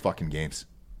one of these fucking games.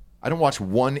 I don't watch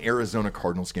one Arizona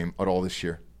Cardinals game at all this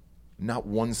year. Not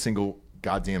one single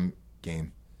goddamn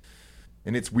game.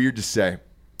 And it's weird to say.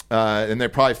 And they're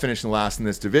probably finishing last in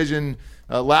this division.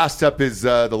 Last up is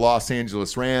the Los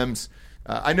Angeles Rams.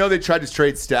 I know they tried to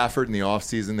trade Stafford in the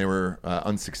offseason. They were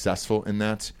unsuccessful in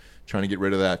that, trying to get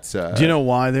rid of that. Do you know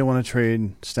why they want to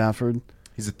trade Stafford?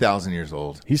 He's 1,000 years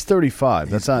old. He's 35.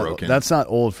 He's broken. That's not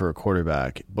old for a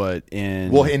quarterback, but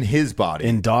in his body,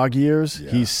 in dog years,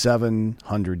 he's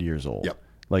 700 years old. Yep.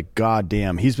 Like,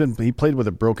 goddamn, he played with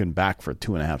a broken back for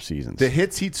 2.5 seasons. The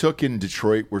hits he took in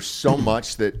Detroit were so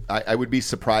much that I would be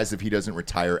surprised if he doesn't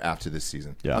retire after this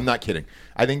season. Yeah. I'm not kidding.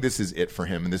 I think this is it for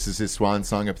him, and this is his swan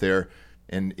song up there.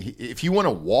 And if you want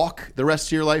to walk the rest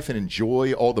of your life and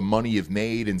enjoy all the money you've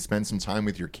made and spend some time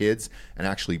with your kids and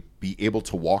actually be able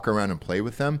to walk around and play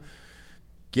with them,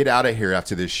 get out of here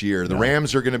after this year. The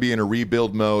Rams are going to be in a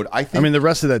rebuild mode. I mean, the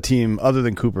rest of that team, other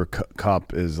than Cooper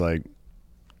Kupp, is like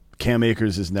Cam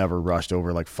Akers has never rushed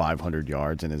over like 500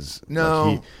 yards and is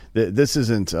this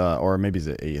isn't or maybe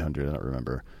it's 800. I don't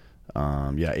remember.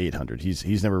 800.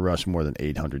 He's never rushed more than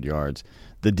 800 yards.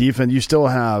 The defense, you still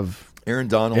have Aaron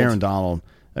Donald.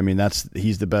 I mean,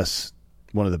 he's the best,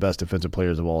 one of the best defensive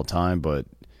players of all time, but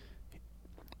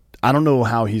I don't know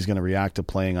how he's going to react to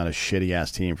playing on a shitty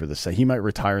ass team for this. He might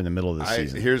retire in the middle of the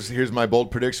season. Here's my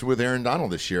bold prediction with Aaron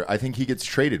Donald this year. I think he gets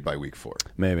traded by week 4.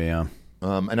 Maybe, yeah.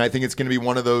 And I think it's going to be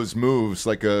one of those moves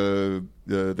like the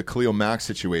Khalil Mack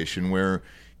situation where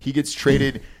he gets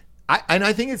traded.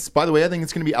 I think it's, by the way, I think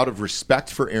it's going to be out of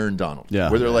respect for Aaron Donald.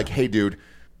 Yeah. Where they're like, hey, dude,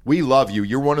 we love you.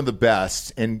 You're one of the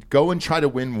best. And go and try to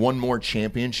win one more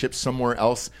championship somewhere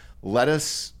else. Let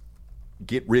us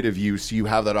get rid of you so you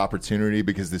have that opportunity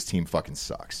because this team fucking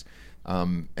sucks.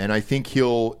 And I think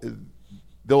they'll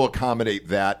accommodate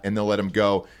that and they'll let him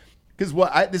go. Because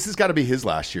this has got to be his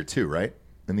last year too, right?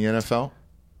 In the NFL?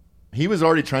 He was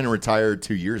already trying to retire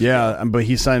 2 years ago. Yeah, but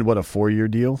he signed, a 4-year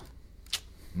deal?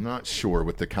 I'm not sure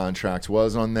what the contract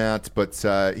was on that, but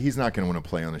he's not going to want to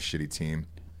play on a shitty team.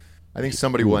 I think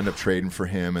somebody will end up trading for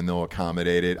him, and they'll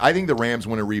accommodate it. I think the Rams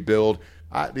want to rebuild.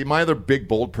 My other big,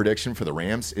 bold prediction for the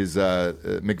Rams is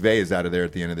McVay is out of there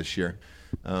at the end of this year.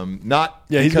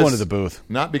 He's going to the booth.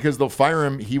 Not because they'll fire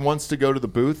him. He wants to go to the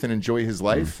booth and enjoy his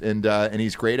life, and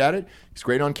he's great at it. He's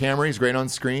great on camera. He's great on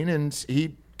screen, and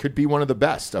he could be one of the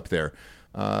best up there.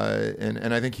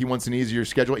 And I think he wants an easier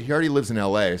schedule. He already lives in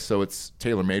L.A., so it's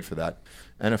tailor-made for that.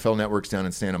 NFL Network's down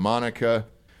in Santa Monica.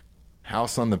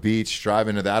 House on the beach, drive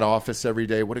into that office every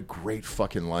day. What a great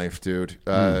fucking life, dude.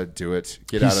 Do it.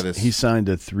 Get out of this. He signed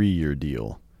a 3-year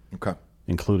deal. Okay.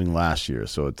 Including last year,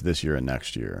 so it's this year and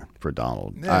next year for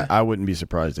Donald. Yeah. I wouldn't be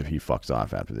surprised if he fucks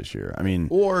off after this year. I mean,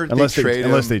 or unless they trade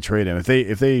him. If they trade him.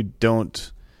 If they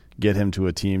don't get him to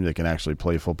a team that can actually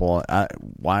play football.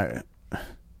 Why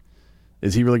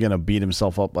is he really going to beat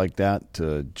himself up like that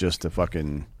to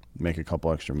fucking make a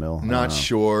couple extra mil? Not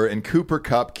sure. And Cooper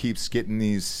Kupp keeps getting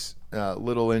these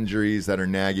little injuries that are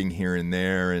nagging here and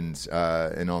there,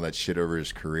 and all that shit over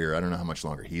his career. I don't know how much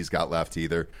longer he's got left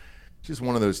either. Just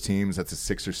one of those teams that's a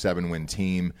 6 or 7 win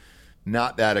team.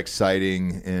 Not that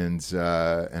exciting, and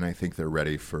I think they're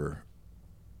ready for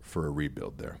a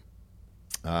rebuild there.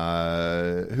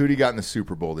 Who do you got in the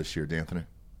Super Bowl this year, D'Anthony?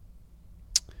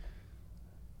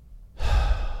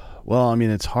 Well, I mean,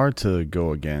 it's hard to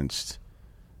go against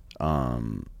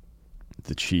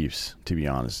the Chiefs, to be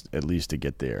honest, at least to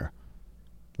get there.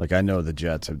 Like, I know the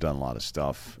Jets have done a lot of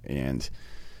stuff and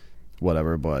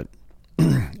whatever, but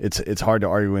it's hard to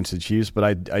argue against the Chiefs. But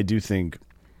I do think,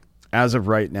 as of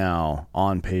right now,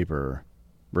 on paper,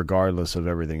 regardless of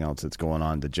everything else that's going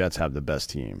on, the Jets have the best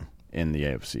team in the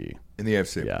AFC. In the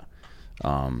AFC, yeah.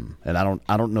 And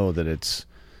I don't know that it's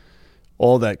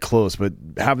all that close, but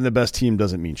having the best team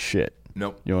doesn't mean shit.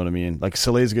 Nope. You know what I mean? Like,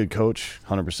 Saleh's a good coach,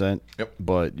 100%. Yep.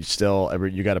 But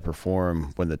you got to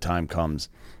perform when the time comes,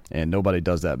 and nobody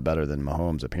does that better than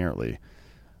Mahomes, apparently.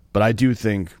 But I do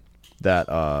think that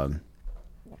the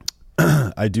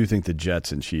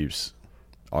Jets and Chiefs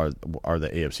are the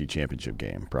AFC Championship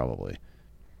game, probably.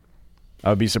 I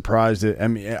would be surprised.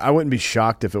 I wouldn't be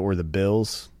shocked if it were the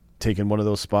Bills taking one of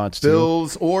those spots too.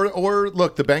 Bills or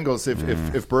look, the Bengals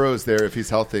if Burrow's there, if he's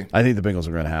healthy. I think the Bengals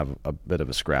are going to have a bit of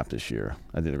a scrap this year.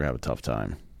 I think they're going to have a tough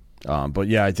time. But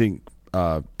yeah, I think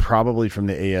probably from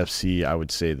the AFC, I would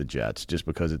say the Jets, just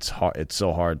because it's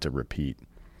so hard to repeat.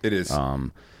 It is.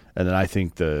 And then I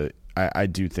think I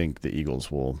do think the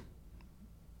Eagles will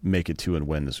make it to and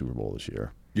win the Super Bowl this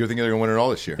year. You think they're going to win it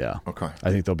all this year? Yeah. Okay. I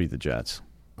think they'll beat the Jets.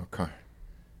 Okay.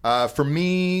 For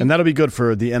me, and that'll be good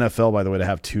for the NFL, by the way, to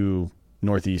have 2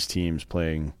 Northeast teams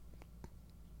playing,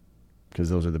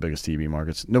 because those are the biggest TV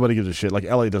markets. Nobody gives a shit. Like,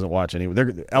 LA doesn't watch any.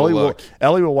 LA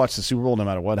will watch the Super Bowl no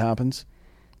matter what happens,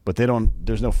 but they don't.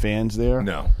 There's no fans there.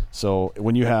 No. So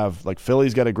when you have, like,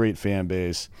 Philly's got a great fan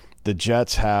base. The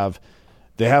Jets have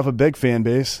a big fan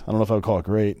base. I don't know if I would call it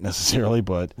great necessarily,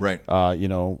 but right.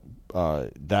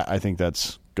 That I think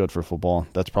that's good for football.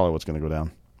 That's probably what's going to go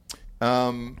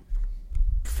down.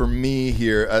 For me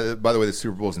here, by the way, the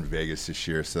Super Bowl's in Vegas this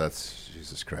year, so that's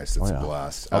Jesus Christ, that's a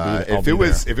blast. If it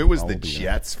was the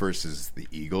Jets versus the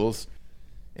Eagles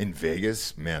in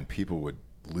Vegas, man, people would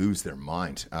lose their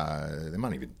mind. They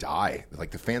might even die.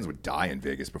 Like, the fans would die in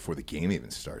Vegas before the game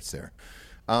even starts there.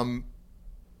 I'm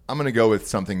going to go with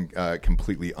something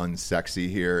completely unsexy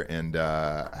here, and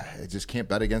I just can't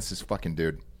bet against this fucking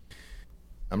dude.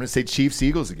 I'm going to say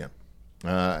Chiefs-Eagles again. In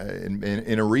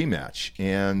a rematch,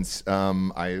 and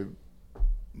I'm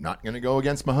not going to go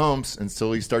against Mahomes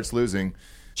until he starts losing.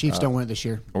 Chiefs don't win it this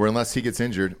year, or unless he gets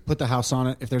injured. Put the house on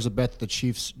it. If there's a bet that the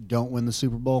Chiefs don't win the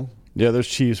Super Bowl, Yeah, there's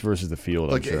Chiefs versus the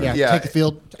field. I'm sure. yeah, take the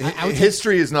field.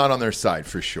 History is not on their side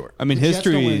for sure. I mean, The Jets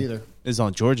don't win history either. is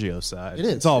on Giorgio's side. It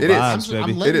is. It's all It is. vibes,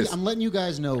 baby. I'm letting you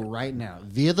guys know right now,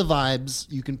 via the vibes,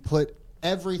 you can put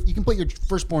your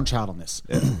firstborn child on this.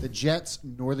 The Jets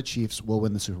nor the Chiefs will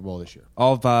win the Super Bowl this year.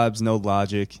 All vibes, no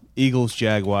logic. Eagles,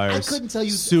 Jaguars. I couldn't tell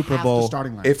you Super half Bowl. the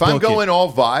starting line. If I'm Book it. going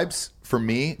all vibes, for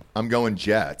me, I'm going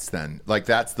Jets then. Like,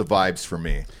 that's the vibes for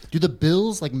me. Do the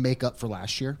Bills make up for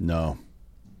last year? No.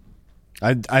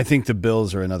 I think the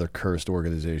Bills are another cursed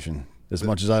organization. As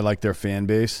much as I like their fan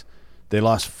base, they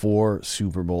lost 4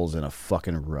 Super Bowls in a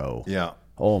fucking row. Yeah.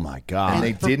 Oh my God. And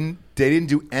they didn't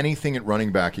do anything at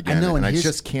running back again. I know, and I here's-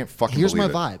 just can't fucking here's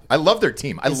believe my it. vibe. I love their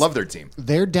team. I love their team.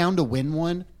 They're down to win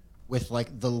one with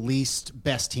the least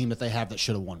best team that they have that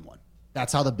should have won one.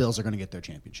 That's how the Bills are going to get their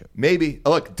championship. Maybe.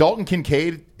 Look, Dalton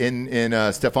Kincaid and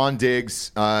Stephon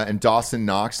Diggs and Dawson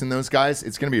Knox and those guys,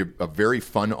 it's going to be a very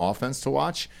fun offense to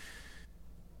watch.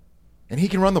 And he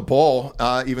can run the ball,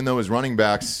 even though his running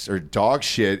backs are dog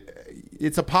shit.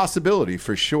 It's a possibility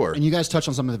for sure. And you guys touched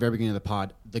on something at the very beginning of the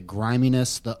pod, the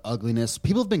griminess, the ugliness.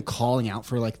 People have been calling out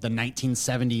for the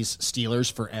 1970s Steelers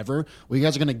forever. Well, you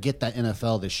guys are going to get that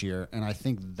NFL this year, and I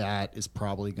think that is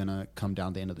probably going to come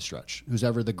down the end of the stretch. Who's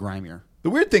ever the grimier. The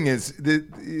weird thing is, that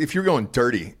if you're going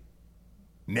dirty,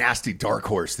 nasty dark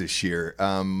horse this year,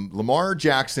 Lamar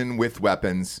Jackson with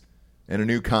weapons and a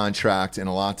new contract and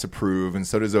a lot to prove, and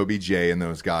so does OBJ and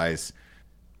those guys.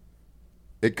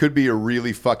 It could be a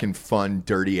really fucking fun,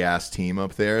 dirty-ass team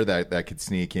up there that could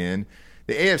sneak in.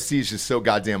 The AFC is just so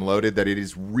goddamn loaded that it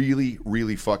is really,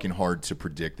 really fucking hard to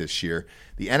predict this year.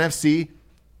 The NFC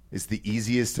is the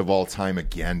easiest of all time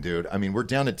again, dude. I mean, we're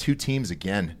down to 2 teams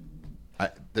again.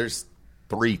 There's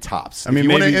three tops. I mean, if you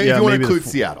maybe, want yeah, to maybe include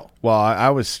Seattle. Well, I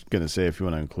was going to say if you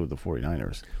want to include the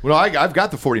 49ers. Well, I've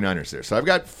got the 49ers there. So I've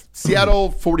got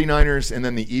Seattle, 49ers, and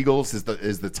then the Eagles is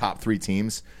the top three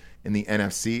teams in the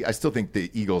NFC. I still think the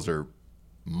Eagles are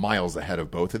miles ahead of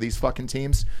both of these fucking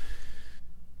teams.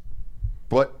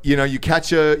 But, you know, you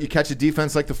catch a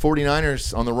defense like the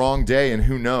 49ers on the wrong day, and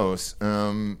who knows.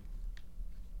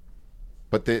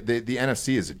 But the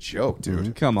NFC is a joke,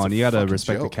 dude. Come on, It's a you got to fucking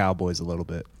respect the joke. Cowboys a little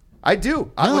bit. I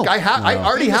do. I No.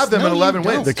 already have them at 11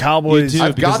 wins. The Cowboys. You do.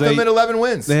 I've got because them at 11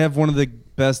 wins. They have one of the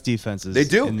best defenses. They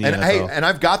do. in the And NFL. hey, and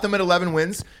I've got them at 11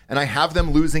 wins, and I have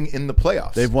them losing in the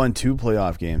playoffs. They've won 2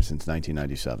 playoff games since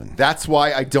 1997. That's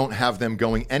why I don't have them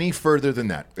going any further than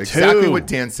that. Exactly 2. what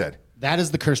Dan said. That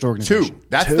is the cursed 2. organization.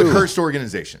 That's 2. the cursed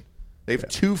organization. They have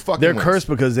 2 fucking They're wins. cursed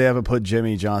because they haven't put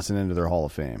Jimmy Johnson into their Hall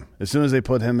of Fame. As soon as they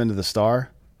put him into the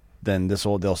star, then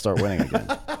they'll start winning again.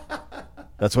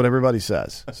 That's what everybody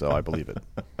says, so I believe it.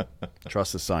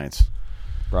 Trust the science.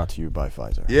 Brought to you by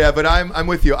Pfizer. Yeah, but I'm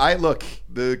with you. Look,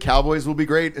 the Cowboys will be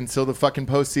great until the fucking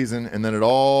postseason, and then it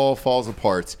all falls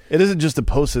apart. It isn't just a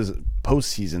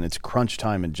postseason; it's crunch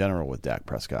time in general with Dak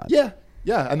Prescott. Yeah,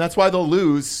 and that's why they'll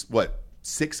lose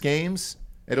 6 games.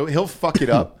 He'll fuck it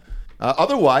up.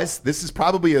 Otherwise, this is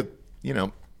probably a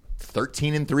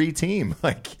 13-3 team.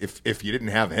 Like if you didn't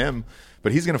have him,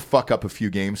 but he's going to fuck up a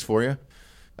few games for you.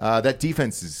 That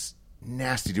defense is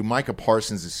nasty, dude. Micah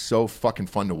Parsons is so fucking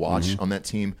fun to watch on that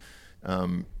team.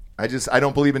 I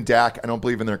don't believe in Dak. I don't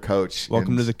believe in their coach.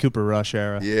 Welcome to the Cooper Rush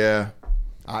era. Yeah.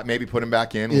 Maybe put him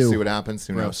back in. We'll Ew. see what happens.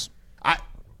 Who Gross. knows?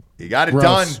 He got it Gross.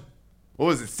 done. What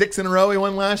was it? 6 in a row he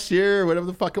won last year, or whatever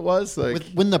the fuck it was. Like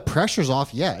When the pressure's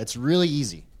off, yeah, it's really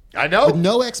easy. I know. With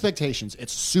no expectations,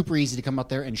 it's super easy to come out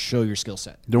there and show your skill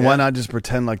set. Then why not just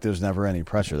pretend like there's never any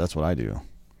pressure? That's what I do.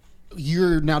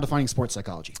 You're now defining sports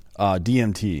psychology.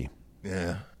 DMT.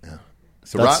 Yeah.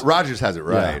 So That's- Rogers has it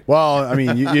right. Yeah. Well, I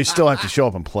mean, you still have to show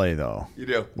up and play, though. You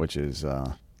do. Which is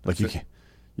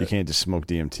you can't just smoke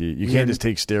DMT. You can't just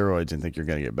take steroids and think you're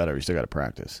going to get better. You still got to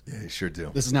practice. Yeah, you sure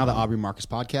do. This is now the Aubrey Marcus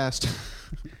podcast.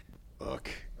 Look,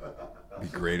 it'd be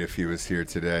great if he was here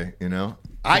today. You know,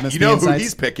 us you the know who insights.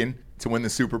 he's picking to win the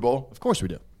Super Bowl? Of course we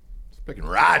do. He's picking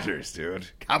Rodgers, dude.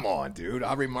 Come on, dude.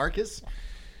 Aubrey Marcus.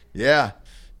 Yeah,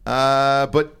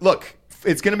 but look,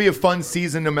 it's going to be a fun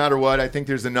season no matter what. I think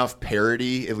there's enough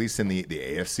parity, at least in the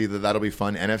AFC, that'll be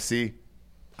fun. NFC,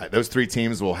 those 3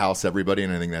 teams will house everybody,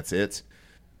 and I think that's it.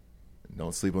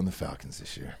 Don't sleep on the Falcons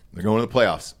this year. They're going to the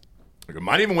playoffs. They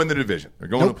might even win the division. They're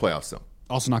going to the playoffs, though.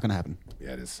 Also not going to happen.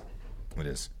 Yeah, it is. It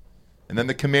is. And then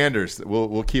the Commanders,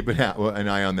 we'll keep an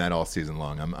eye on that all season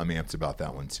long. I'm amped about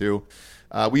that one, too.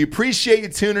 We appreciate you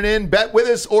tuning in. Bet with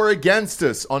us or against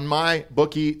us on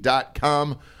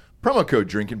mybookie.com. Promo code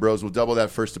Drinking Bros will double that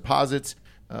first deposit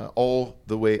all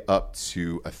the way up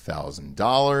to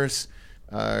 $1,000.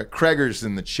 Kreger's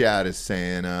in the chat is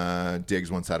saying Diggs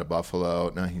wants out of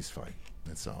Buffalo. No, he's fine.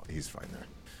 That's all. He's fine there.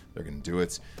 They're going to do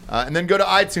it. And then go to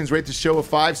iTunes, rate the show a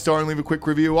 5-star, and leave a quick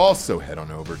review. Also, head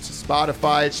on over to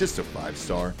Spotify. It's just a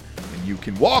 5-star, and you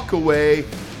can walk away.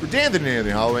 For Dan the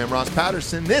Anthony Holloway, I'm Ross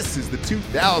Patterson. This is the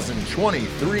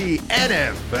 2023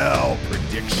 NFL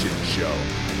Prediction Show.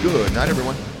 Good night,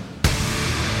 everyone.